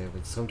here in San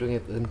Francisco. I'm doing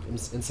it in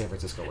San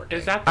Francisco working.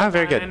 Is that the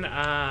very good.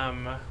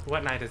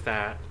 What night is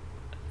that?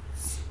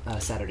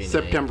 Saturday night.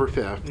 September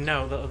 5th.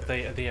 No,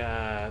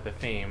 the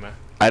theme.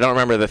 I don't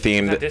remember the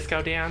theme. Is that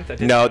disco dance?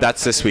 No,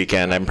 that's this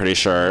weekend, I'm pretty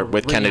sure,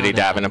 with Kennedy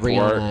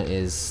Davenport. Rihanna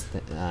is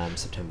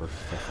September 5th,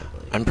 I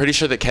believe. I'm pretty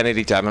sure that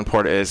Kennedy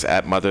Davenport is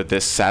at Mother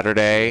this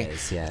Saturday.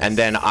 Yes, yes. And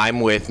then I'm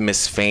with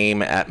Miss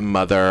Fame at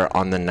Mother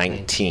on the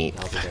 19th.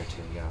 I'll be there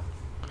too,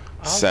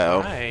 yeah.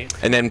 So, right.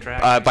 and then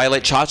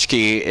Violet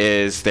Chachki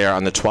is there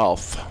on the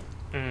 12th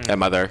at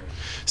Mother.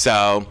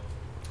 So,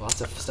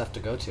 lots of stuff to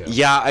go to.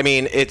 yeah, I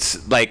mean, it's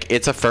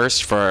a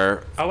first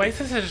for.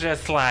 Oasis is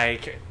just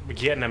like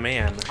getting them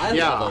in. I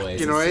love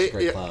Oasis. You know, It's a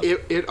great club.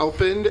 it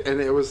opened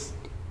and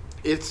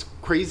it's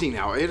crazy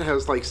now. It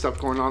has like stuff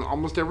going on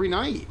almost every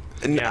night.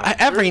 Yeah.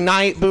 Every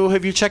night, boo.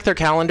 Have you checked their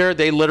calendar?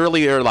 They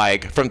literally are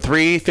like from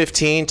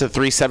 3:15 to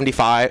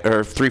 3:75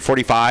 or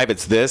 3:45.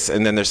 It's this,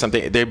 and then there's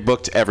something. They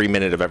booked every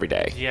minute of every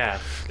day. Yeah.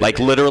 Like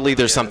literally,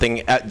 there's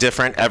something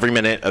different every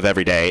minute of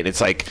every day, and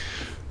it's like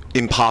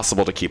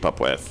impossible to keep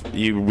up with.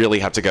 You really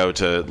have to go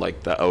to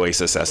like the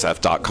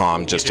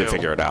oasissf.com just to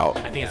figure it out.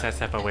 I think it's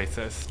SF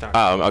Oasis.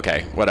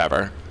 Okay,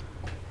 whatever.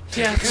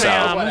 Yeah,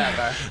 So,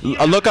 whatever.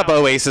 Look up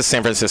Oasis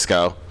San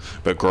Francisco.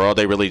 But girl,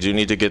 they really do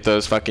need to get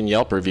those fucking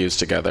Yelp reviews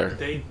together.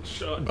 They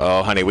should.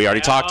 Oh, honey, we already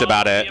talked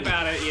about it.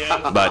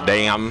 Yeah. But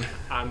damn.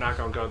 I'm not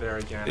gonna go there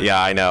again.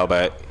 Yeah, I know,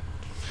 but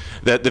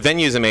the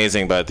venue's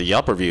amazing, but the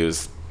Yelp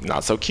reviews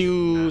not so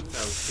cute. Not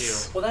so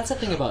cute. Well, that's the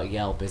thing about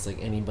Yelp is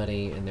like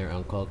anybody and their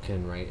uncle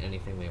can write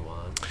anything they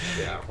want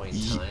at any point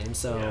in time.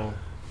 So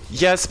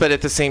Yes, but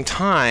at the same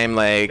time,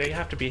 like they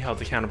have to be held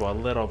accountable a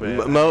little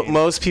bit.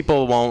 Most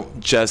people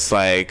won't just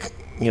like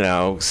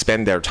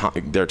spend their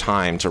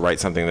time to write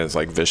something that's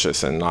like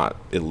vicious and not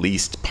at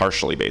least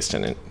partially based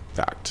in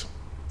fact.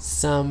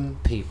 some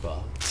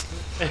people.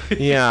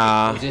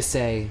 Yeah. You just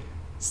say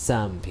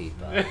some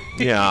people.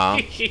 Yeah.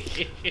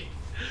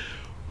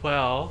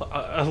 Well,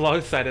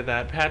 alongside of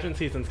that, pageant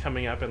season's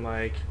coming up in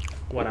like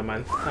a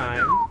month's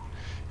time.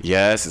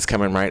 Yes, it's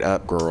coming right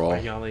up, girl. Are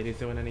y'all ladies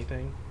doing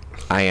anything?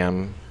 I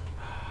am.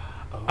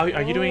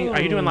 Are you doing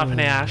La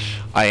Panache?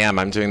 I am.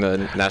 I'm doing the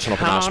National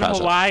Panache Town pageant.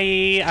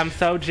 Hawaii. I'm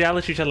so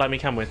jealous. You should let me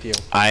come with you.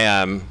 I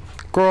am.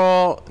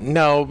 Girl,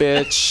 no,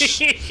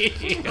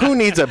 bitch. Who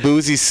needs a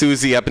boozy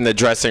Susie up in the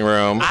dressing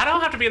room? I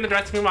don't have to be in the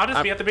dressing room. I'll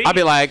just be at the beach. I'll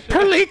be like,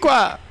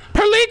 Perliqua,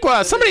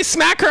 somebody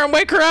smack her and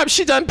wake her up.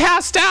 She done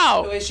passed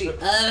out. Who is she?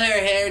 Other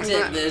hair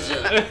tip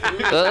vision.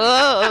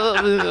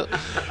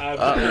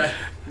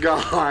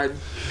 God.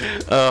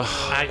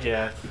 I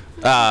guess.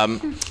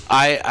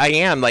 I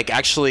am. Like,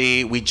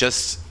 actually,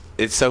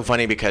 it's so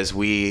funny because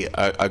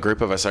a group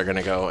of us are going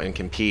to go and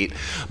compete.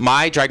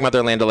 My drag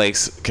mother, Land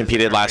O'Lakes,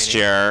 competed last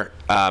year.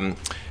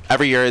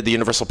 Every year, the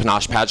Universal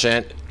Panache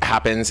pageant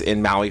happens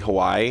in Maui,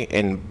 Hawaii.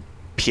 And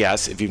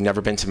P.S., if you've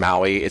never been to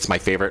Maui, it's my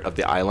favorite of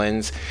the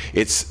islands.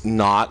 It's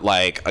not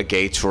like a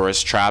gay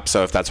tourist trap,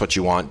 so if that's what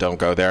you want, don't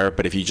go there.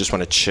 But if you just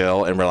want to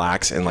chill and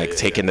relax and like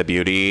take in the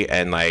beauty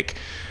and like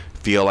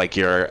feel like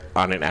you're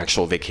on an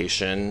actual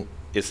vacation,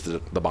 it's the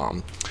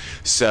bomb.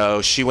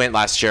 So she went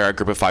last year. A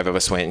group of 5 of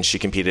us went, and she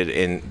competed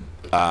in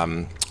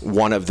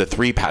one of the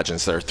 3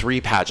 pageants. There are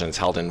 3 pageants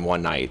held in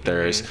one night.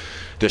 There's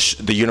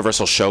the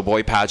Universal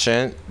Showboy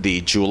pageant,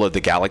 the Jewel of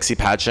the Galaxy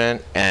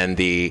pageant, and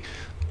the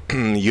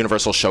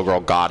Universal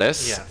Showgirl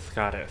Goddess. Yes,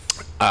 Goddess.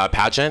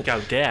 Pageant.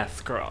 Goddess,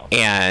 girl.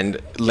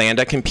 And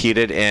Landa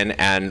competed in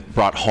and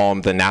brought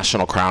home the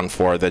national crown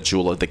for the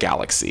Jewel of the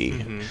Galaxy.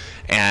 Mm-hmm.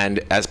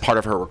 And as part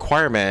of her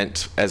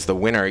requirement, as the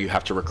winner, you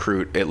have to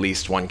recruit at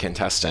least 1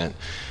 contestant.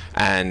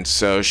 And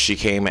so she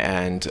came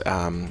and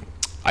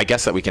I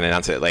guess that we can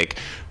announce it. Like,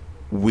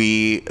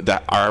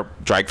 our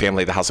drag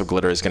family, the House of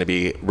Glitter, is going to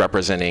be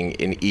representing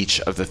in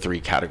each of the 3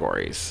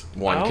 categories.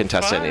 One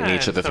contestant in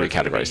each of the 3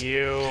 categories.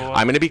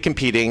 I'm going to be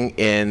competing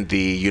in the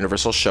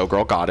Universal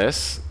Showgirl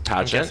Goddess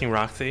pageant. I'm guessing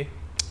Roxy.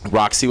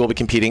 Roxy will be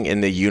competing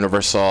in the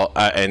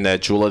in the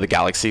Jewel of the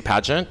Galaxy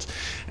pageant.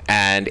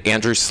 And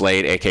Andrew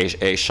Slade,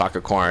 aka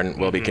Shaka Korn,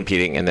 will be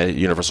competing in the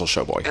Universal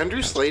Showboy.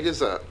 Andrew Slade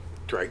is a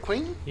drag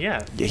queen?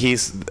 Yeah.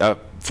 He's a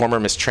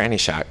former Miss Tranny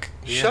Shack.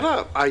 Yeah. Shut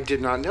up. I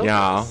did not know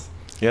this.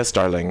 Yes,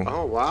 darling.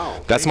 Oh,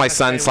 wow. That's my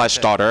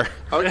son/daughter.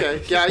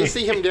 Okay. Yeah, I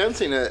see him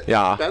dancing at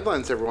Yeah.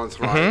 Badlands every once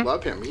in a while. I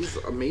love him. He's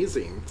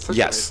amazing. Such a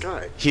nice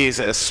guy. He's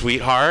a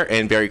sweetheart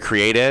and very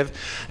creative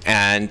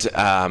and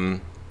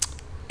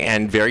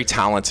very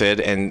talented.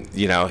 And,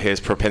 his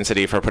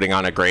propensity for putting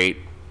on a great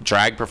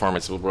drag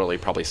performance will really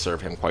probably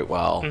serve him quite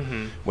well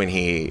when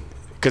he...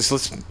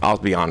 Because I'll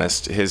be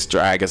honest, his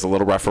drag is a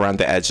little rough around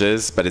the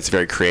edges, but it's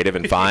very creative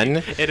and fun.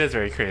 It is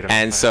very creative.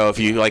 And so if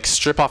you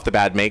strip off the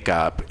bad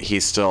makeup,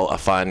 he's still a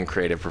fun,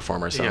 creative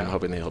performer. So I'm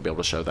hoping that he'll be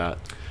able to show that.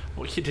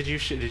 Well,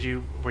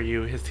 were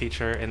you his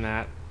teacher in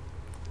that?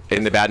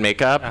 In the bad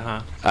makeup?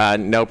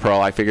 No, Pearl.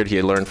 I figured he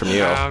had learned from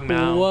you. Oh,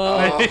 no.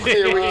 Whoa. Oh,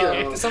 here we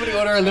go. Did somebody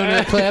order a Lunar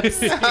Eclipse?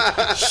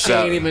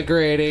 Shady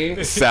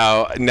McGrady.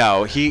 So,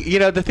 no.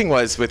 The thing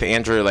was with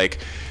Andrew,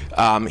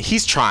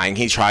 he's trying.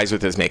 He tries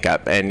with his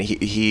makeup, and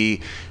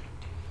he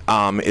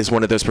is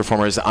one of those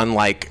performers,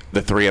 unlike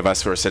the three of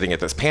us who are sitting at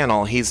this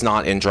panel, he's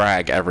not in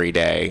drag every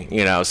day,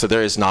 so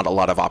there is not a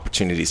lot of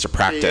opportunities to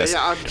practice.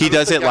 He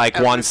does it like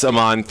once a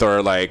month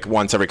or like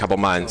once every couple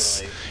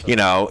months.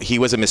 Totally. He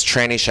was a Miss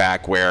Tranny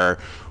Shack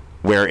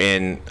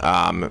wherein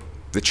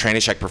the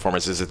Tranny Shack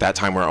performances at that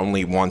time were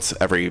only once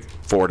every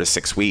 4 to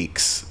 6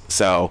 weeks.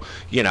 So,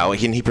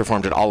 he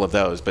performed at all of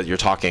those, but you're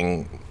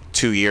talking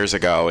 2 years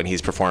ago and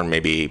he's performed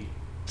maybe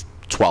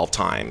 12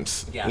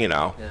 times, Yeah,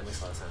 that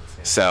makes a lot of sense.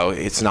 Yeah. So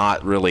it's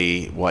not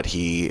really what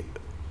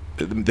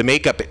the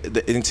makeup,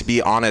 and to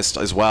be honest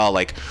as well,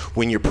 like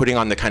when you're putting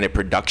on the kind of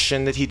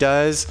production that he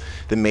does,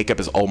 the makeup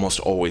is almost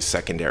always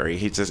secondary.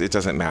 It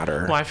doesn't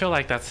matter. Well, I feel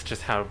like that's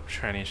just how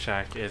Tranny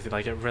Shack is.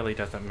 Like, it really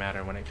doesn't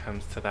matter when it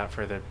comes to that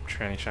for the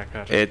Tranny Shack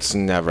pageant. It's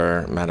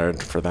never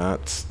mattered for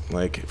that,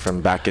 like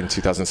from back in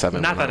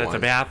 2007. Not that it's a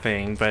bad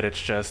thing, but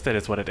it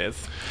is what it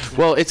is.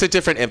 Well, it's a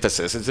different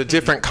emphasis. It's a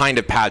different kind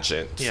of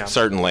pageant. Yeah.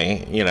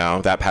 Certainly,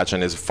 that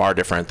pageant is far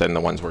different than the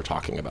ones we're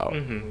talking about.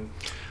 Mm-hmm.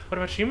 What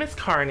about you, Miss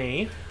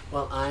Carney?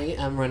 Well, I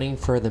am running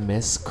for the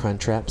Miss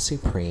Crunchwrap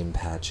Supreme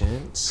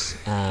pageant.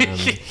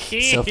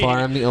 So far,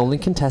 I'm the only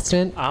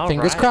contestant. All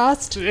Fingers right.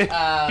 crossed.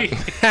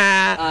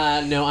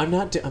 No, I'm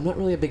not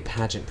really a big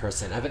pageant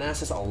person. I've been asked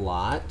this a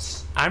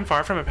lot. I'm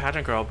far from a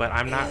pageant girl, but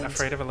I'm not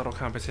afraid of a little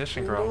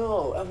competition girl.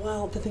 No,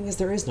 well, the thing is,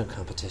 there is no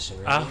competition,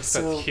 really. Oh,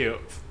 that's cute.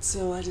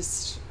 So I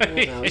don't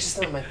know. It's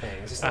just not my thing.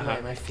 It's just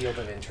not my field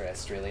of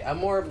interest, really. I'm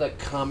more of the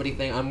comedy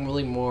thing. I'm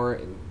really more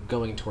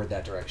going toward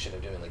that direction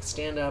of doing like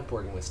stand-up,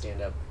 working with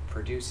stand-up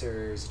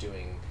producers,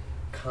 doing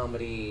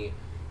comedy,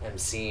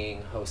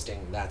 emceeing,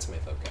 hosting. That's my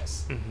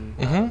focus.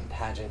 Mm-hmm.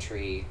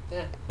 Pageantry,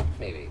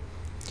 maybe.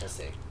 We'll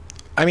see.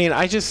 I mean,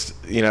 I just,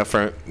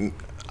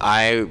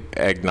 I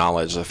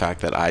acknowledge the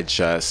fact that I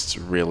just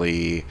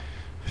really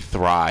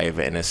thrive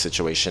in a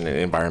situation, an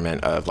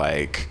environment of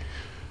like,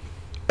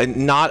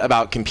 not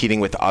about competing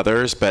with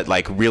others, but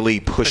like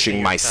really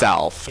pushing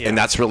myself. Yeah. And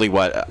that's really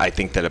what I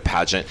think that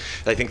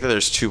I think that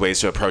there's two ways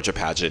to approach a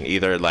pageant.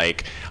 Either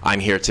like I'm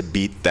here to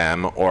beat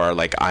them, or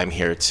like I'm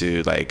here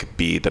to like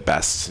be the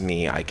best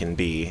me I can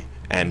be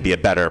and be a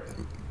better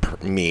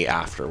me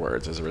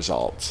afterwards as a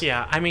result.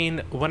 Yeah, I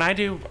mean, when I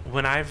do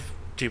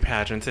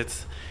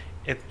pageants,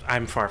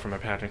 I'm far from a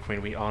pageant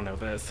queen. We all know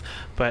this,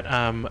 but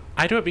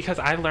I do it because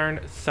I learn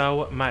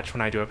so much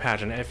when I do a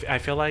pageant. I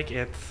feel like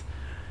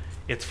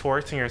it's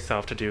forcing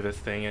yourself to do this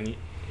thing, and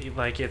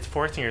it's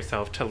forcing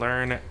yourself to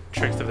learn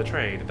tricks of the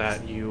trade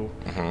that you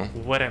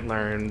wouldn't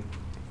learn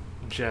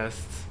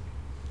just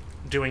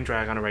doing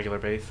drag on a regular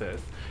basis.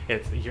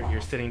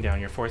 You're sitting down,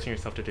 you're forcing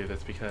yourself to do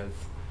this because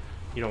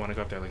you don't want to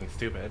go up there looking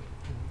stupid.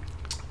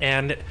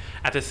 And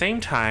at the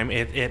same time,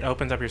 it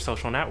opens up your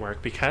social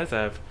network. Because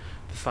of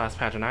this last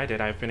pageant I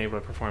did, I've been able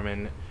to perform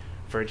in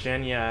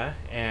Virginia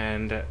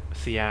and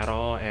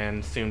Seattle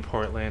and soon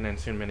Portland and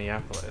soon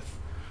Minneapolis.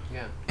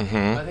 Yeah,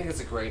 Mm-hmm. I think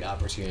it's a great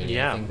opportunity.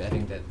 Yeah. I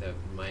think that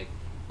my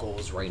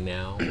goals right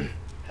now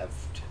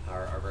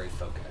are very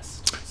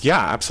focused. Yeah,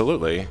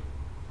 absolutely.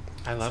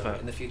 I love it.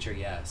 In the future,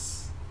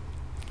 yes.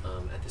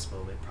 At this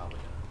moment, probably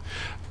not.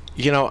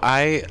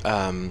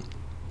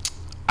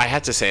 I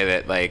had to say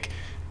that like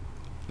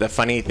the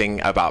funny thing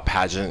about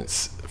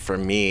pageants for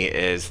me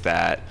is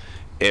that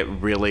it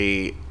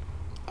really.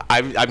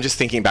 I'm just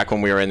thinking back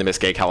when we were in the Miss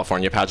Gay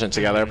California pageant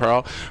together,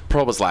 Pearl.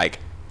 Pearl was like,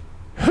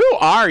 who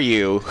are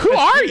you? Who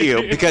are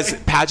you? Because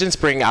pageants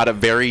bring out a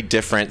very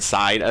different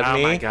side of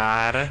me. Oh my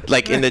God.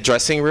 Like in the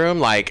dressing room,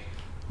 like,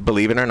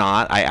 believe it or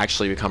not, I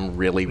actually become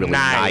really, really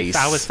nice.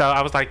 I was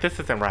like, this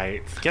isn't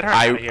right. Get her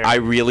out of here. I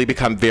really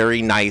become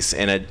very nice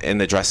in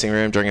the dressing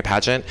room during a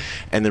pageant,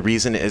 and the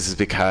reason is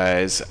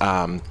because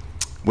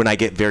when I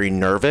get very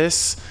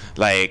nervous,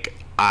 like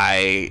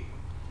the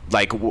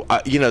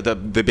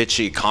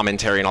bitchy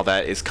commentary and all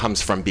that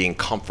comes from being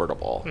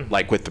comfortable,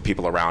 like with the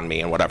people around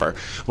me and whatever.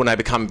 When I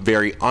become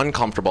very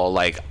uncomfortable,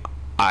 like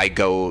I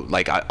go,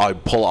 like I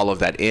pull all of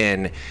that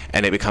in,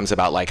 and it becomes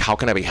about like how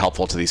can I be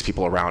helpful to these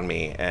people around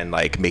me and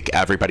like make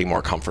everybody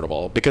more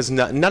comfortable, because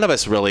none of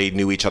us really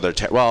knew each other.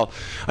 Well,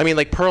 I mean,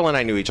 like Pearl and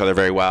I knew each other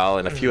very well,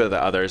 and a few of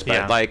the others,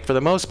 but like for the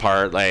most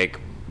part, like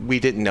we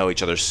didn't know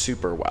each other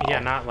super well. Yeah,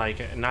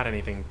 not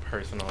anything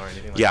personal or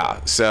anything like that.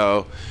 Yeah,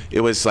 so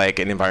it was like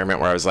an environment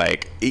where I was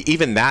like,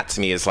 even that to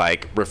me is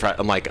like,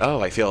 I'm like,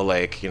 oh, I feel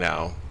like,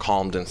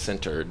 calmed and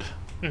centered.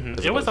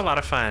 Mm-hmm. It was a lot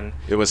of fun.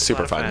 It was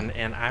super fun.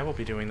 And I will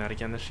be doing that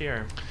again this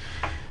year.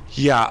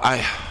 Yeah,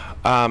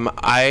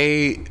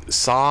 I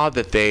saw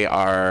that they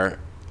are,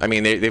 I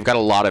mean, they've got a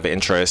lot of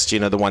interest.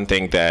 The one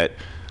thing that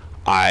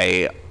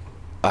I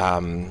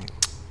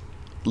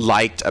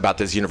liked about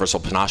this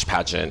Universal Panache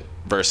pageant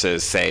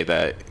versus, say,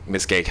 the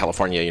Miss Gay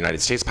California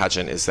United States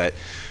pageant is that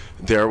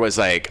there was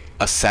like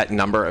a set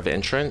number of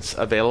entrants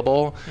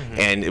available,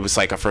 and it was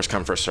like a first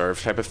come first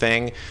serve type of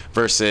thing,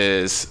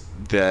 versus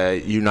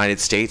the United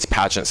States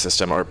pageant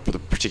system, or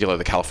particularly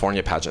the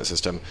California pageant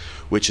system,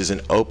 which is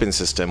an open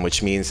system,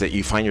 which means that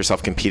you find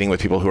yourself competing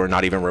with people who are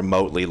not even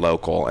remotely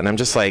local. And I'm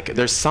just like,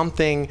 there's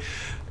something,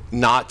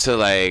 not to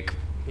like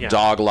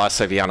dog La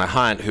Saviana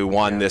Hunt, who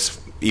won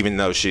this even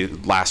though she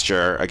last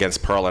year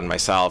against Pearl and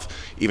myself,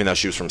 even though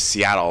she was from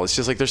Seattle, it's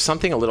just like there's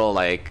something a little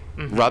like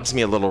rubs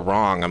me a little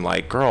wrong. I'm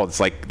like, girl, it's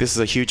like this is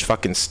a huge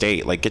fucking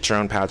state. Like, get your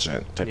own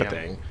pageant type of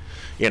thing,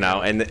 you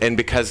know. And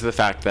because of the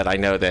fact that I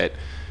know that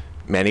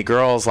many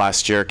girls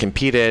last year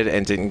competed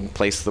and didn't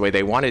place the way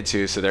they wanted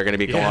to, so they're going to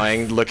be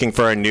going looking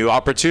for a new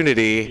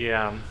opportunity.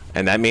 Yeah.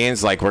 And that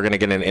means like we're going to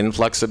get an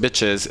influx of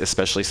bitches,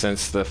 especially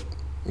since the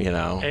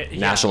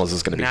Nationals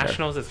is going to be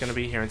Nationals is going to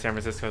be here in San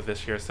Francisco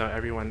this year, so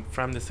everyone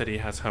from the city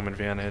has home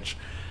advantage.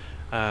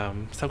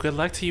 So good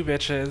luck to you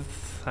bitches.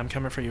 I'm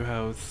coming for you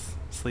hoes.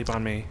 Sleep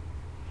on me.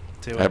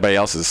 Do it. Everybody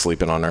else is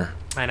sleeping on her.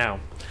 I know.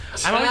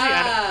 I'm always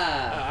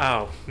the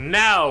oh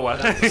no.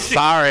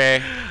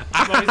 Sorry.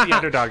 I'm always the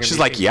underdog. In She's these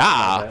like, things.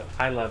 yeah.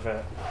 I love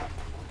it.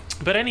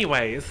 But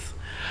anyways,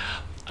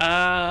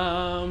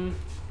 play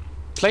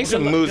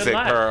some music,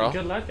 Pearl.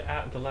 Good luck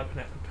at the Love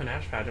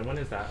Panache pageant. When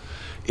is that?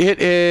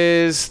 It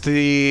is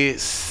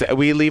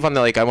we leave on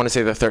the I want to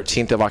say the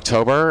 13th of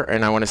October,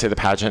 and I want to say the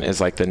pageant is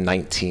like the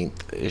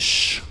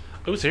 19th-ish.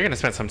 Oh, so you're gonna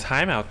spend some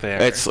time out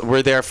there.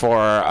 We're there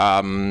for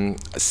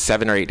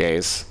 7 or 8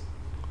 days.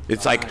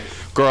 It's like,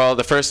 girl,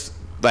 the first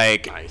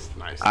nice.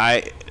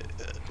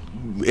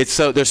 It's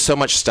there's so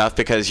much stuff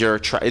because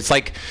it's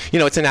like,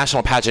 it's a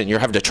national pageant. You're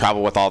having to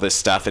travel with all this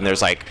stuff, and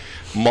there's like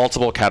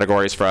multiple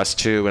categories for us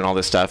too, and all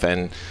this stuff,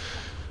 and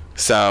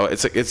so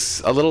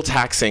it's a little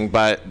taxing,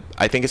 but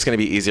I think it's going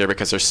to be easier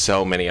because there's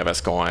so many of us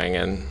going,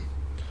 and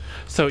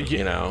so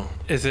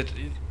is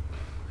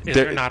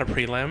there not a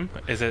prelim?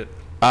 Is it?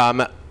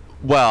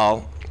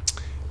 Well,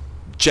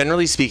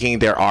 generally speaking,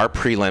 there are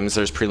prelims.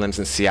 There's prelims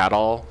in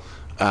Seattle.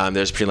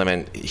 There's prelim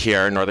in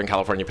here, Northern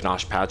California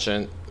Panache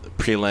Pageant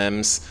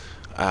prelims,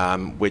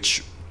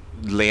 which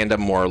Landa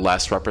more or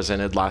less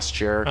represented last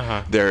year.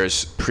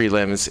 There's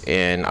prelims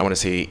in, I want to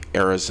say,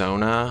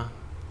 Arizona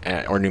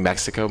or New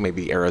Mexico,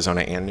 maybe Arizona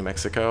and New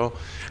Mexico.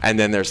 And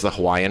then there's the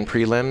Hawaiian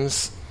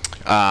prelims.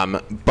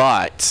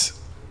 But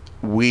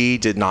we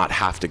did not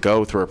have to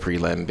go through a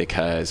prelim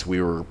because we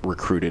were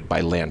recruited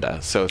by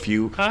Landa. So if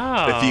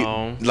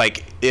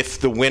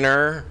the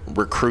winner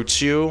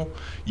recruits you,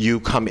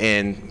 you come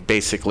in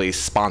basically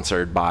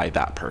sponsored by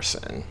that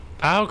person.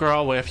 Oh,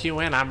 girl, well, if you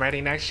win, I'm ready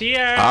next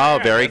year.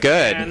 Oh, very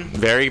good.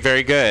 Very,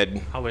 very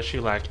good. I wish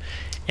you luck.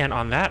 And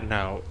on that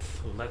note,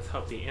 let's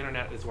hope the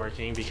internet is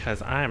working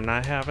because I am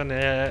not having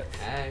it.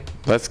 Hey.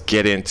 Let's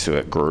get into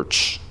it,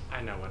 Grooch.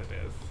 I know what it is.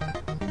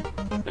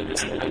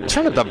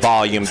 Turn up the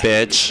volume,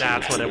 bitch.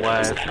 That's what it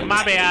was.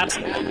 My bad.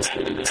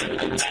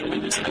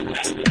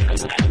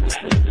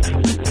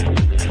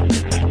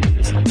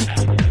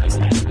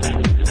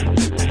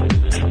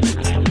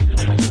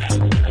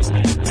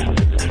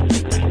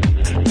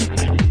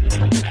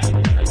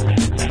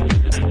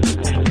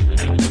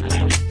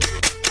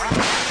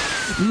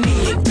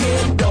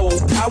 Nintendo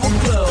Power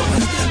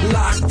Glove,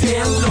 locked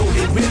and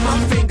loaded with my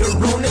finger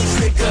on the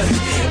trigger.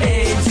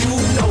 And you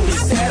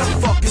notice that a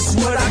fuck is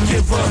what I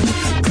give her.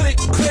 Click,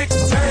 click,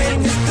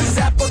 bang, it's the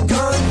Zapper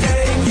gun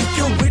gang. If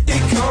you're with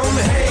it, come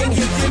hang.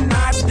 If you're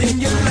not, then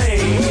you're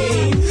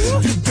lame.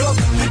 The duck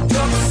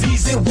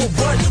season, well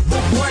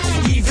what?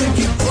 Even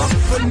get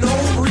bucked for no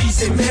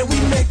reason. Man, we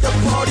make the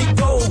party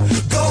go.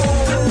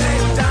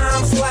 Collect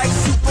dimes like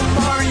Super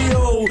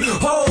Mario.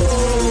 Oh.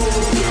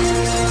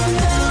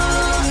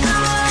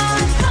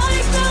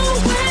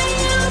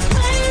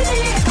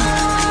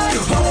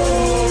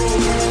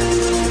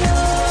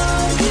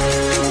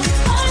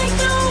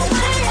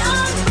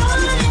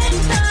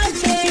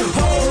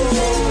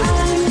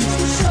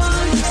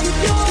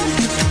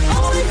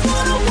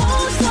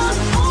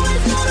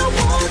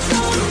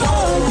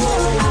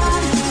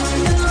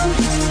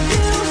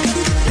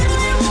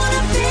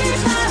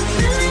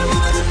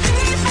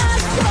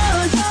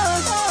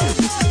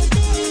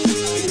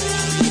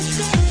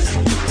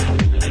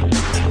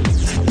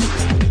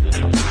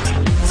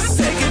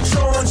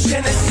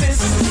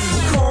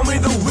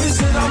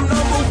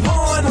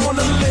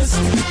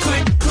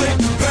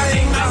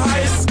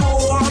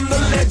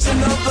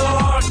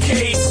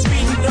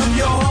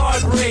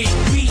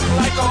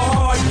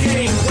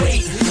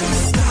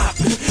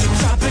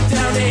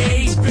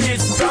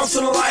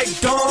 Like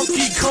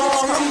Donkey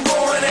Kong, I'm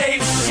going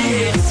ape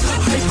shit.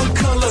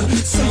 Hypercolor,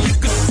 so you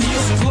can see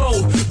us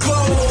glow.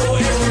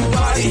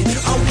 Everybody,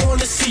 I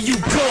wanna see you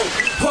go.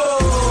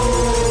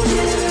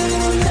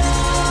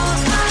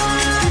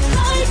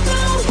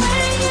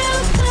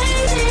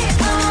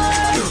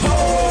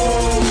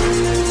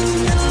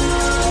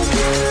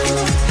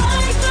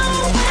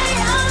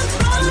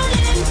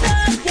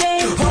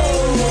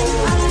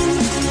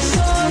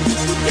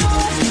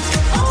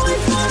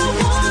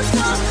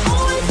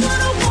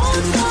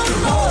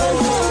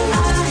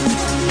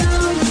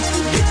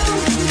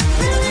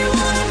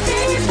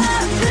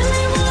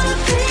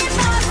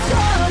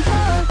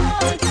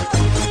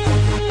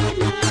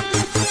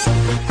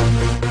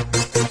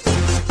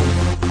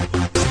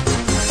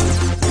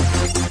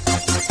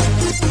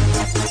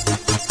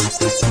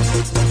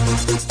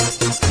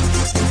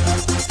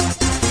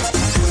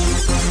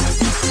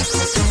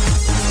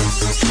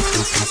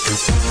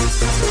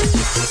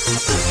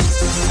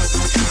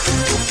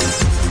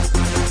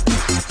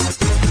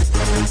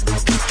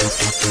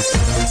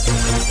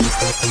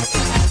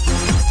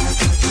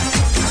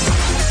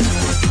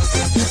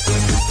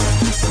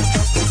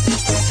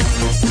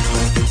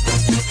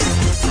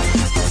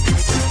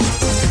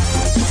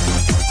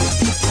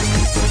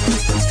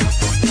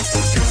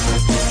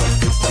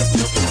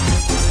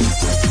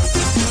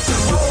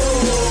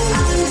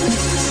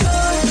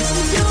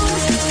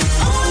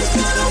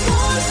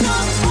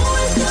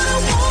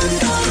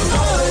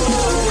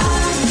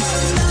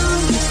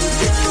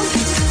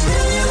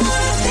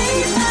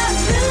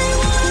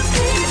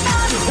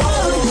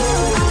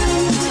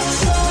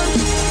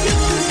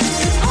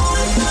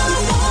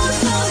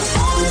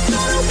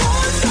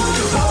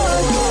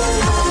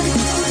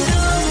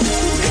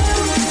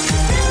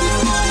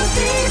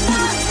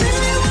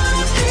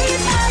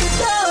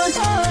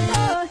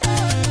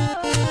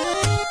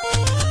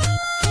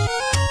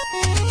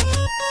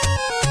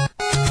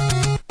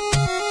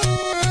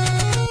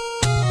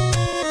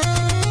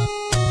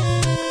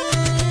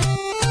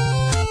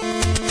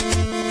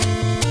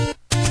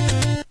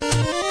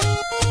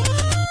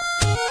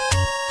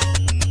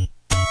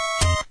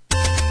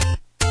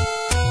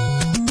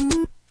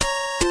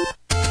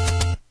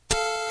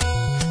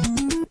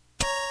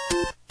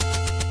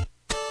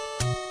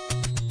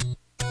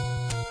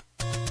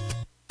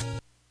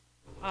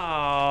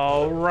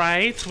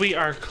 right, we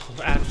are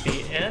at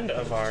the end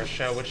of our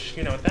show, which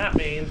you know what that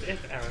means.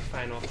 It's our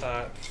final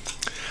thoughts.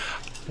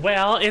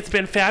 Well, it's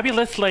been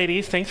fabulous,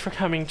 ladies. Thanks for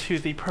coming to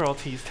the Pearl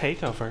Teas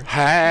Takeover.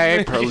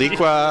 Hey,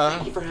 Perliqua.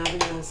 Thank you for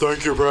having us.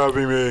 Thank you for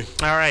having me.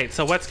 All right,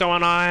 so what's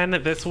going on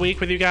this week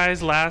with you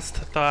guys? Last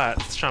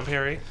thoughts, Sean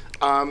Perry.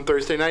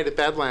 Thursday night at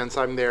Badlands,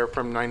 I'm there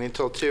from 9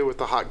 until 2 with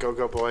the Hot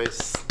Go-Go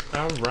Boys.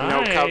 All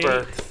right. No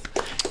cover.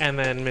 And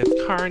then Miss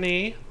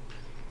Carney.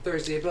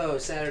 Thursday bow,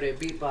 Saturday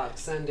beatbox,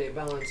 Sunday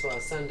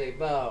balançoire, Sunday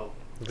bow.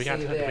 Do we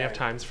have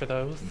times for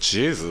those?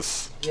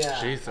 Jesus.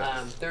 Yeah. Jesus.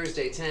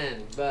 Thursday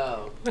 10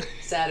 bow,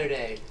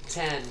 Saturday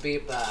 10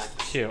 beatbox,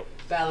 Cute.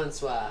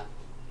 balançoire,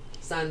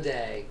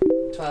 Sunday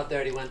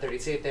 12:30,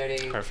 1:30,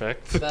 2:30.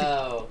 Perfect.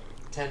 Bow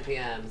 10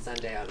 p.m.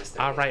 Sunday, August 30th.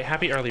 All right,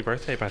 happy early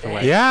birthday, by the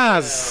way.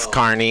 Yes, you.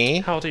 Carney.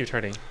 How old are you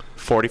turning?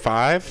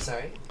 45.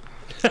 Sorry.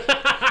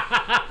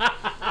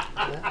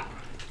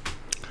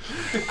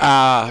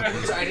 Uh,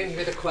 Sorry, I didn't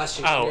hear the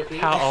question. Can you Oh,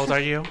 repeat? how old are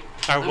you?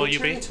 Or will you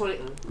be? I'm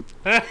turning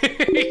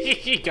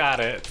 20. Got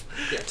it.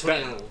 Yeah,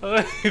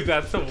 20.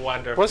 That's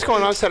wonderful. What's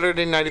going on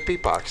Saturday night at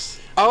Beatbox?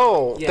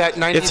 Oh, Yeah. that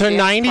 90s it's her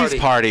dance 90s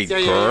party, Yeah,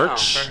 yeah,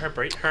 Gertch.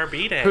 For her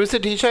beat it. Who's the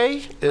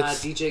DJ?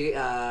 It's DJ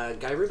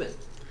Guy Rubin.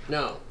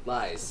 No,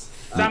 lies.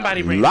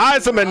 Somebody bring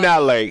Liza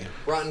Minnelli.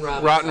 Rotten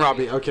Robbie. Rotten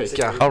Robbie. Okay,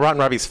 yeah. Oh, Rotten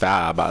Robbie's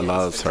fab. I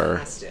love her.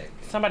 Fantastic.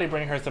 Somebody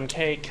bring her some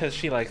cake because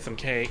she likes some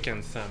cake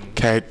and some.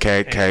 Cake.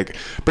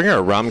 Bring her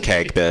a rum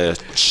cake,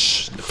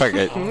 bitch.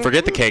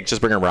 Forget the cake. Just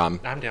bring her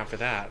rum. I'm down for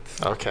that.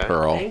 Okay.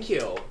 Pearl. Thank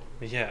you.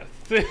 Yes.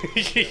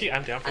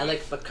 I'm down for I that.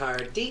 like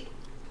Bacardi.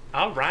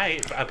 All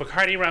right, a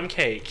Bacardi rum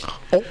cake.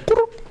 Oh.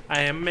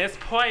 I am Miss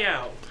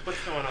Poyo.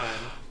 What's going on?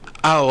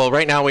 Oh, well,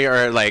 right now we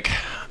are like,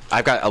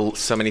 I've got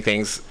so many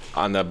things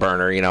on the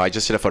burner. You know, I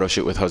just did a photo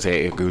shoot with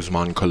Jose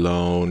Guzman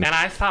Colon. And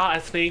I saw a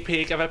sneak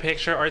peek of a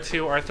picture or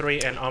two or three,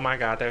 and oh my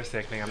god, they're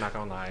sickening. I'm not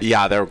gonna lie.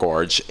 Yeah, they're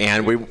gorge.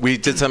 And we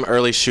did some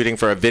early shooting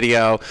for a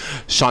video.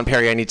 Sean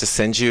Perry, I need to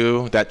send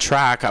you that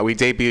track. We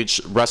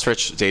debuted, Russ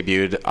Rich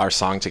debuted our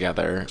song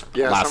together.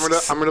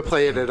 Yes, I'm gonna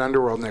play it at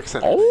Underworld next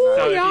Saturday. Oh,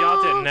 So if yeah.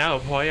 y'all didn't know,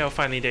 Poyo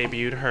finally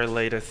debuted her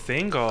latest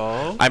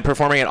single. I'm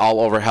performing it all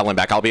over hell and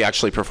back. I'll be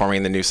actually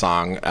performing the new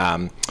song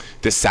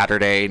this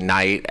Saturday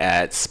night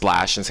at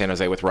Splash in San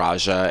Jose with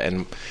Raja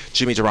and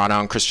Jimmy Durano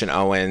and Christian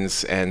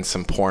Owens and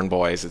some porn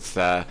boys. It's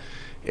a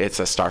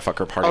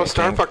Starfucker party. Oh, I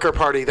think. Starfucker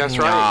party. That's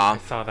right. I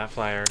saw that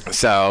flyer.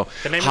 So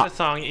The name of the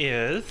song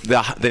is.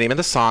 the name of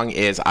the song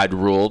is "I'd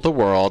Rule the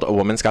World." A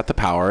Woman's Got the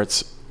Power.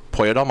 It's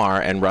Pollo Del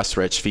Mar and Russ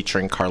Rich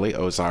featuring Carly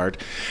Ozard.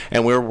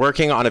 And we were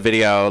working on a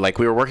video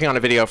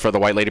for the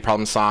White Lady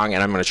Problem song,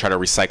 and I'm going to try to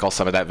recycle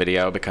some of that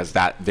video because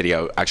that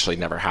video actually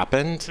never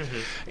happened.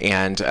 Mm-hmm.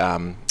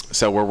 And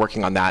so we're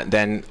working on that.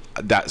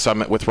 So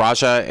I'm with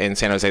Raja in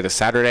San Jose this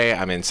Saturday.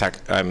 I'm in San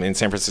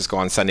Francisco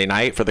on Sunday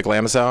night for the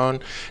Glam Zone,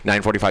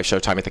 9:45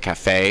 showtime at the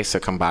cafe.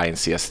 So come by and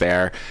see us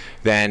there.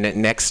 Then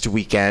next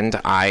weekend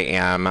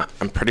I'm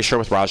pretty sure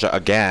with Raja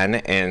again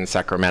in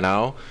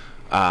Sacramento.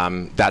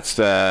 That's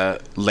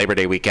the Labor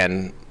Day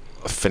weekend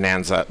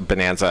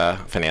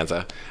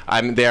bonanza.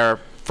 I'm there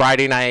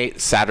Friday night,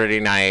 Saturday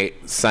night,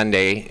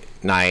 Sunday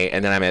night,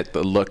 and then I'm at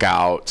the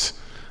Lookout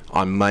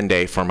on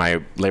Monday for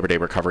my Labor Day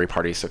recovery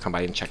party. So come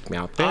by and check me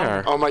out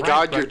there. Oh my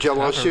God, your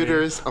Jello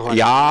shooters. Oh,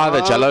 Yeah,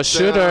 the Jello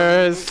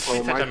shooters. Oh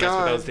Except I my mess with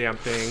God. those damn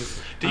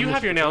things. Do you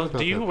have your nails?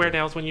 Do you wear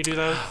nails when you do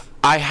those?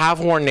 I have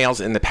worn nails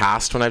in the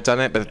past when I've done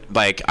it, but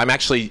like I'm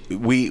actually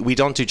we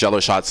don't do Jello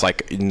shots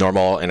like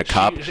normal in a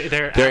cup.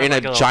 They're in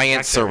like a a little giant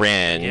protector.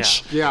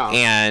 syringe. Yeah.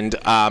 And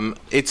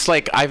it's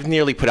like I've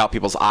nearly put out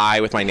people's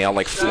eye with my nail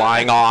like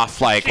flying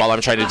off like while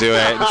I'm trying to do it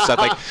and stuff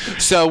like.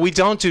 So we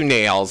don't do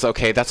nails.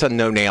 Okay, that's a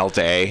no nail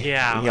day.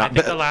 Yeah, I think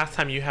but- the last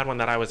time you had one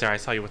that I was there, I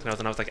saw you with nails,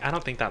 and I was like, I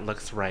don't think that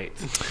looks right.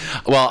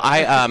 Well,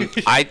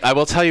 I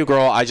will tell you,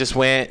 girl. I just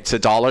went to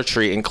Dollar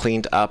Tree and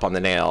cleaned up on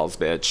the nails,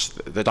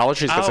 bitch. The Dollar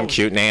Tree's got some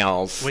cute nails.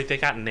 Wait, they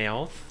got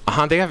nails?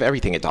 They have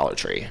everything at Dollar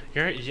Tree.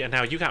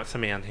 Now you got some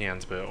man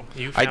hands, boo.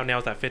 You found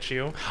nails that fit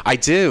you? I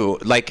do.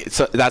 Like,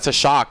 so that's a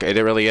shock. It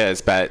really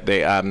is. But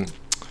they,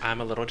 I'm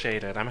a little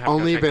jaded. I'm happy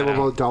Only to check that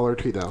available out. at Dollar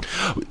Tree though.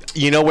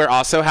 You know where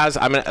also has,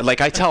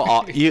 I tell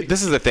all,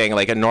 this is the thing,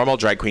 like a normal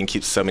drag queen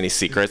keeps so many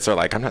secrets. They're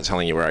like, I'm not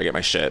telling you where I get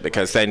my shit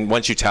because then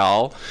once you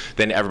tell,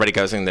 then everybody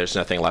goes and there's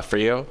nothing left for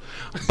you.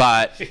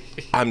 But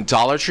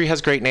Dollar Tree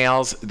has great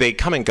nails. They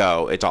come and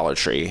go at Dollar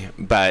Tree,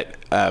 but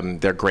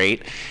they're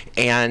great.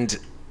 And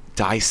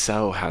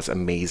Daiso has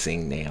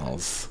amazing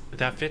nails.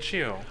 That fits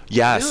you.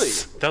 Yes.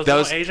 Really? Those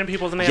little Asian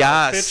people's nails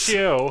yes, fit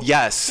you.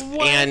 Yes.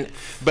 What?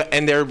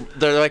 And they're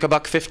like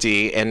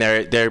 $150 and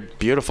they're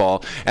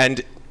beautiful.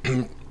 And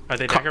Are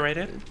they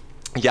decorated?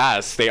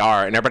 yes, they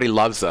are, and everybody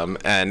loves them.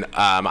 And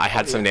I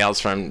had some nails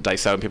from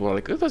Daiso, and people were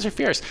like, "Ooh, those are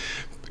fierce."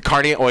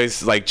 Carney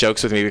always like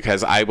jokes with me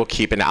because I will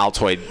keep an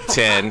Altoid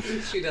tin.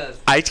 She does.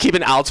 I keep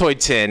an Altoid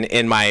tin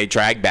in my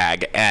drag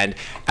bag, and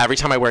every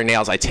time I wear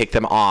nails, I take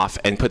them off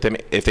and put them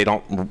if they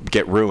don't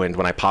get ruined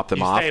when I pop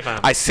them off. Save 'em.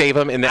 I save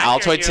them in the I hear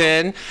Altoid you.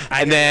 tin,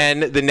 I and hear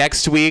then the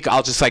next week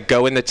I'll just like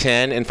go in the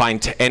tin and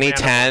find any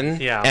Random 10,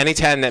 ones, yeah. any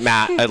 10 that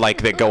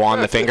that go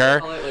on the finger.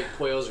 Call it like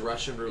Poyo's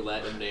Russian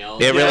roulette of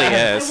nails. It really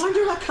is. I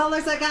wonder what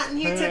colors I got in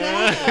here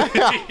today.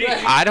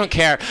 I don't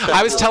care.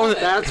 I was telling.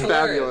 That's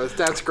fabulous.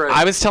 That's great.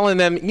 I was telling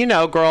them, you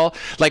know, girl,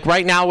 like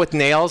right now with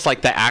nails,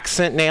 like the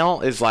accent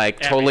nail is like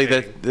totally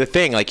the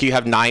thing. Like you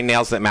have 9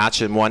 nails that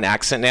match in one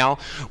accent nail.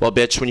 Well,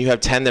 bitch, when you have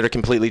 10 that are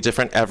completely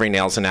different, every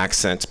nail's an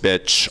accent,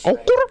 bitch.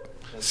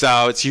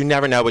 So it's you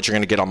never know what you're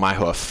gonna get on my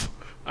hoof.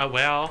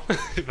 Well,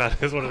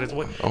 that is what it is.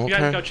 You Okay.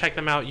 guys go check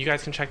them out. You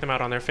guys can check them out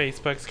on their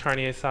Facebooks. Carne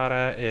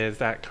Asada is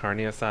at Carne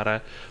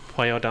Asada.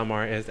 Pollo Del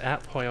Mar is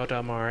at Pollo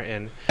Del Mar.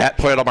 And At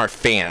Pollo Del Mar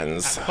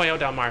fans. at Pollo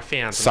Del Mar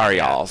fans. Sorry,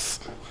 y'all.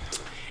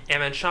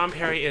 And then Sean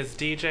Perry is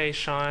DJ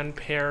Sean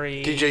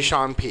Perry. DJ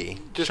Sean P.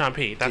 Just Sean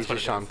P. That's DJ what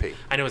it Sean is. P.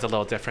 I knew it was a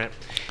little different.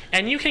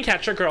 And you can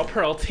catch your girl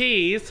Pearl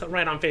Tees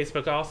right on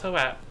Facebook also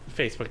at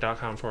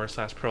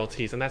facebook.com/Pearl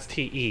Tees. And that's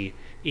TEESE.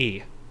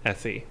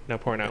 No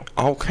porno.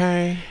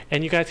 Okay.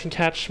 And you guys can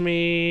catch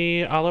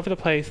me all over the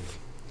place.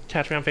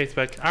 Catch me on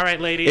Facebook. All right,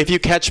 ladies. If you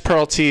catch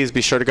Pearl Tees, be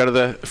sure to go to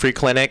the free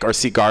clinic or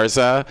see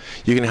Garza.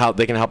 You can help.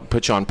 They can help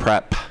put you on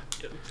PrEP.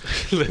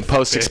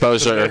 Post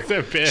exposure.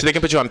 So they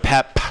can put you on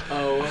PEP.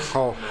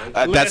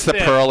 That's the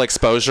Pearl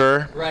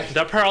exposure. Right.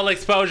 The Pearl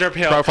exposure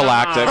pill.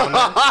 Prophylactic. Come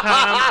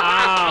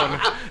on.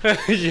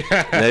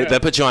 Yeah. They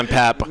put you on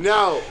PEP.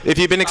 No. If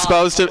you've been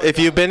exposed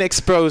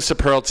to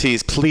Pearl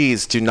Tees,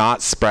 please do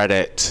not spread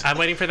it. I'm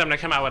waiting for them to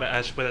come out with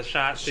a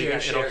shot. So Share,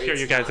 it'll cure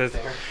it's you guys. not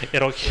fair.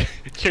 It'll cure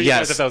you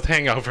Yes. guys of those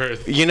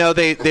hangovers. You know,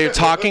 they're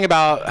talking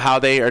about how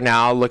they are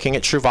now looking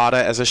at Truvada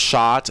as a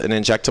shot, an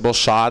injectable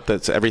shot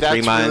that's every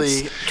 3 months.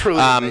 Really, truly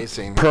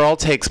amazing. Pearl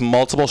takes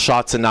multiple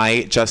shots a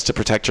night just to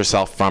protect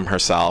herself from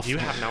herself. You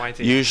have no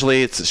idea.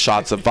 Usually it's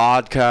shots of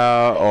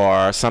vodka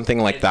or something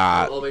like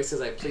that. It always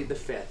says I plead the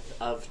 5th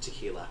of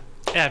tequila.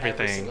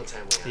 Everything. Every single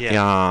time we Yeah.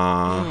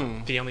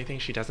 Yeah. The only thing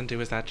she doesn't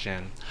do is that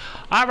gin.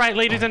 All right,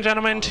 ladies and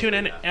gentlemen, tune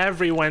in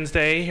every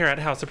Wednesday here at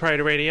House of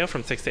Pride Radio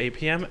from 6 to 8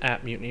 p.m.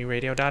 at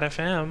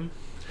MutinyRadio.fm.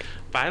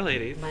 Bye,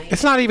 ladies.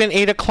 It's not even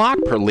 8 o'clock,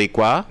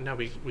 Perliqua. No,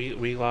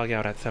 we log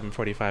out at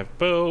 7:45.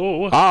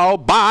 Boo. Oh,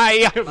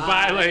 bye.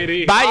 Bye,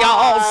 ladies. Bye,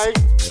 y'all.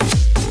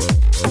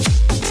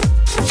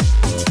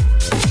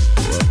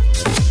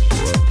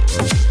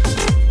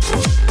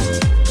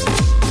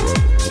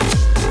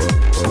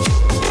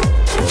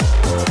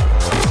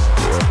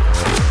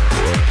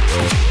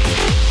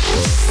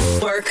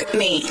 Work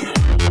me.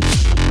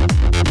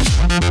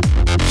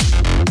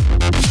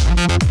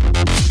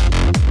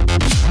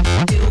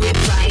 Do it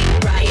right,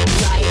 right,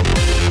 right.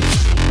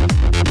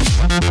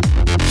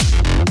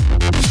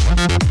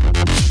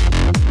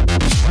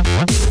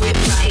 Do it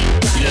right,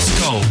 right. Let's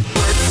go.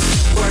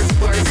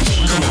 Work me.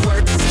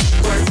 Work me.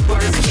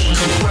 Work me.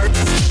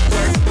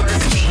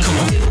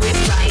 Do it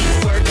right,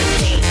 work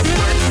me.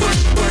 Work me.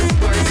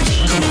 Work me.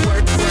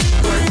 Work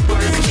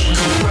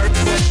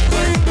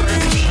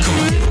me. Do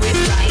it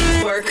right,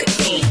 work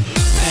me.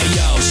 Hey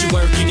yo, she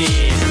working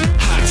it.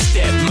 Hot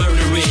step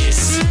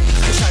murderous.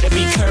 I try to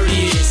be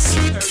courteous.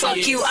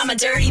 Fuck you, I'm a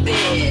dirty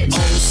bitch. Oh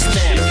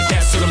snap,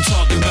 that's what I'm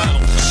talking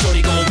about.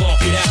 Shorty gon'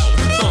 walk it out.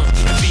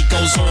 The beat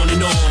goes on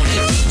and on.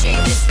 DJ,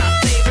 this my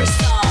favorite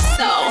song.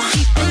 So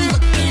people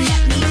looking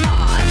at me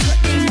odd.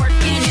 Putting work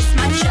in, it's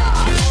my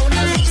job.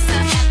 Mona Lisa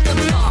at the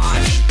bar.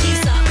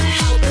 Pickies up,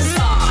 how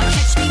bizarre.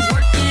 Catch me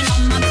working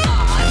on my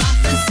bod. My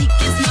physique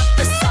is not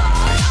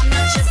facade. I'm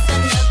not just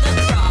another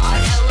fraud.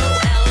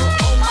 LOL,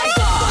 oh my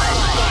god.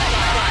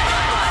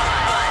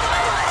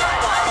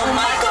 Oh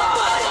my god.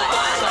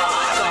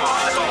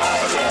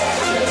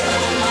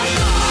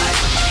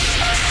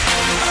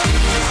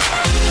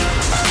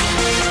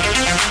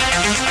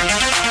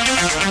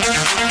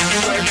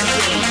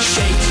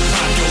 Shake,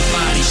 pop your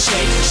body,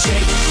 shake,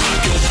 shake,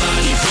 pop your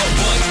body.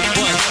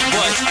 What?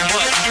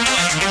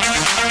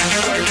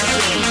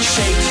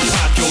 Shake,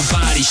 pop your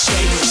body,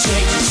 shake,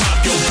 shake,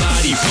 pop your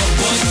body.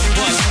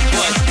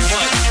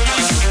 What?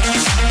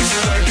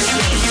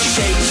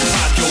 Shake,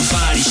 pop your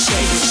body,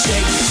 shake,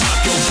 shake,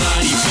 pop your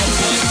body.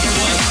 What?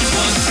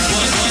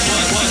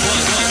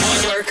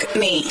 Work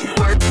me.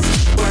 Work me.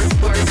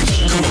 Work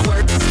me.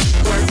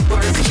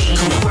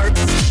 Work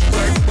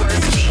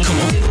me.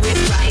 Do it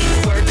right.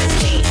 Work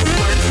me.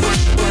 Work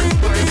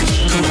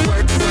me.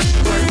 Work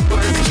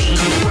me.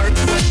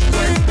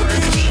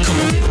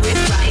 Do it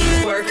right.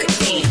 Work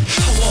me.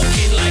 I walk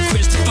in like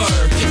Christopher.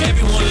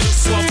 Everyone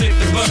looks so I flip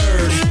the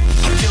bird.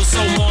 I feel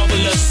so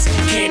marvelous.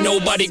 Can't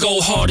nobody go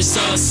hard as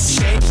us.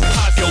 Shake,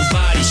 pop your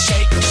body.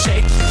 Shake,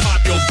 shake,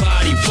 pop your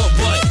body.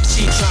 What?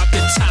 She dropped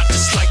the top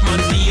just like my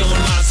neon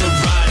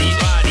Maserati.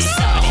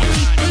 So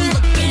people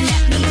looking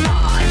at me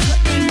odd.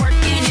 Putting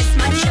work in, it's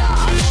my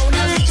job.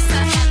 Mona Lisa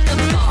at the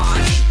bar.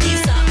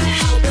 Pickies up,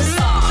 how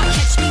bizarre.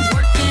 Catch me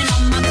working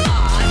on my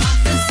bod. My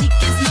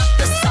physique is not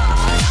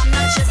facade. I'm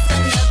not just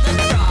another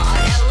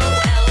fraud.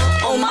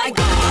 LOL, oh my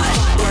god.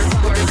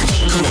 Work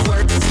me.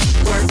 Work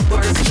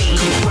me.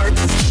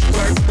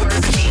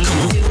 Work me.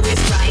 Do it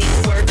right.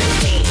 Work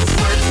me.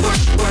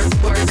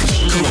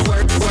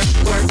 Work me.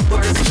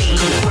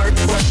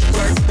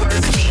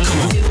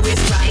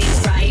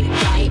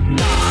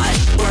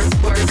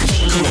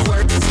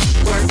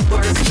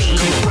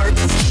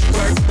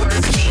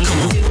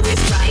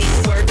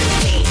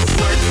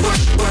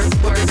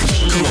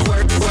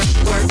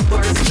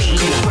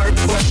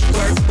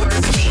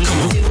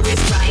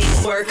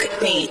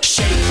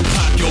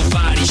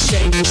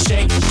 shake,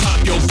 shake,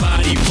 pop your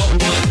body. What?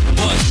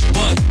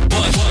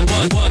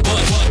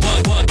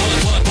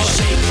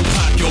 Shake,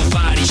 pop your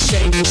body.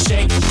 Shake,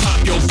 shake,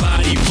 pop your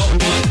body. What?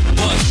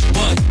 Come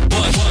on.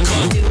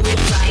 Do it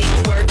right,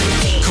 work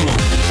with me. Come on.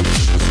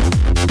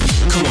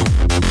 Come on.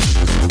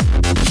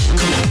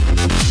 Come on.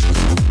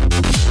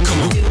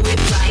 Come on. Do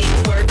it right,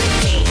 work with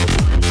me.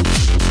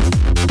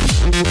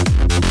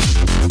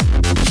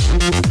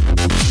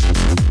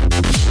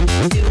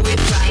 Do it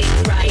right,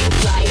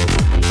 right, right.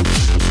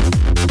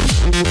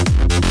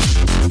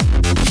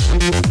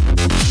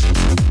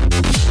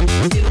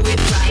 Do it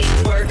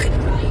right, work,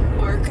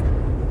 work.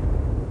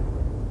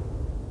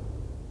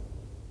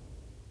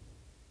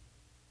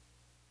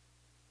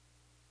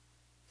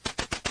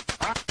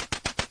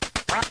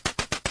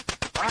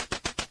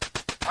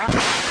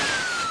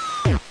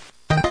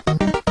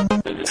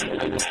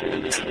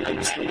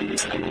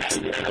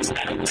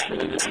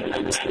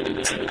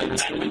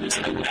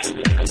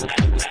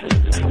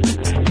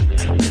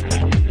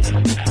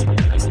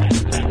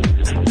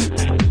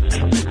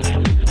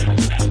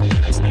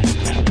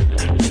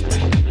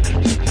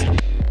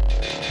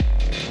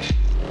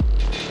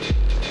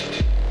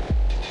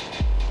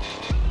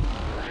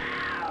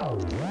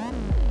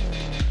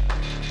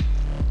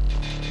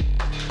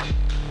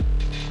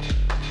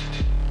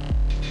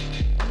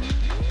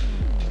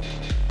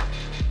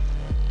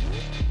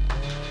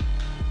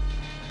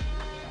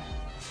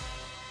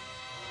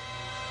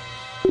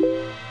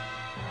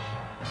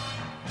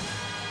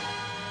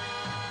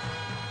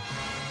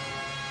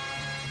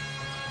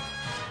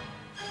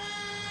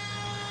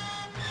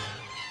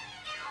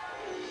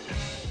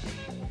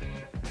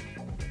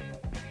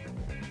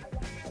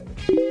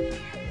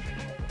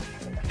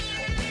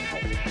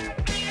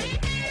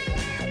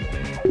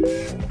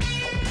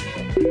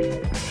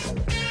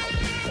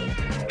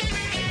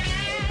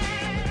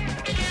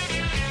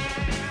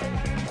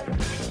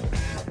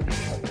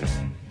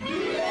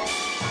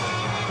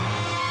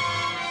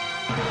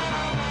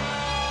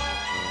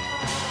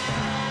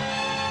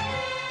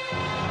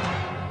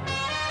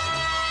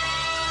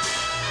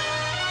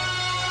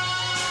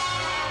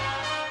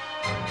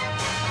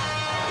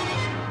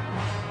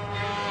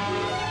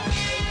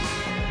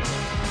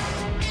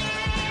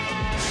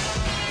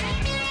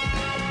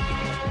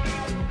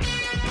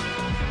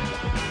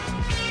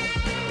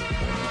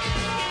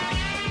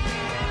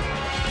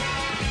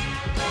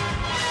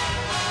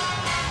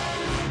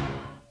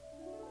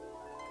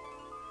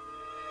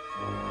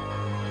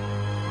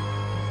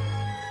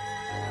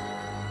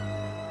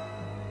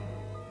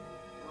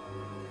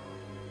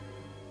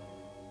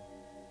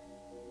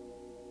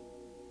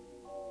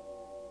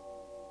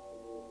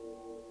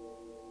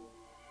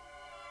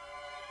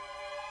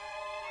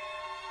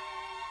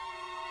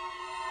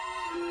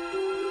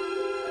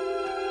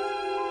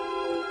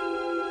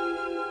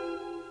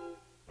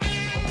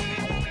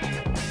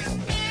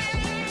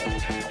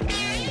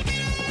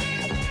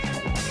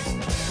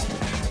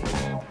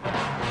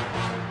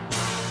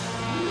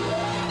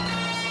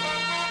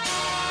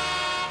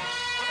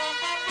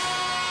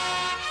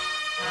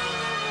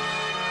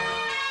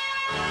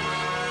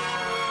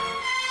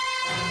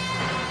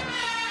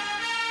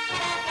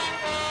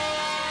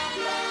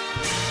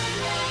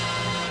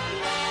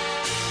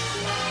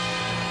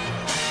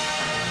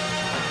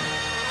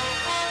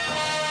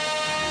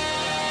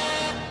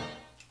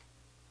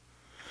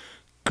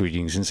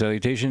 Greetings and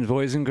salutations,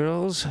 boys and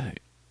girls.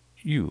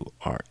 You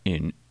are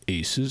in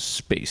Ace's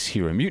Space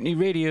here on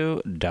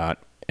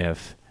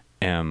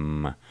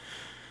MutinyRadio.fm.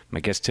 My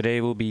guest today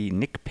will be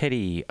Nick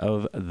Petty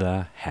of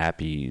The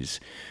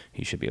Happies.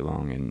 He should be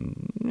along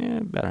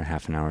in about a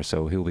half an hour or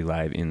so. He'll be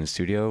live in the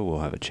studio. We'll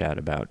have a chat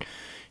about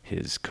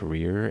his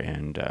career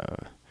and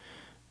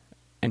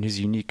his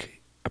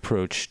unique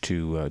approach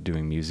to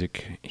doing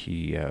music.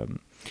 He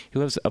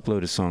loves to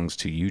upload his songs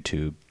to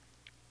YouTube,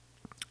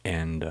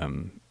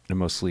 and they're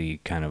mostly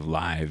kind of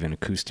live and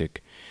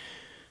acoustic,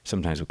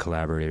 sometimes with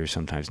collaborators,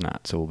 sometimes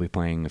not. So we'll be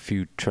playing a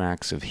few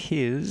tracks of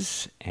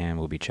his, and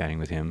we'll be chatting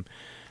with him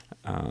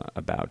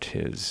about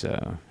his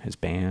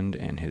band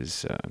and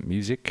his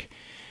music,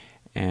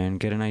 and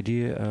get an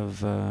idea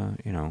of a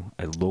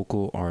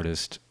local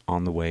artist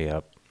on the way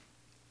up.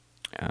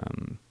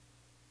 And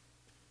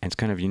it's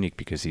kind of unique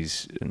because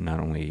he's not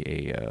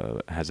only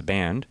has a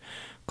band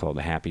called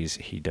The Happies,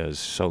 he does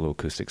solo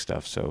acoustic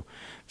stuff. So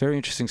very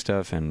interesting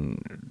stuff,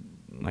 and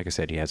like I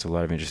said, he has a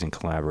lot of interesting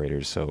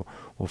collaborators. So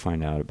we'll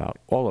find out about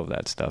all of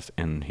that stuff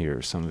and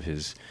hear some of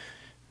his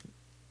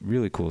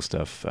really cool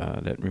stuff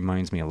that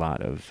reminds me a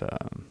lot of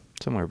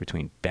somewhere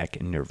between Beck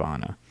and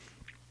Nirvana.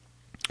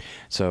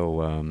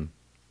 So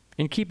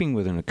in keeping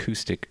with an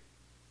acoustic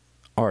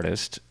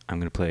artist, I'm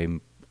going to play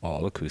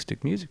all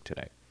acoustic music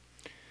today.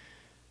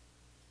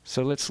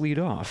 So let's lead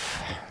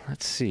off.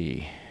 Let's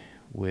see.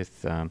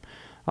 With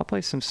I'll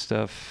play some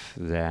stuff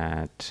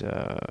that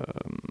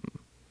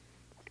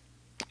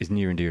is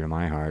near and dear to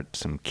my heart,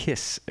 some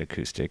Kiss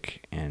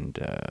acoustic, and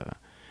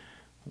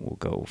we'll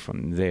go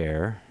from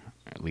there,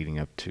 leading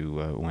up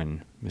to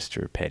when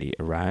Mr. Petty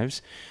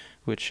arrives,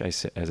 which,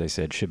 as I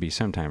said, should be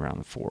sometime around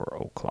the 4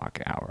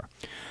 o'clock hour.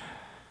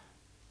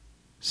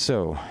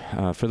 So,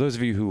 for those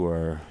of you who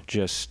are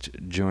just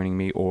joining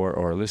me or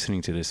are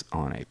listening to this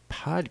on a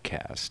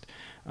podcast,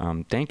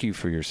 thank you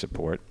for your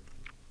support.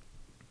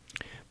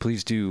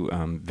 Please do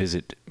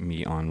visit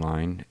me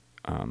online.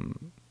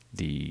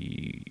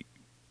 The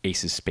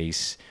Aces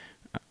Space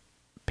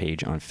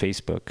page on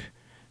Facebook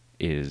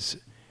is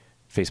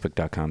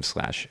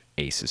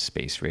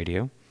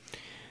facebook.com/acesspaceradio.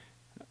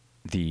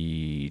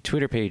 The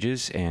Twitter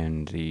pages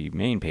and the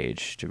main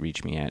page to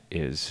reach me at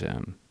is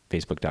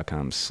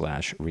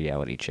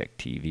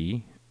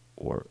facebook.com/realitychecktv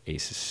or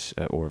Aces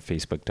or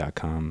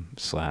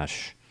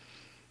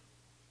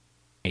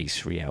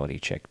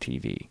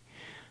facebook.com/acerealitychecktv.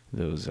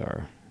 Those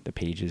are the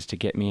pages to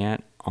get me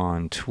at.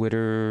 On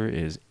Twitter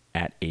is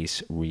at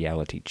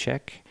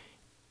acerealitycheck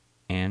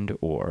and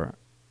or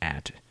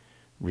at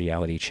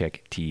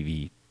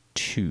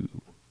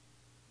realitychecktv2.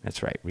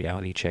 That's right,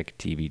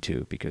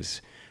 realitychecktv2,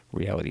 because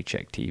Reality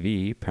Check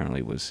TV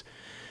apparently was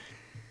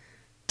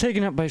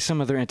taken up by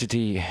some other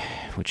entity,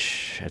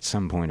 which at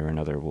some point or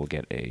another will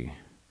get a,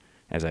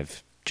 as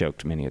I've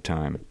joked many a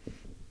time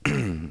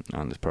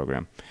on this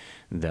program,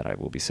 that I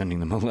will be sending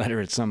them a letter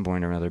at some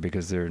point or another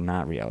because they're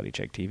not Reality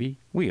Check TV.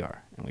 We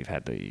are. And we've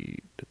had the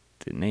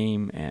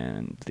name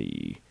and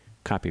the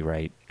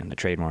copyright and the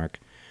trademark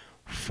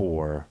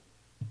for,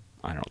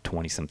 I don't know,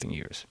 20-something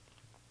years.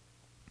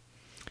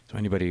 So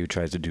anybody who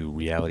tries to do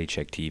Reality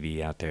Check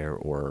TV out there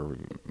or,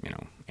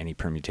 any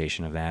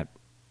permutation of that,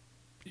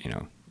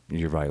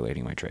 you're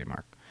violating my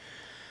trademark.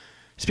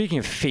 Speaking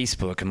of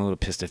Facebook, I'm a little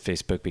pissed at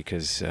Facebook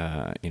because,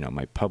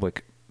 my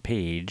public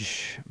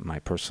page, my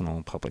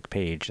personal public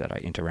page that I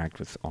interact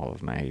with all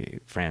of my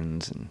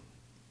friends and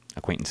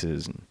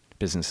acquaintances and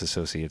business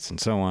associates and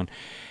so on,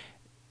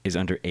 is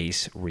under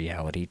Ace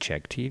Reality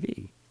Check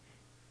TV.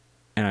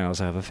 And I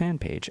also have a fan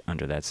page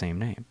under that same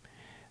name.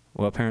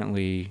 Well,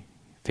 apparently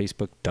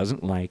Facebook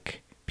doesn't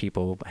like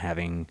people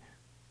having,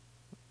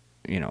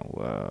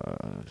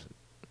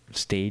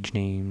 stage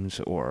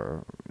names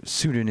or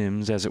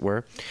pseudonyms, as it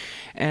were.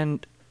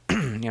 And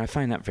I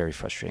find that very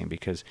frustrating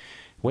because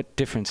what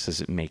difference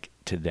does it make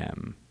to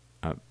them?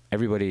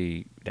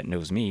 Everybody that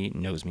knows me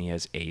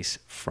as Ace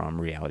from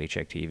Reality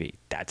Check TV.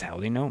 That's how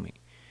they know me.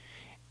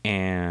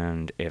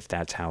 And if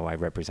that's how I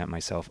represent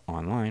myself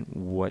online,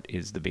 what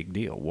is the big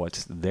deal?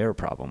 What's their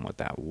problem with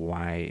that?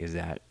 Why is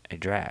that a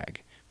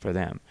drag for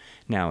them?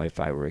 Now, if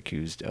I were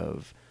accused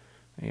of,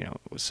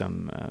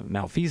 some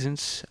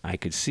malfeasance, I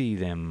could see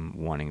them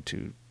wanting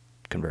to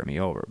convert me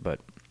over, but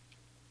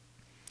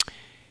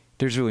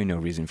there's really no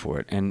reason for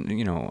it. And,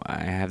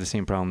 I have the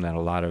same problem that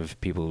a lot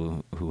of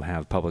people who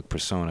have public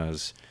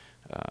personas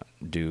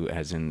do,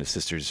 as in the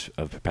Sisters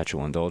of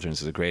Perpetual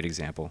Indulgence is a great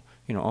example.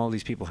 All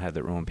these people have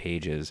their own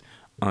pages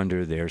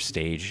under their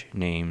stage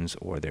names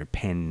or their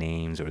pen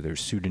names or their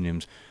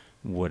pseudonyms,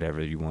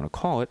 whatever you want to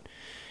call it.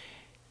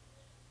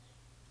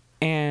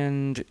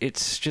 And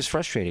it's just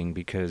frustrating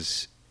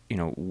because,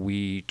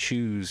 we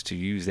choose to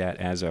use that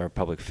as our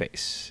public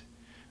face.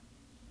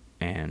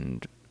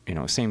 And,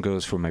 same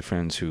goes for my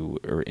friends who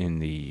are in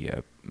the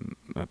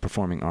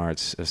performing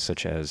arts,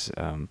 such as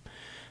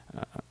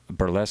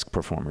burlesque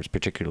performers,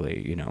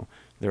 particularly.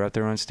 They're out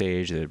there on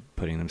stage, they're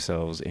putting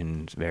themselves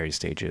in various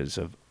stages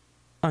of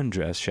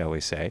undress, shall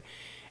we say.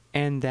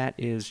 And that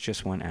is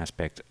just one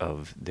aspect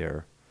of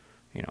their,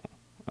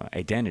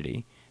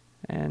 identity.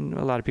 And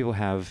a lot of people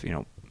have,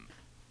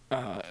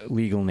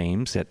 legal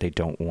names that they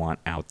don't want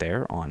out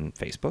there on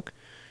Facebook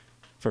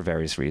for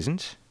various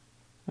reasons.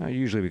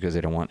 Usually because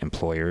they don't want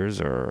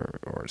employers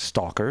or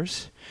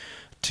stalkers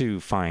to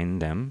find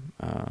them,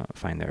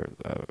 find their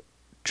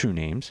true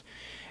names.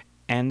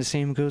 And the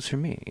same goes for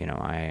me.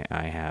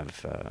 I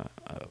have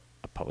a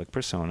public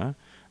persona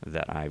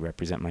that I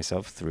represent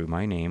myself through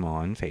my name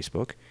on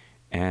Facebook.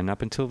 And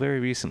up until very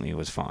recently, it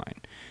was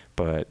fine.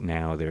 But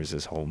now there's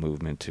this whole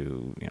movement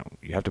to,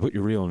 you have to put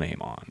your real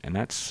name on. And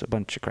that's a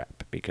bunch of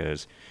crap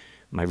because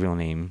my real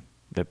name,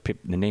 the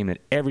name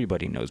that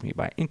everybody knows me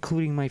by,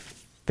 including my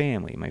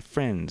family, my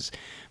friends,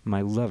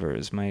 my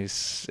lovers,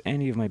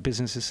 any of my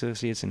business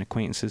associates and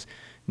acquaintances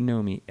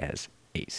know me as